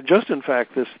 when just in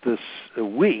fact this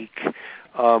week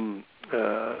there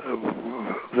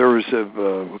was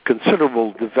a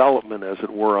considerable development, as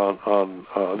it were, on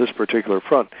this particular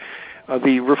front.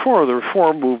 The Reform of the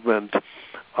Reform movement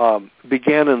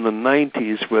began in the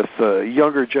 90s with a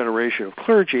younger generation of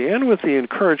clergy and with the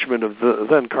encouragement of the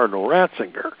then Cardinal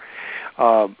Ratzinger,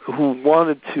 who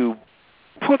wanted to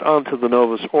put onto the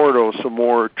Novus Ordo some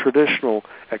more traditional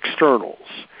externals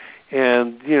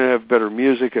and have better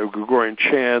music, have Gregorian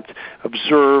chant,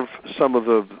 observe some of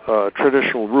the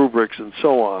traditional rubrics and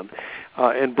so on,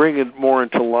 and bring it more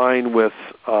into line with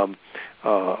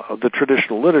the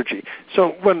traditional liturgy.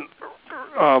 So when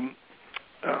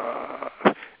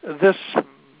this,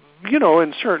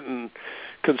 in certain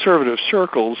conservative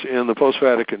circles in the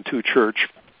post-Vatican II Church,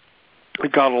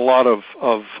 it got a lot of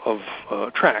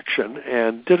traction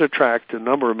and did attract a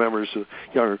number of members of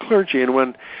younger clergy. And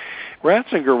when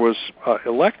Ratzinger was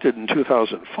elected in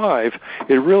 2005,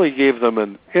 it really gave them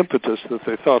an impetus that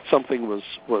they thought something was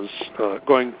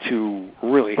going to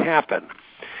really happen.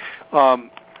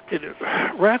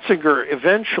 Ratzinger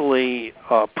eventually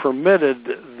permitted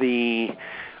the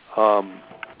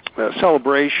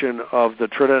celebration of the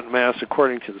Trident Mass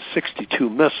according to the 62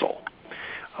 Missal.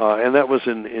 And that was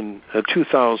in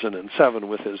 2007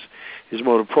 with his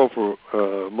motu proprio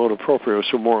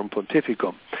Summorum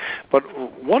Pontificum. But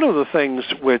one of the things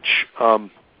which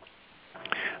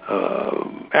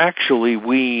actually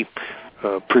we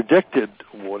predicted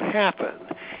would happen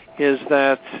is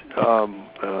that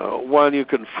while you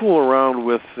can fool around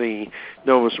with the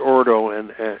Novus Ordo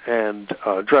and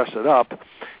dress it up,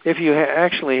 if you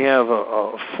actually have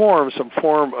some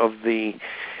form of the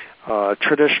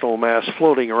traditional Mass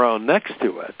floating around next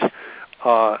to it,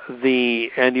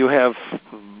 and you have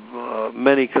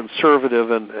many conservative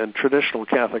and traditional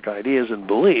Catholic ideas and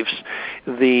beliefs,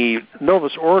 the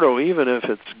Novus Ordo, even if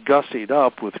it's gussied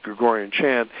up with Gregorian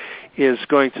chant, is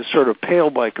going to sort of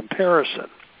pale by comparison.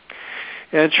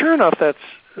 And sure enough, that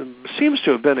seems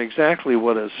to have been exactly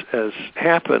what has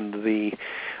happened in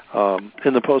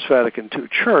the post-Vatican II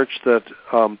Church, that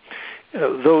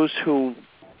those who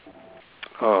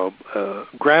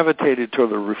gravitated toward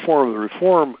the Reform of the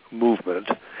Reform movement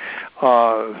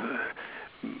saw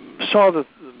that,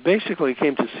 basically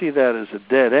came to see that as a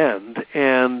dead end,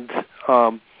 and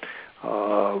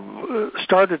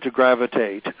started to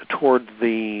gravitate toward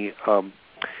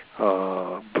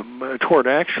toward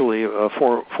actually a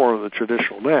form of the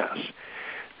traditional Mass.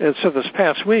 And so this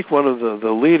past week, one of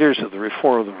the leaders of the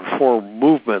Reform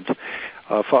movement,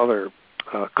 Father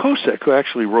Kosek, who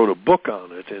actually wrote a book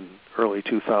on it in early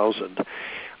 2000,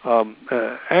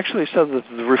 actually said that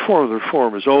the Reform of the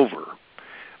Reform is over,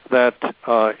 that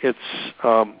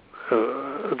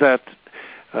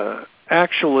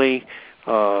actually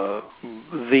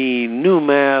the new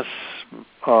Mass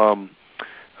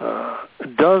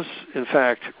does in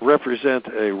fact represent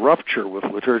a rupture with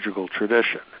liturgical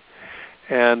tradition,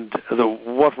 and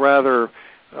what rather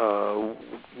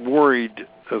worried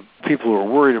people who are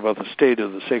worried about the state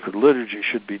of the sacred liturgy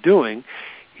should be doing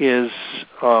is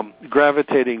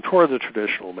gravitating toward the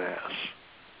traditional Mass.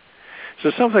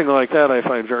 So something like that I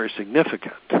find very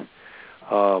significant.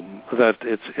 That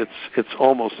it's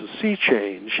almost a sea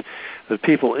change, that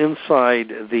people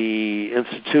inside the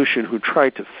institution who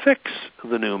tried to fix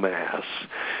the new Mass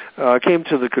came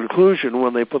to the conclusion,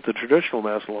 when they put the traditional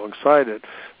Mass alongside it,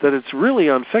 that it's really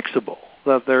unfixable,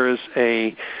 that there is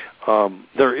a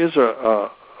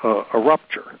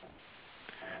rupture.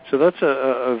 So that's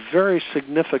a very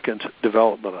significant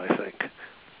development, I think.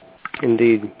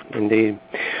 Indeed, indeed.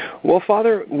 Well,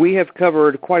 Father, we have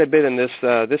covered quite a bit in this.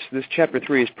 This chapter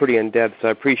 3 is pretty in depth. So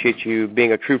I appreciate you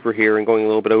being a trooper here and going a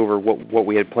little bit over what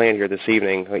we had planned here this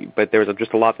evening. But there was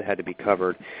just a lot that had to be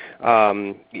covered.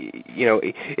 In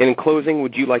closing,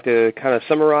 would you like to kind of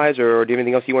summarize, or do you have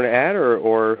anything else you want to add,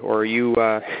 or are you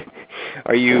do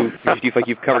you feel like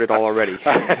you've covered it all already?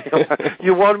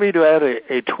 You want me to add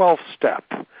a 12th step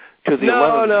to the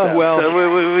 11th step? Well,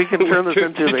 so we can turn this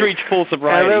into to reach full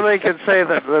sobriety. And then we can say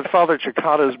that Father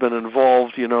Cekada has been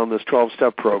involved, in this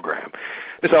 12-step program.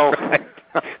 So,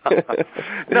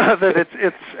 no, that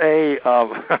it's a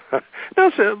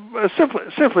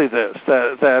simply this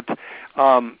that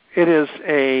it is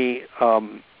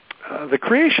the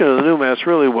creation of the new Mass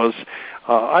really was.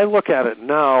 I look at it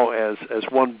now as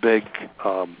one big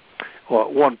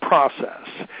one process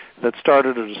that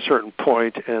started at a certain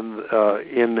point, and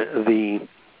in the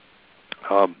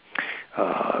from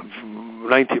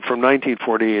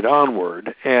 1948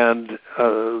 onward, and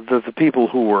the people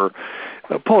who were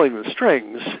pulling the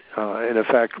strings, in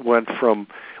effect, went from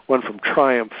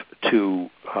triumph to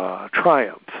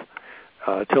triumph,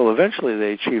 till eventually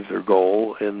they achieved their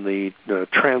goal in the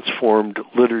transformed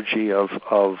liturgy of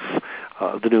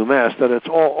the new Mass. That it's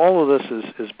all of this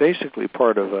is basically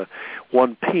part of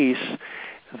one piece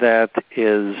that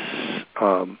is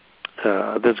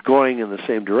that's going in the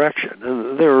same direction,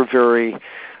 and they were very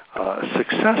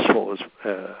successful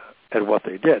at what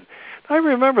they did. I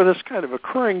remember this kind of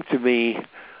occurring to me,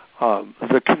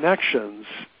 the connections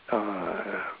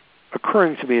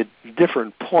occurring to me at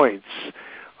different points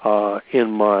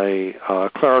in my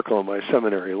clerical and my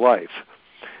seminary life,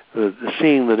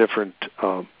 seeing the different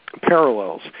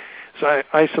parallels. So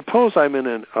I suppose I'm in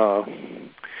an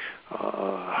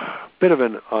bit of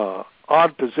an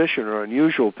odd position or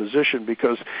unusual position,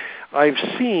 because I've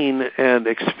seen and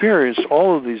experienced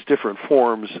all of these different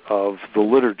forms of the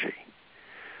liturgy.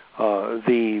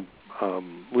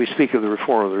 We speak of the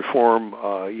Reform of the Reform.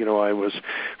 I was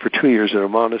for 2 years in a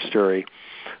monastery.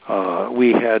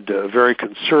 We had a very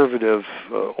conservative,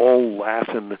 all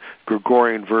Latin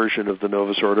Gregorian version of the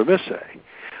Novus Ordo Missae.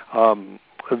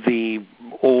 The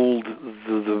old,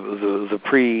 the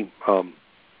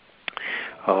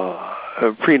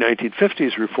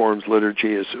pre-1950s Reformed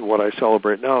liturgy is what I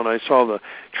celebrate now, and I saw the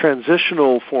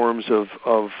transitional forms of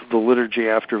the liturgy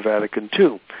after Vatican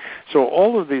II. So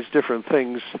all of these different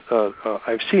things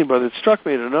I've seen, but it struck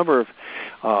me at a number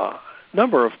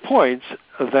of points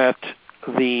that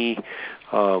the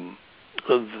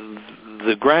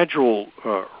gradual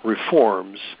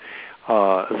reforms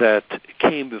that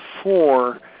came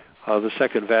before the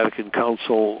Second Vatican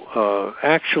Council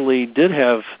actually did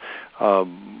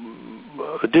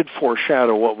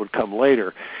foreshadow what would come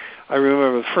later. I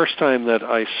remember the first time that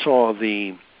I saw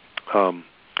the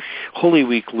Holy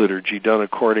Week liturgy done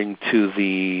according to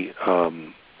the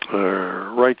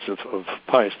rites of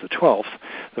Pius XII.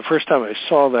 The first time I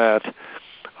saw that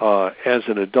as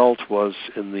an adult was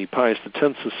in the Pius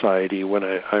X Society when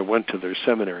I went to their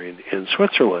seminary in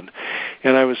Switzerland.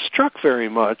 And I was struck very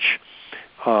much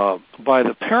by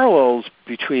the parallels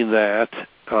between that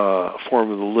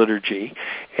form of the liturgy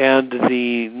and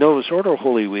the Novus Ordo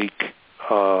Holy Week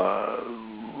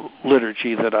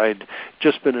liturgy that I'd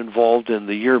just been involved in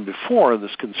the year before in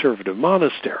this conservative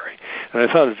monastery. And I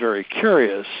thought it very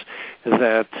curious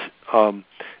that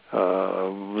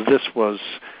this was...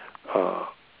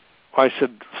 I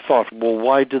thought, well,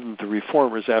 why didn't the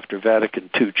reformers after Vatican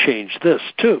II change this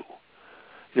too?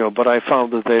 But I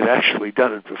found that they'd actually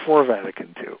done it before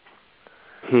Vatican II.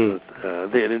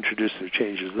 They had introduced their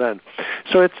changes then.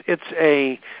 So it's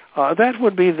a that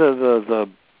would be the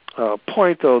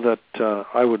point, though, that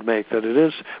I would make, that it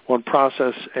is one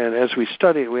process, and as we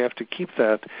study it, we have to keep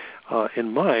that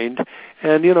in mind.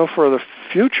 And for the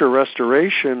future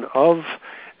restoration of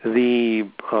the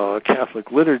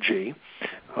Catholic liturgy,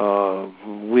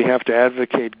 we have to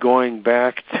advocate going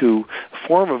back to a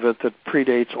form of it that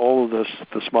predates all of this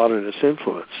modernist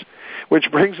influence, which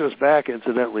brings us back,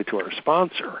 incidentally, to our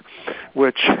sponsor,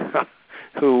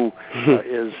 who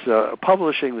is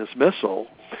publishing this missal,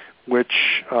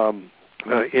 which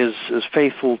is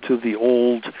faithful to the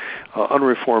old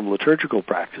unreformed liturgical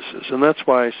practices, and that's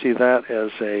why I see that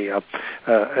as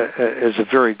a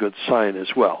very good sign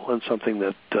as well, and something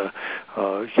that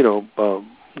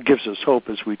gives us hope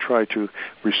as we try to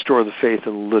restore the faith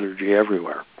and the liturgy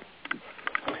everywhere.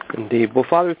 Indeed. Well,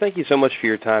 Father, thank you so much for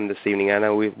your time this evening. I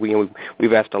know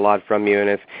we've asked a lot from you,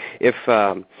 and if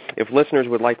listeners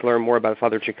would like to learn more about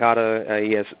Father Cekada,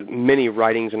 he has many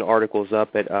writings and articles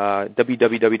up at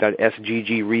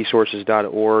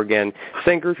www.sggresources.org. And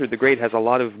St. Gertrude the Great has a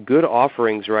lot of good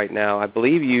offerings right now. I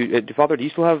believe Father, do you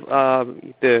still have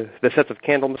the sets of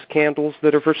candles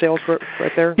that are for sale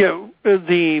right there? Yeah,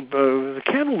 the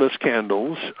candleless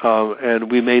candles, and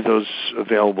we made those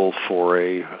available for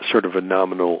a sort of a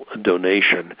nominal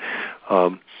donation.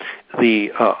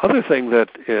 The other thing that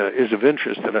is of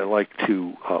interest that I'd like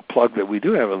to plug that we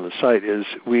do have on the site is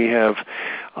we have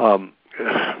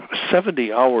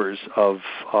 70 hours of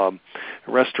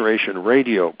restoration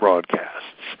radio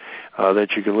broadcasts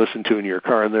that you can listen to in your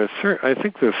car. And I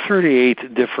think there are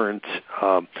 38 different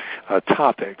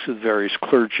topics with various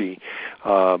clergy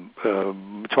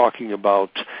talking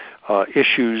about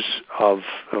issues of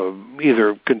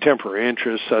either contemporary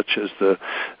interest, such as the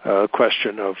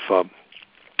question of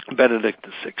Benedict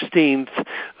XVI,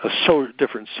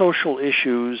 different social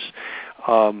issues,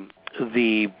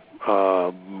 the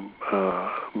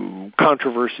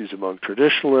controversies among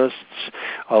traditionalists,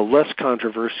 less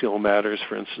controversial matters,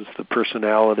 for instance, the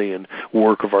personality and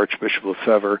work of Archbishop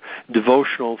Lefebvre,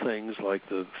 devotional things like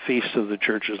the feasts of the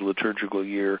Church's liturgical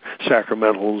year,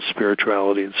 sacramentals,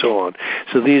 spirituality, and so on.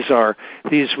 So these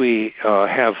we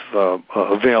have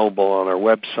available on our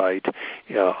website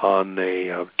on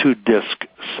a 2-disc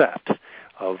set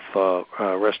of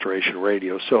Restoration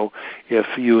Radio. So if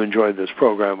you enjoyed this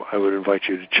program, I would invite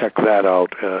you to check that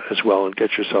out as well and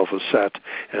get yourself a set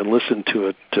and listen to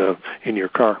it in your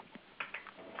car.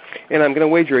 And I'm going to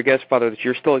wager a guess, Father, that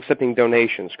you're still accepting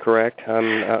donations, correct?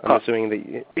 I'm assuming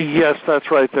that... Yes, that's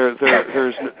right.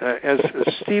 There's, as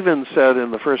Stephen said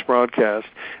in the first broadcast,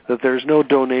 that there's no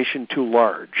donation too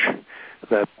large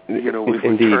that we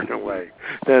would turn away.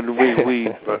 Then we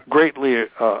greatly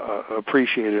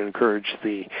appreciate and encourage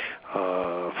the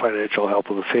financial help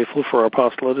of the faithful for our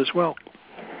apostolate as well.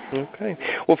 Okay.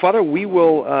 Well, Father, we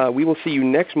will see you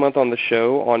next month on the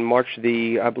show on March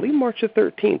the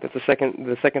 13th. That's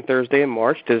the second Thursday in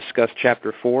March to discuss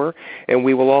Chapter 4, and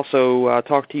we will also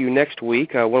talk to you next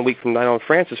week, 1 week from tonight on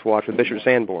Francis Watch with Bishop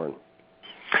Sanborn.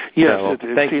 Yes, so,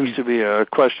 it seems to be a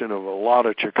question of a lot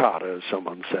of Cekada, as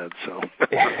someone said. So,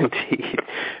 indeed.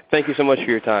 Thank you so much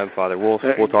for your time, Father. We'll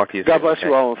talk to you soon. God bless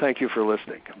you all, and thank you for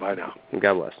listening. Bye now.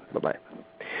 God bless. Bye-bye.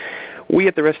 We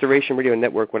at the Restoration Radio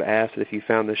Network would ask that if you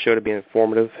found this show to be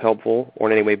informative, helpful,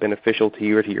 or in any way beneficial to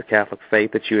you or to your Catholic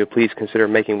faith, that you would please consider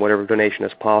making whatever donation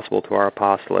is possible to our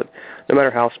apostolate, no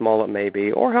matter how small it may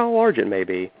be or how large it may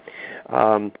be.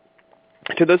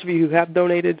 To those of you who have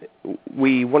donated,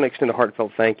 we want to extend a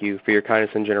heartfelt thank you for your kindness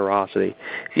and generosity.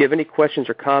 If you have any questions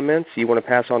or comments you want to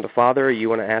pass on to Father, or you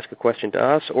want to ask a question to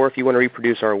us, or if you want to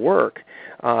reproduce our work,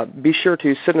 be sure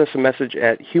to send us a message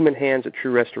at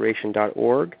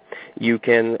humanhands@truerestoration.org. You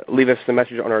can leave us a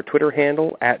message on our Twitter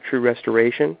handle,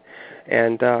 @TrueRestoration.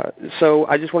 And so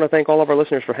I just want to thank all of our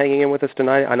listeners for hanging in with us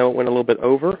tonight. I know it went a little bit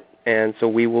over, and so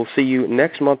we will see you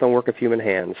next month on Work of Human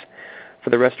Hands. For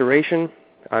the Restoration,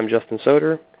 I'm Justin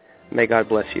Soder. May God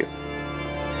bless you.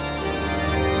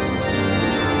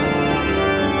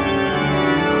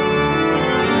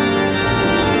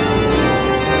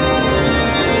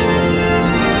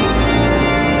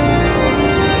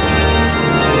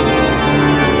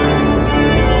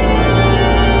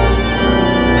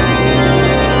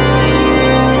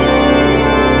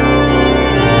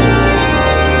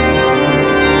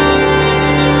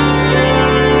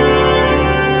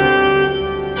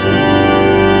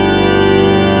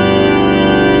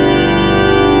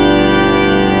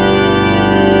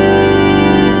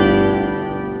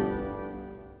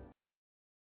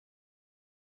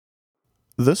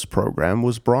 This program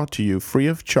was brought to you free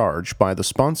of charge by the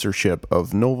sponsorship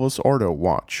of Novus Ordo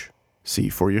Watch. See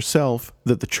for yourself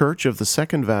that the Church of the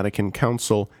Second Vatican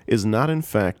Council is not in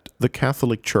fact the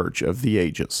Catholic Church of the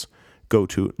ages. Go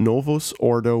to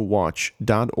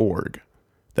novusordowatch.org.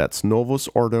 That's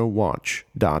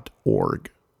novusordowatch.org.